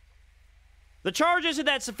 The charge isn't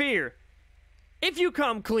that severe. If you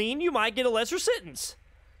come clean, you might get a lesser sentence.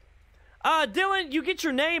 Dylan, you get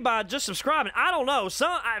your name by just subscribing. I don't know.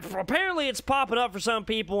 Apparently it's popping up for some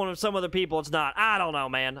people, and for some other people it's not. I don't know,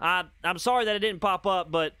 man. I'm sorry that it didn't pop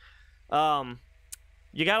up, but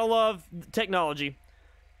You gotta love technology.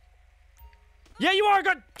 Yeah, you are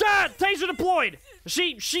good. God, taser deployed.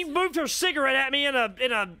 She moved her cigarette at me in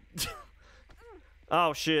a.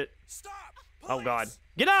 Oh shit. Stop! Oh god.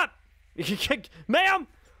 Get up, ma'am.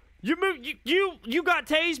 You got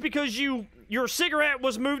tased because your cigarette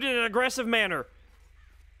was moved in an aggressive manner.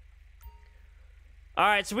 All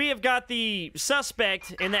right, so we have got the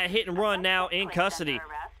suspect in that hit and run now in custody,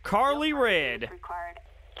 Carly Red.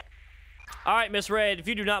 All right, Miss Red, if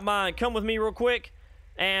you do not mind, come with me real quick,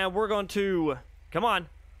 and we're going to, come on.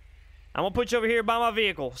 I'm going to put you over here by my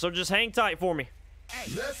vehicle, so just hang tight for me.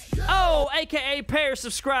 Oh, a.k.a. pair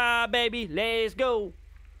subscribe, baby. Let's go.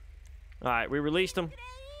 All right, we released him.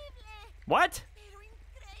 What?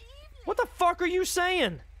 What the fuck are you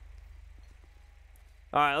saying?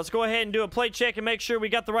 All right, let's go ahead and do a plate check and make sure we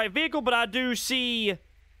got the right vehicle, but I do see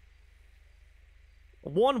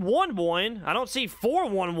 111. I don't see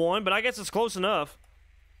 411, but I guess it's close enough.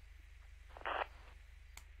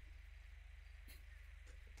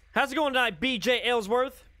 How's it going tonight, BJ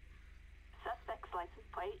Ellsworth? Suspect's license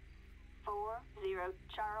plate 40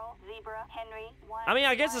 Charles Zebra Henry 1. I mean,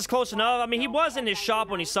 I guess it's close enough. I mean, he was in his shop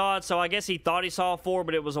when he saw it, so I guess he thought he saw a 4,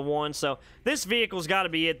 but it was a 1. So this vehicle's got to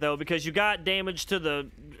be it, though, because you got damage to the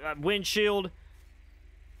windshield.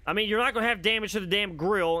 I mean, you're not going to have damage to the damn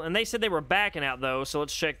grill, and they said they were backing out, though, so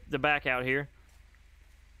let's check the back out here.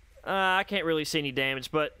 I can't really see any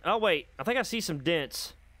damage, but... Oh, wait. I think I see some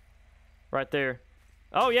dents right there.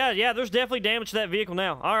 Oh, yeah, there's definitely damage to that vehicle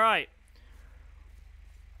now. All right.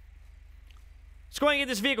 Let's go ahead and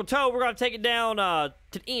get this vehicle towed. We're going to take it down to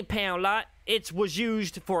the impound lot. It was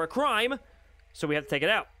used for a crime, so we have to take it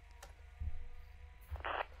out.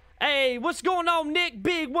 Hey, what's going on, Nick?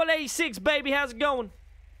 Big 186, baby. How's it going?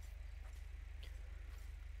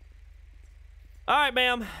 All right,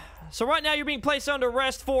 ma'am. So right now you're being placed under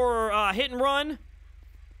arrest for hit and run.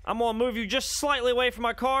 I'm going to move you just slightly away from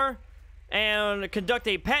my car and conduct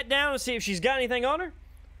a pat down and see if she's got anything on her.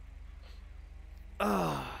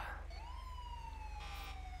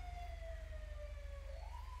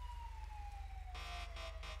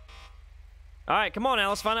 All right, come on now.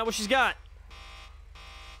 Let's find out what she's got.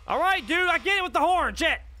 All right, dude. I get it with the horn.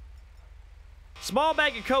 Check. Small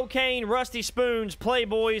bag of cocaine, rusty spoons,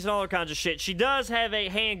 Playboys, and all kinds of shit. She does have a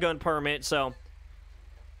handgun permit, so...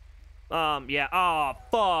 yeah. Oh,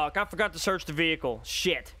 fuck. I forgot to search the vehicle.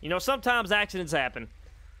 Shit. You know, sometimes accidents happen.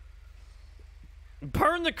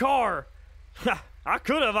 Burn the car. I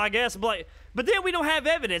could have, I guess, but then we don't have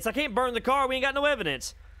evidence. I can't burn the car. We ain't got no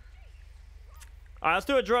evidence. All right, let's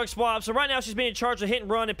do a drug swap. So right now she's being charged with hit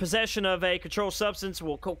and run in possession of a controlled substance,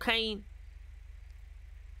 well, cocaine.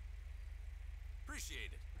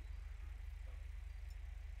 Appreciate it.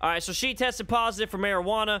 All right, so she tested positive for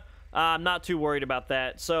marijuana. I'm not too worried about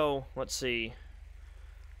that. So let's see.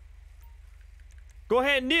 Go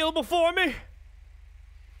ahead and kneel before me.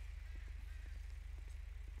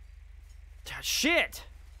 Shit.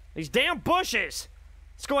 These damn bushes.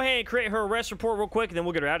 Let's go ahead and create her arrest report real quick, and then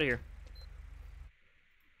we'll get her out of here.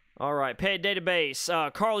 All right, paid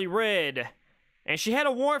database, Carly Red. And she had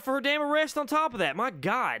a warrant for her damn arrest on top of that. My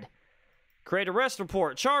God. Create arrest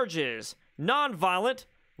report. Charges. Non-violent.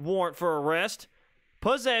 Warrant for arrest.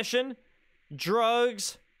 Possession.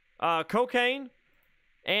 Drugs. Cocaine.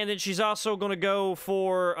 And then she's also going to go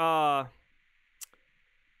for,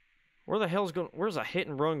 where's a hit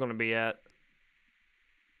and run going to be at?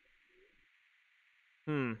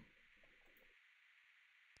 No,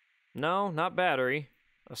 not battery.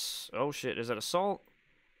 Oh shit, is it assault?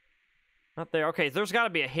 Not there. Okay, there's got to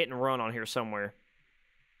be a hit and run on here somewhere.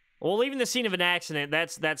 Well, leaving the scene of an accident,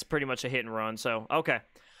 that's pretty much a hit and run, so, okay.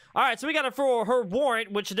 All right, so we got it for her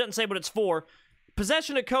warrant, which it doesn't say what it's for.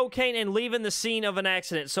 Possession of cocaine and leaving the scene of an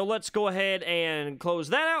accident. So let's go ahead and close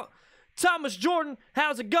that out. Thomas Jordan,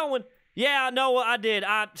 how's it going? Yeah, I know I did.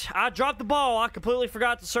 I dropped the ball. I completely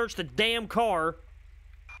forgot to search the damn car.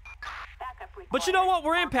 But you know what?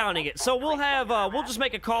 We're impounding it, so we'll have we'll just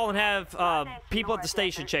make a call and have people at the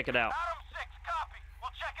station check it out. Adam 6, copy.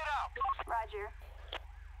 We'll check it out. Roger.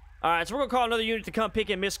 All right, so we're gonna call another unit to come pick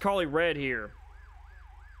in Miss Carly Red here.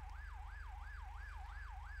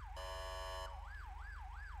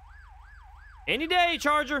 Any day,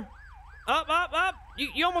 Charger. Up, up, up.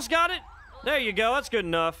 You almost got it. There you go. That's good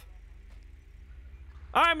enough.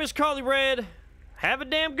 All right, Miss Carly Red. Have a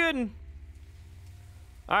damn good one.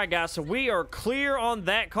 All right, guys, so we are clear on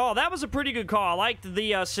that call. That was a pretty good call. I liked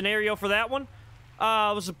the scenario for that one. It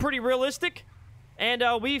was pretty realistic. And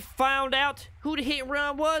we found out who the hit and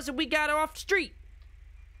run was, and we got her off the street.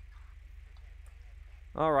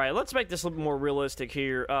 All right, let's make this a little bit more realistic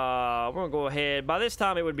here. We're going to go ahead. By this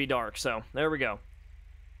time, it would be dark, so there we go.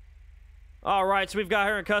 All right, so we've got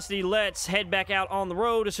her in custody. Let's head back out on the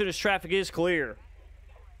road as soon as traffic is clear.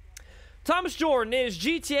 Thomas Jordan, is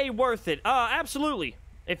GTA worth it? Absolutely.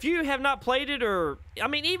 If you have not played it, or, I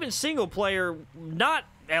mean, even single player, not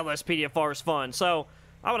LSPDFR is fun, so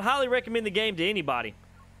I would highly recommend the game to anybody.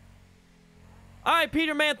 All right,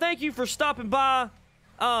 Peter, man, thank you for stopping by.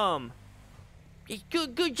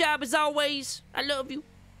 Good job as always. I love you.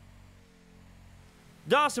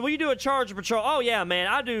 Dawson, will you do a Charger patrol? Oh yeah, man,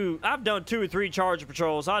 I do. I've done 2 or 3 Charger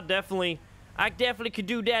patrols. I definitely could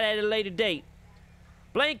do that at a later date.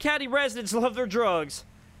 Blaine County residents love their drugs.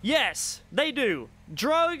 Yes, they do.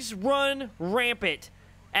 Drugs run rampant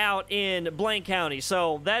out in Blaine County,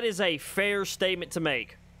 so that is a fair statement to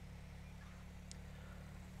make.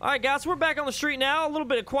 All right, guys, we're back on the street now. A little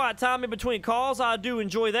bit of quiet time in between calls. I do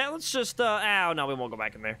enjoy that. Let's just, ow, no, we won't go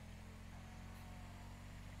back in there.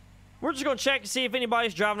 We're just going to check to see if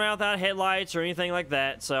anybody's driving around without headlights or anything like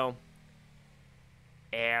that, so.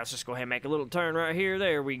 Yeah, let's just go ahead and make a little turn right here.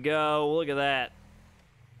 There we go. Look at that.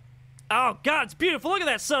 Oh, God, it's beautiful. Look at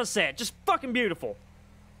that sunset. Just fucking beautiful.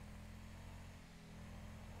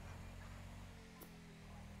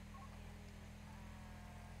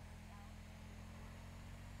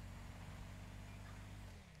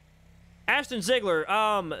 Ashton Ziegler,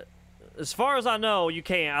 as far as I know, you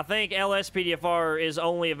can't. I think LSPDFR is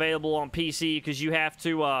only available on PC because you have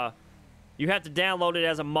to download it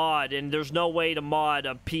as a mod, and there's no way to mod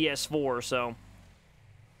a PS4, so.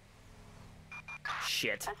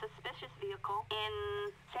 Shit. A suspicious vehicle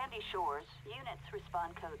in Sandy Shores. Units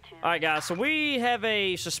respond code 2. All right, guys, so we have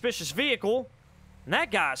a suspicious vehicle, and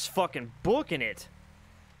that guy's fucking booking it.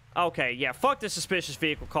 Okay, yeah, fuck this suspicious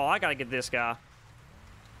vehicle call. I gotta get this guy.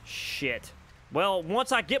 Shit. Well,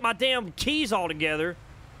 once I get my damn keys all together.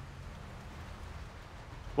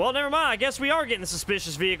 Well, never mind. I guess we are getting the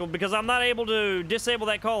suspicious vehicle because I'm not able to disable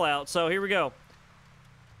that call out. So here we go.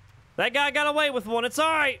 That guy got away with one. It's all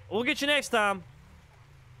right. We'll get you next time.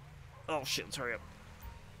 Oh, shit. Let's hurry up.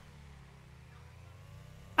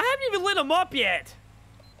 I haven't even lit him up yet.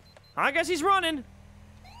 I guess he's running.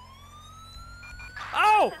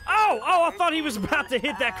 Oh! I thought he was about to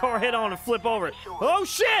hit that car head on and flip over. Oh,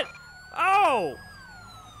 shit! Oh!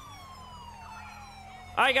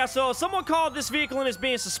 Alright, guys, so someone called this vehicle in as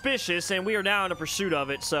being suspicious, and we are now in a pursuit of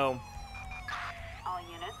it, so. All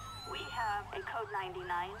units, we have a code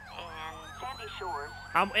 99 and Sandy Shores.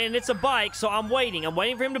 And it's a bike, so I'm waiting. I'm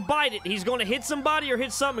waiting for him to bite it. He's going to hit somebody or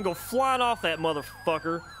hit something and go flying off that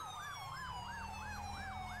motherfucker.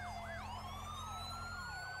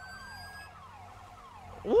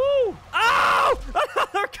 Woo! Oh!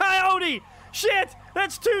 Another coyote! Shit!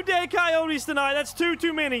 That's 2 dead coyotes tonight. That's 2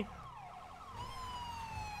 too many.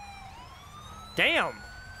 Damn.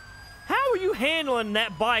 How are you handling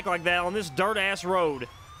that bike like that on this dirt-ass road?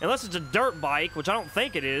 Unless it's a dirt bike, which I don't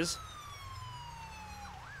think it is.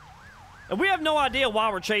 And we have no idea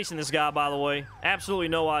why we're chasing this guy, by the way. Absolutely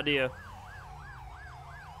no idea.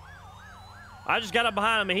 I just got up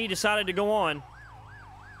behind him and he decided to go on.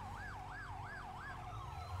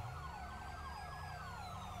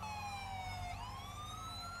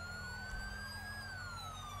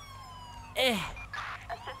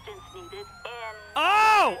 Assistance needed in...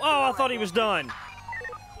 Oh! Oh, I thought he was done.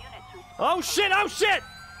 Oh, shit! Oh, shit!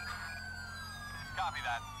 Copy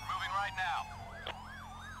that. Moving right now.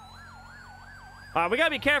 Alright, we gotta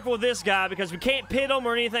be careful with this guy because we can't pit him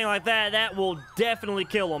or anything like that. That will definitely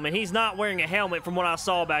kill him. And he's not wearing a helmet from what I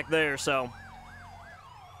saw back there, so.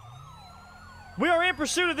 We are in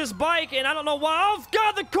pursuit of this bike, and I don't know why. Oh,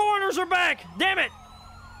 God, the coroners are back! Damn it!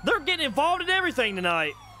 They're getting involved in everything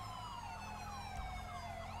tonight.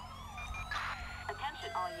 Attention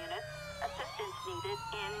all units. Assistance needed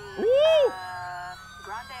in Woo!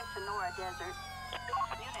 Grande Sonora Desert.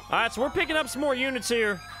 Alright, so we're picking up some more units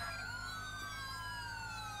here.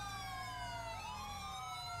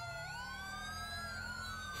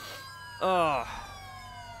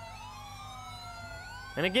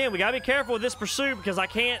 And again, we gotta be careful with this pursuit because I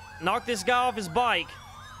can't knock this guy off his bike.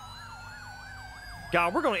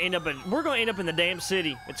 God, we're gonna end up in the damn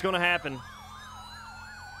city. It's gonna happen.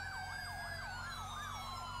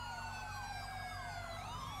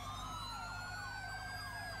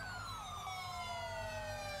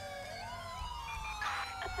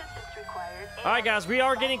 Alright, guys, we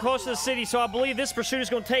are getting close to the city, so I believe this pursuit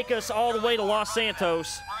is going to take us all the way to Los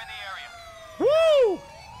Santos. We're in the area. Woo!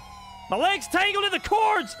 My leg's tangled in the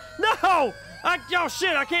cords! No! Oh,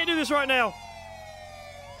 shit, I can't do this right now.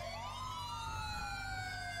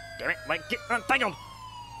 Damn it, leg, get untangled.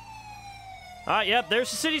 All right, yep,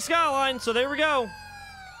 there's the city skyline, so there we go.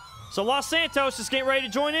 So Los Santos is getting ready to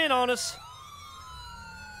join in on us.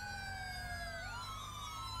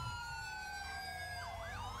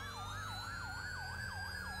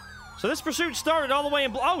 So this pursuit started all the way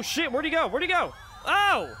in... Oh, shit, where'd he go? Where'd he go?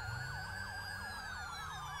 Oh!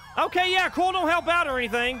 Okay, yeah, cool, don't help out or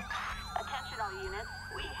anything. Attention all units,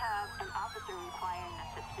 we have an officer requiring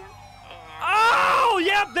assistance and... Oh,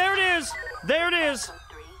 yep, there it is. There it is. Code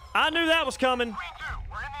 3. I knew that was coming. 3-2,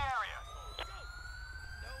 we're in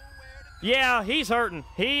the area. Yeah, he's hurting.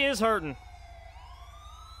 He is hurting.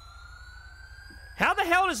 How the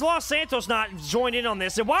hell does Los Santos not join in on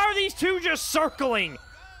this? And why are these two just circling?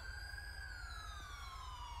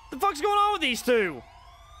 The fuck's going on with these two?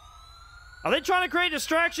 Are they trying to create a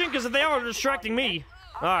distraction? Because if they are, they're distracting me.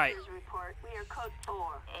 Alright. Officers report we are code 4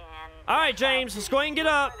 and... Alright, James, let's go ahead and get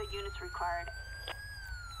up. Further units required.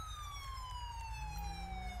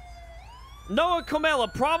 Noah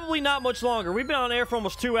Comella, probably not much longer. We've been on air for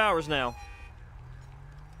almost 2 hours now.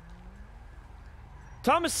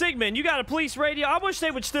 Thomas Sigmund, you got a police radio? I wish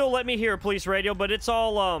they would still let me hear a police radio, but it's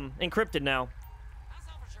all encrypted now.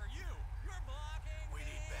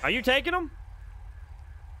 Are you taking him?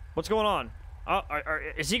 What's going on?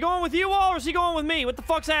 Is he going with you all or is he going with me? What the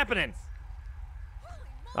fuck's happening?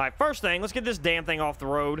 Alright, first thing, let's get this damn thing off the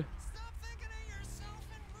road.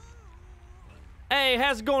 Hey,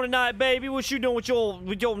 how's it going tonight, baby? What you doing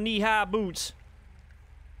with your knee-high boots?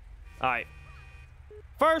 Alright.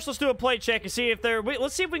 First, let's do a plate check and see if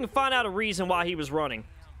let's see if we can find out a reason why he was running.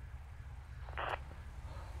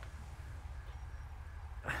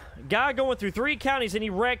 Guy going through 3 counties and he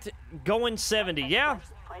wrecked going 70. Yeah,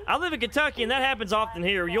 I live in Kentucky and that happens often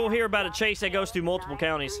here. You'll hear about a chase that goes through multiple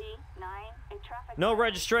counties. No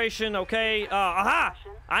registration, okay. Aha!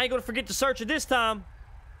 I ain't gonna forget to search it this time.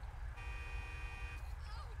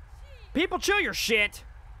 People, chill your shit.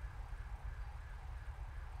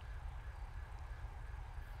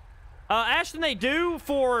 Ashton, they do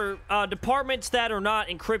for departments that are not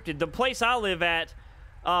encrypted. The place I live at,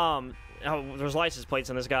 oh, there's license plates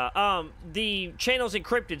on this guy. The channel's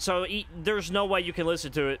encrypted, so there's no way you can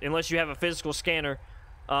listen to it unless you have a physical scanner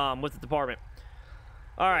with the department.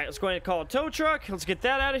 All right, let's go ahead and call a tow truck. Let's get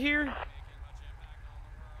that out of here.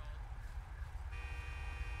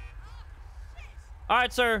 All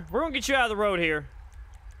right, sir, we're gonna get you out of the road here.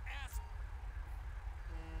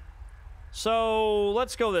 So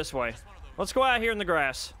let's go this way. Let's go out here in the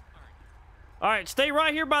grass. All right, stay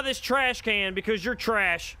right here by this trash can because you're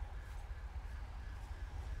trash.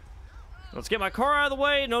 Let's get my car out of the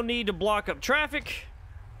way. No need to block up traffic.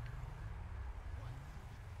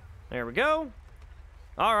 There we go.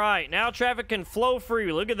 All right, now traffic can flow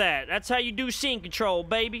freely. Look at that. That's how you do scene control,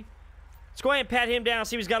 baby. Let's go ahead and pat him down,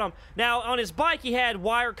 see what he's got on. Now, on his bike, he had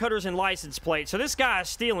wire cutters and license plates. So this guy is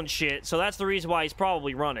stealing shit. So that's the reason why he's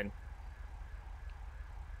probably running.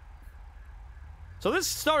 So this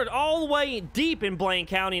started all the way deep in Blaine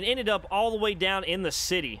County and ended up all the way down in the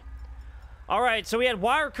city. All right, so he had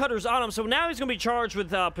wire cutters on him. So now he's going to be charged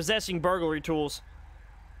with possessing burglary tools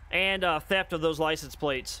and theft of those license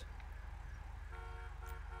plates.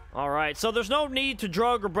 All right, so there's no need to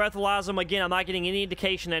drug or breathalyze him. Again, I'm not getting any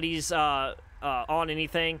indication that he's on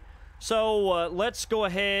anything. So let's go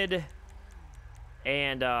ahead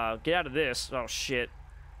and get out of this. Oh, shit.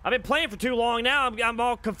 I've been playing for too long now. I'm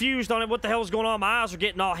all confused on it. What the hell is going on? My eyes are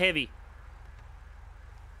getting all heavy.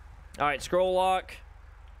 All right, scroll lock.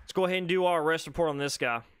 Let's go ahead and do our arrest report on this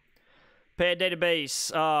guy. Pad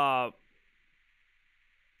database.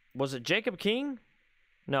 Was it Jacob King?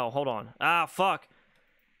 No, hold on. Ah, fuck.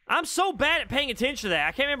 I'm so bad at paying attention to that.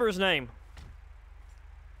 I can't remember his name.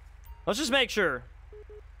 Let's just make sure.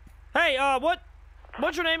 Hey,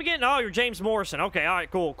 what's your name again? Oh, you're James Morrison. Okay, all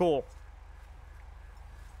right, cool, cool.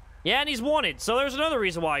 Yeah, and he's wanted, so there's another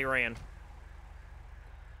reason why he ran.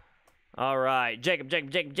 All right, James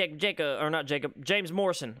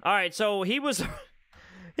Morrison. All right, so he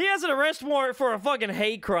has an arrest warrant for a fucking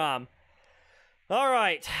hate crime. All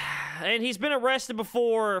right, and he's been arrested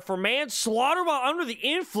before for manslaughter while under the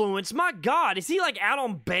influence. My God, is he like out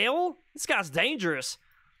on bail? This guy's dangerous.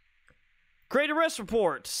 Create arrest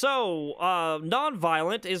report. So,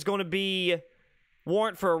 non-violent is going to be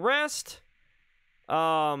warrant for arrest.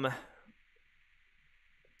 Trying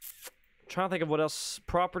to think of what else.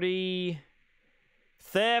 Property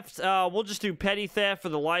theft. We'll just do petty theft for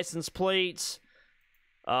the license plates.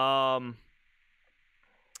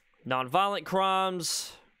 Non-violent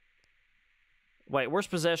crimes. Wait, where's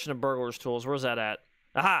possession of burglar's tools? Where's that at?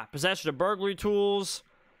 Aha, possession of burglary tools.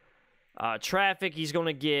 Traffic, he's going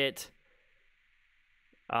to get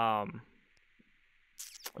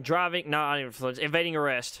Driving, not even evading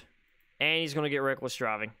arrest. And he's going to get reckless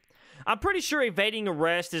driving. I'm pretty sure evading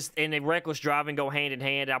arrest and reckless driving go hand in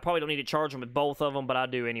hand. I probably don't need to charge him with both of them, but I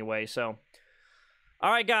do anyway, so.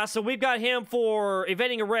 All right, guys, so we've got him for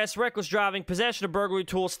evading arrest, reckless driving, possession of burglary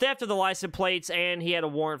tools, theft of the license plates, and he had a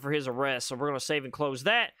warrant for his arrest. So we're going to save and close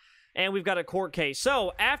that, and we've got a court case.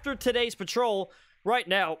 So after today's patrol, right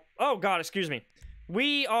now, oh, God, excuse me,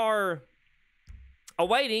 we are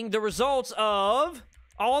awaiting the results of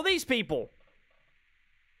all of these people.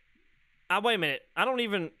 Wait a minute. I don't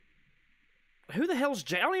even... Who the hell's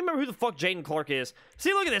I don't even remember who the fuck Jaden Clark is.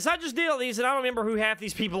 See, look at this. I just did all these, and I don't remember who half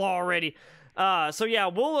these people are already. So yeah,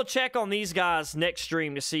 we'll check on these guys next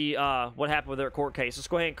stream to see what happened with their court case. Let's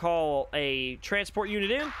go ahead and call a transport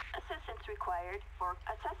unit in. Assistance required for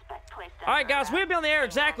a suspect placed All right, guys, we've been on the air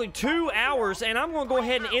exactly 2 hours, and I'm going to go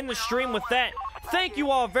ahead and end the stream with that. Thank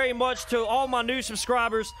you all very much to all my new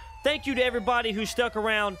subscribers. Thank you to everybody who stuck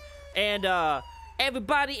around, and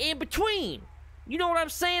everybody in between. You know what I'm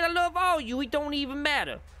saying? I love all you. It don't even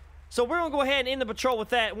matter. So we're going to go ahead and end the patrol with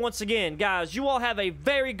that once again. Guys, you all have a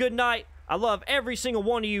very good night. I love every single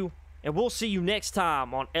one of you, and we'll see you next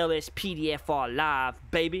time on LSPDFR Live,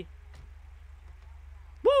 baby.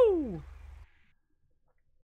 Woo!